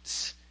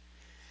wants,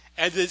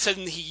 and then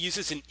suddenly he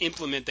uses an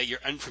implement that you're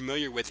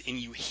unfamiliar with and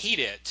you hate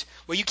it,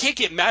 well, you can't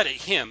get mad at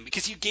him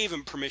because you gave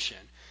him permission.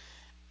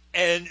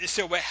 And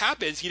so what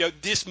happens,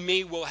 this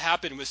may well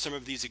happen with some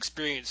of these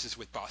experiences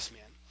with Boss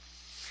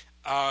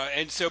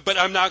Man. But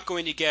I'm not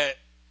going to get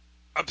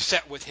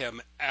upset with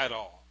him at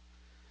all.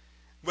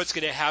 What's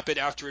going to happen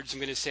afterwards, I'm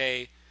going to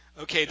say,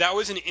 okay, that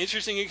was an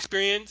interesting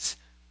experience.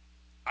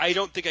 I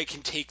don't think I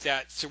can take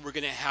that, so we're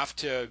going to have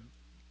to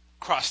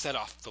cross that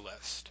off the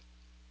list.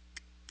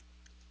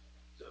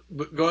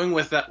 But going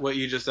with that, what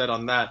you just said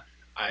on that,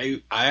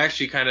 I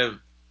actually kind of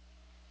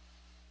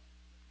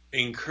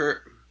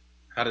incur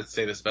how to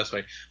say this the best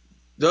way.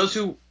 Those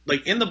who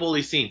like in the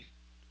bully scene,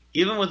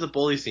 even with the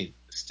bully scene,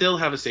 still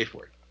have a safe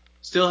word.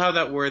 Still have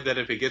that word that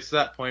if it gets to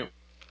that point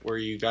where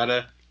you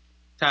gotta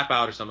tap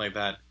out or something like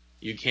that,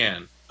 you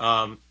can.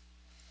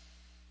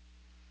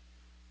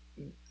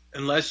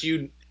 Unless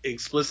you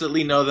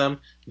explicitly know them,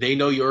 they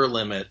know your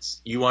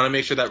limits. You want to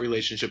make sure that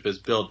relationship is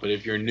built. But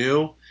if you're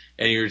new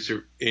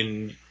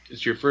and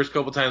it's your first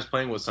couple times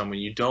playing with someone,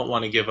 you don't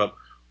want to give up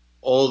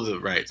all the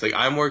rights. Like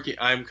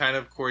I'm kind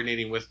of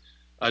coordinating with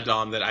a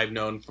Dom that I've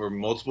known for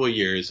multiple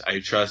years. I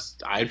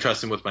trust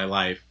him with my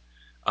life.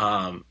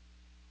 Um,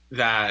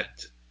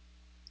 that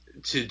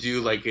to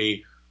do like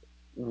pretty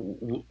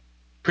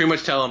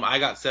much tell him I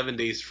got 7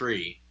 days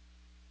free.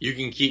 You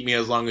can keep me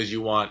as long as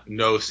you want.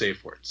 No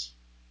safe words.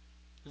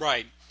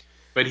 Right.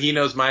 But he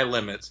knows my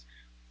limits.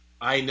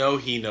 I know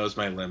he knows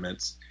my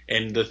limits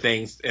and the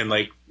things and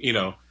like,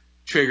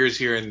 triggers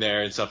here and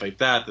there and stuff like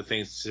that, the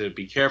things to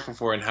be careful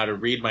for and how to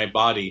read my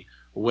body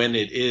when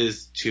it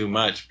is too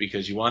much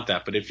because you want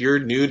that. But if you're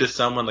new to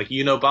someone like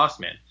Boss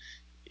Man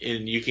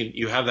and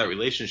you have that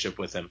relationship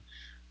with him,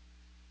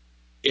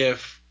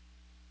 if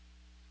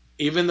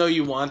even though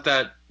you want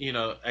that,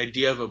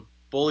 idea of a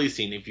bully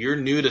scene, if you're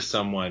new to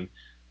someone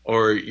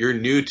or you're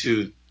new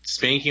to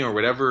spanking or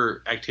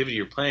whatever activity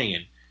you're playing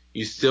in,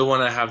 you still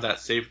want to have that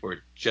safe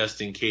word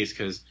just in case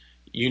because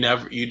you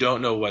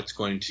don't know what's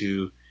going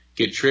to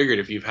get triggered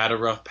if you've had a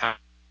rough past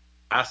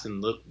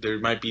and there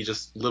might be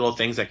just little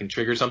things that can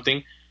trigger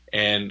something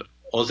and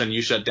all of a sudden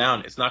you shut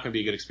down. It's not going to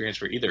be a good experience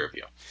for either of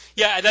you.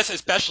 Yeah, and that's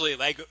especially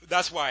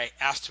that's why I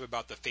asked him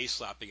about the face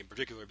slapping in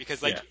particular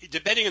because Yeah.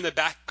 depending on the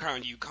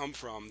background you come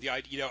from,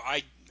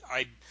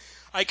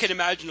 I can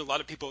imagine a lot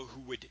of people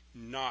who would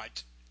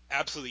not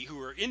absolutely who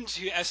are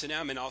into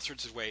S&M in all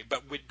sorts of ways,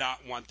 but would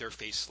not want their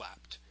face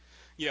slapped.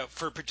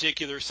 For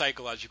particular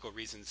psychological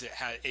reasons,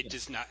 it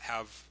does not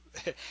have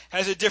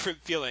has a different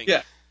feeling.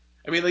 Yeah.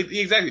 I mean, like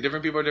exactly.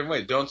 Different people are different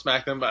ways. Don't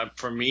smack them, but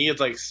for me,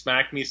 it's like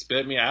smack me,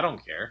 spit me. I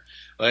don't care.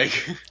 Like,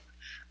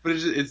 but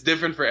it's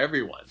different for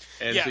everyone.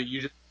 And Yeah,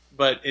 so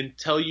but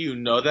until you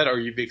know that or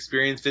you've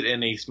experienced it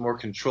in a more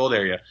controlled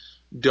area,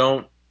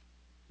 don't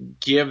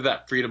give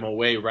that freedom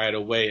away right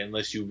away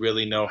unless you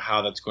really know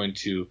how that's going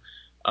to,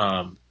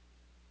 um,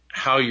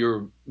 how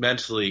you're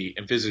mentally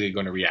and physically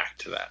going to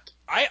react to that.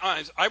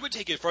 I would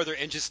take it further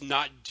and just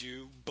not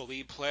do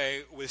bully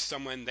play with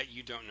someone that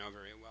you don't know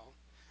very well.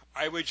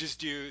 I would just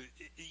do,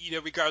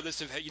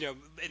 regardless of,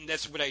 and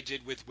that's what I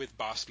did with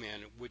Boss Man,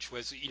 which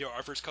was,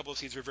 our first couple of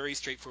scenes were very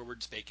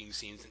straightforward spanking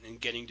scenes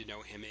and getting to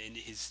know him and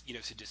his,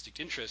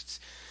 sadistic interests.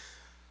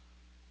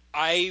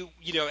 And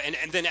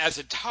then as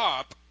a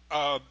top,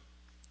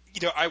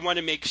 I want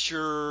to make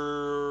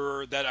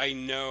sure that I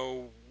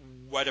know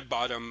what a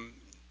bottom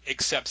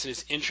accepts and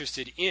is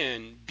interested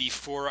in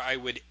before I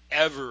would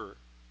ever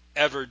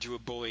do a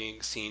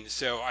bullying scene.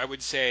 So I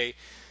would say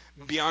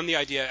beyond the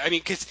idea, I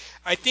mean, because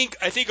I think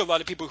a lot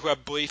of people who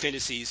have bully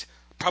fantasies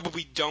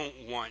probably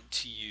don't want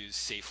to use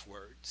safe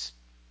words.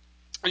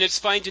 And it's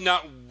fine to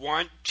not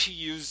want to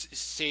use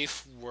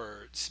safe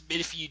words. But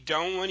if you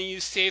don't want to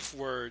use safe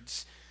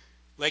words,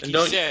 like And you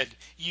don't, said,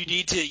 you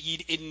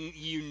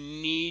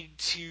need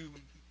to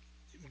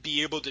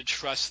be able to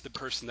trust the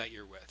person that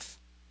you're with.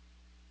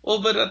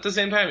 well, but at the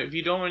same time, if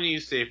you don't want to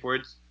use safe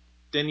words,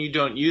 then you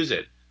don't use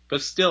it.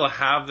 But still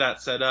have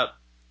that set up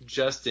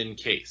just in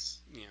case.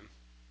 Yeah.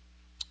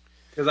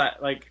 Because I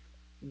like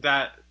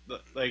that,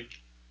 like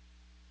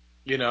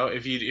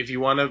if you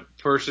want to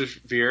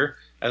persevere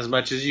as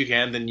much as you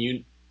can, then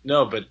you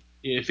know. But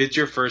if it's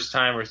your first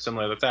time or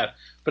something like that,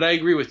 but I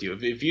agree with you.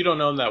 If you don't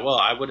know them that well,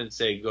 I wouldn't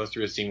say go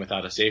through a scene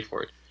without a safe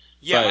word.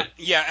 Yeah, But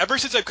yeah. Ever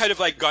since I've kind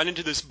of gone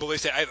into this bully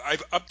state,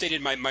 I've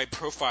updated my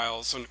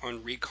profiles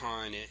on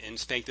Recon and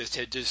Spank This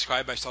to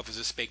describe myself as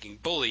a spanking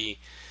bully,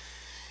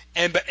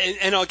 and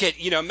I'll get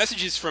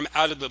messages from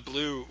out of the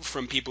blue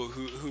from people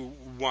who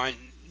want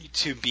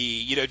to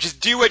be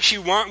just do what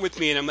you want with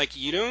me, and I'm like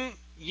you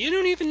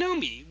don't even know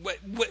me. What?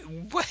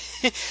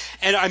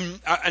 And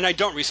I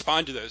don't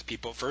respond to those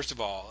people first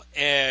of all,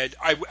 and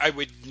I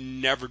would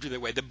never do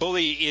that way. The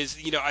bully is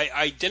I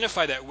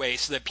identify that way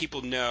so that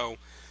people know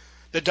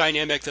the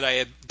dynamic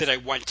that I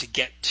want to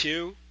get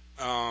to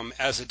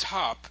as a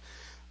top.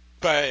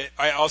 But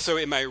I also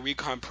in my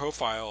recon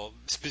profile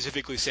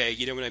specifically say,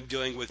 when I'm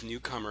dealing with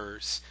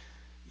newcomers,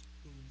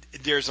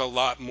 there's a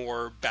lot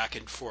more back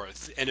and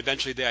forth. And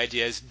eventually the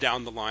idea is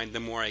down the line, the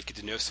more I get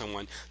to know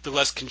someone, the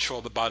less control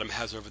the bottom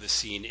has over the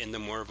scene and the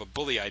more of a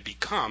bully I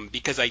become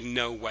because I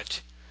know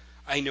what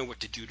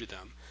to do to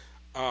them.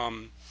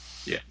 Um,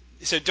 yeah,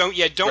 so don't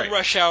right.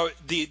 rush out.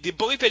 The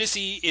bully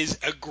fantasy is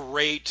a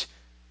great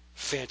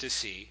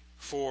fantasy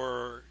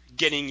for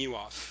getting you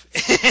off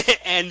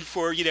and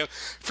for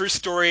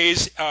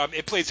stories.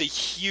 It plays a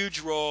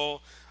huge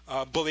role.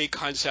 Bully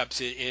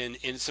concepts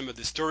in some of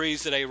the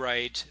stories that I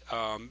write.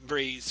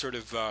 Very sort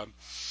of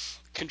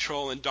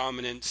control and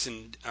dominance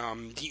and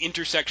the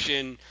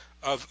intersection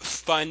of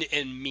fun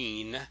and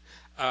mean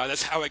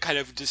That's how I kind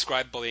of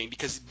describe bullying,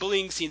 because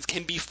bullying scenes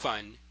can be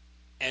fun,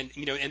 and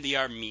and they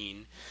are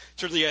mean.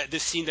 Certainly,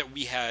 this scene that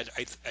we had,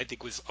 I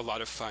think, was a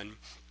lot of fun.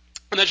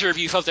 I'm not sure if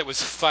you felt that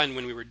was fun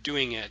when we were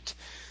doing it,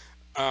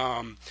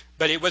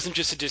 but it wasn't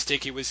just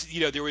sadistic. It was,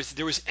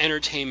 there was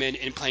entertainment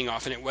in playing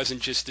off, and it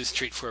wasn't just this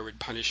straightforward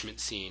punishment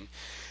scene.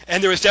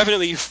 And there was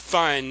definitely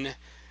fun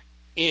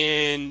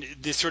in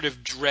this sort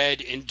of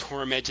dread and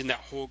torment and that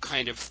whole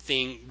kind of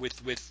thing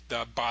with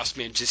the boss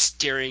man just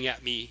staring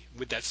at me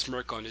with that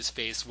smirk on his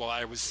face while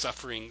I was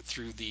suffering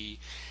through the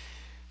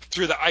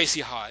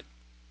icy hot.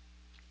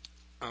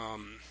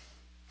 Um,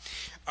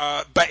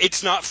 but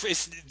it's not.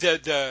 It's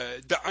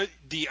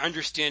the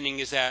understanding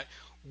is that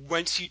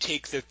once you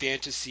take the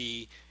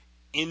fantasy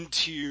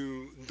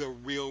into the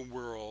real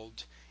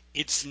world,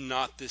 it's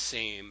not the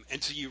same,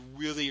 and so you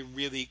really,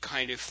 really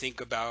kind of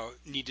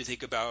need to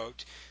think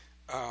about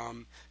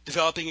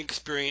developing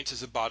experience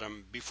as a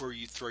bottom before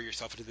you throw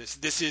yourself into this.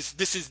 This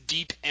is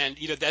deep end.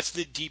 That's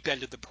the deep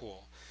end of the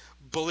pool.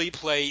 Bully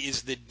play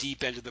is the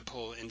deep end of the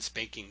pool in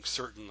spanking,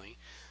 certainly.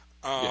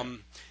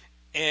 Um,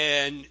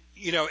 and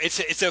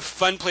it's a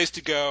fun place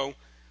to go.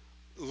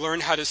 Learn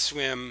how to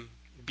swim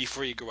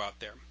before you go out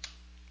there.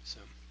 So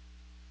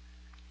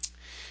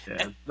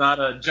Yeah, not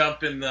a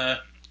jump in the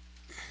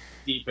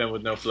deep end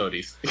with no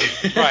floaties.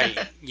 right,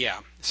 yeah.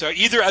 So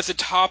either as a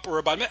top or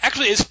a bottom.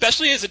 Actually,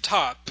 especially as a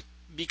top,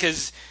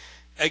 because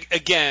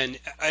again,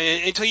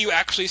 until you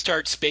actually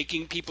start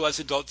spanking people as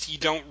adults, you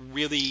don't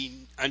really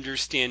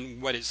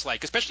understand what it's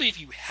like, especially if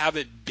you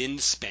haven't been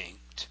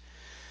spanked.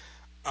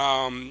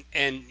 And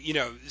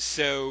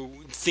so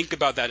think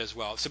about that as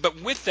well. So,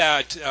 but with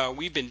that,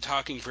 we've been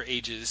talking for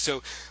ages.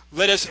 So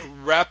let us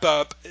wrap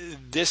up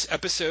this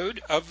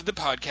episode of the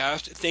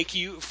podcast. Thank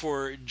you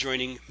for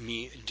joining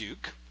me,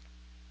 Duke.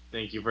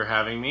 Thank you for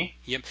having me.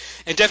 Yep,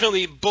 and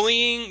definitely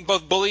bullying,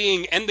 both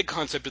bullying and the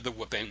concept of the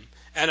whooping.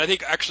 And I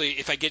think actually,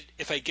 if I get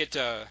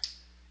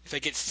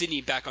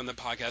Sydney back on the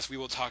podcast, we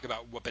will talk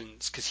about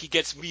whoopings,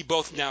 because we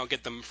both now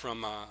get them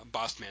from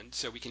Bossman,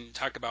 so we can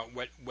talk about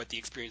what the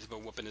experience of a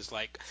whooping is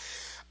like.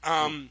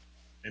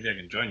 Maybe I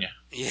can join you.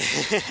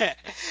 Yeah.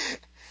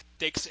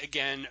 Thanks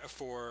again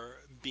for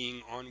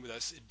being on with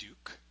us,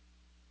 Duke.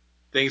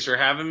 Thanks for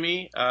having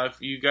me. If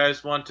you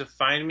guys want to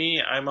find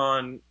me, I'm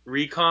on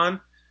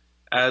Recon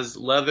as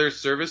Leather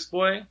Service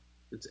Boy.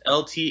 It's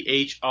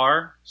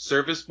LTHR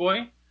Service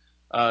Boy.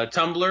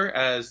 Tumblr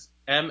as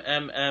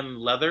MMM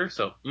Leather,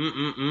 so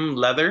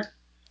Leather.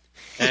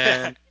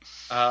 And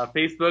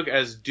Facebook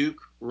as Duke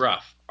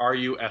Ruff,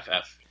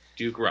 RUFF,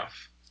 Duke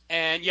Ruff.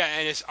 And yeah,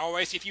 and as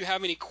always, if you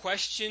have any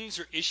questions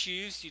or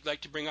issues you'd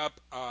like to bring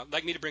up,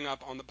 like me to bring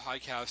up on the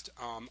podcast,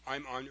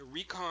 I'm on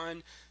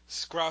Recon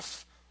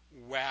Scruff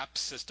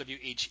Waps, that's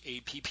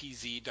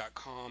WHAPPZ.com,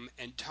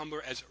 and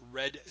Tumblr as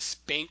Red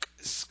Spank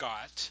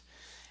Scott,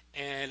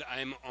 and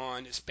I'm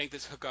on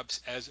Spankless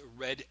Hookups as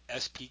Red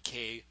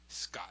SPK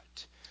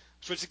Scott.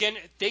 So once again,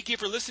 thank you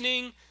for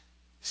listening.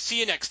 See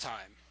you next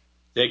time.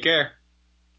 Take care.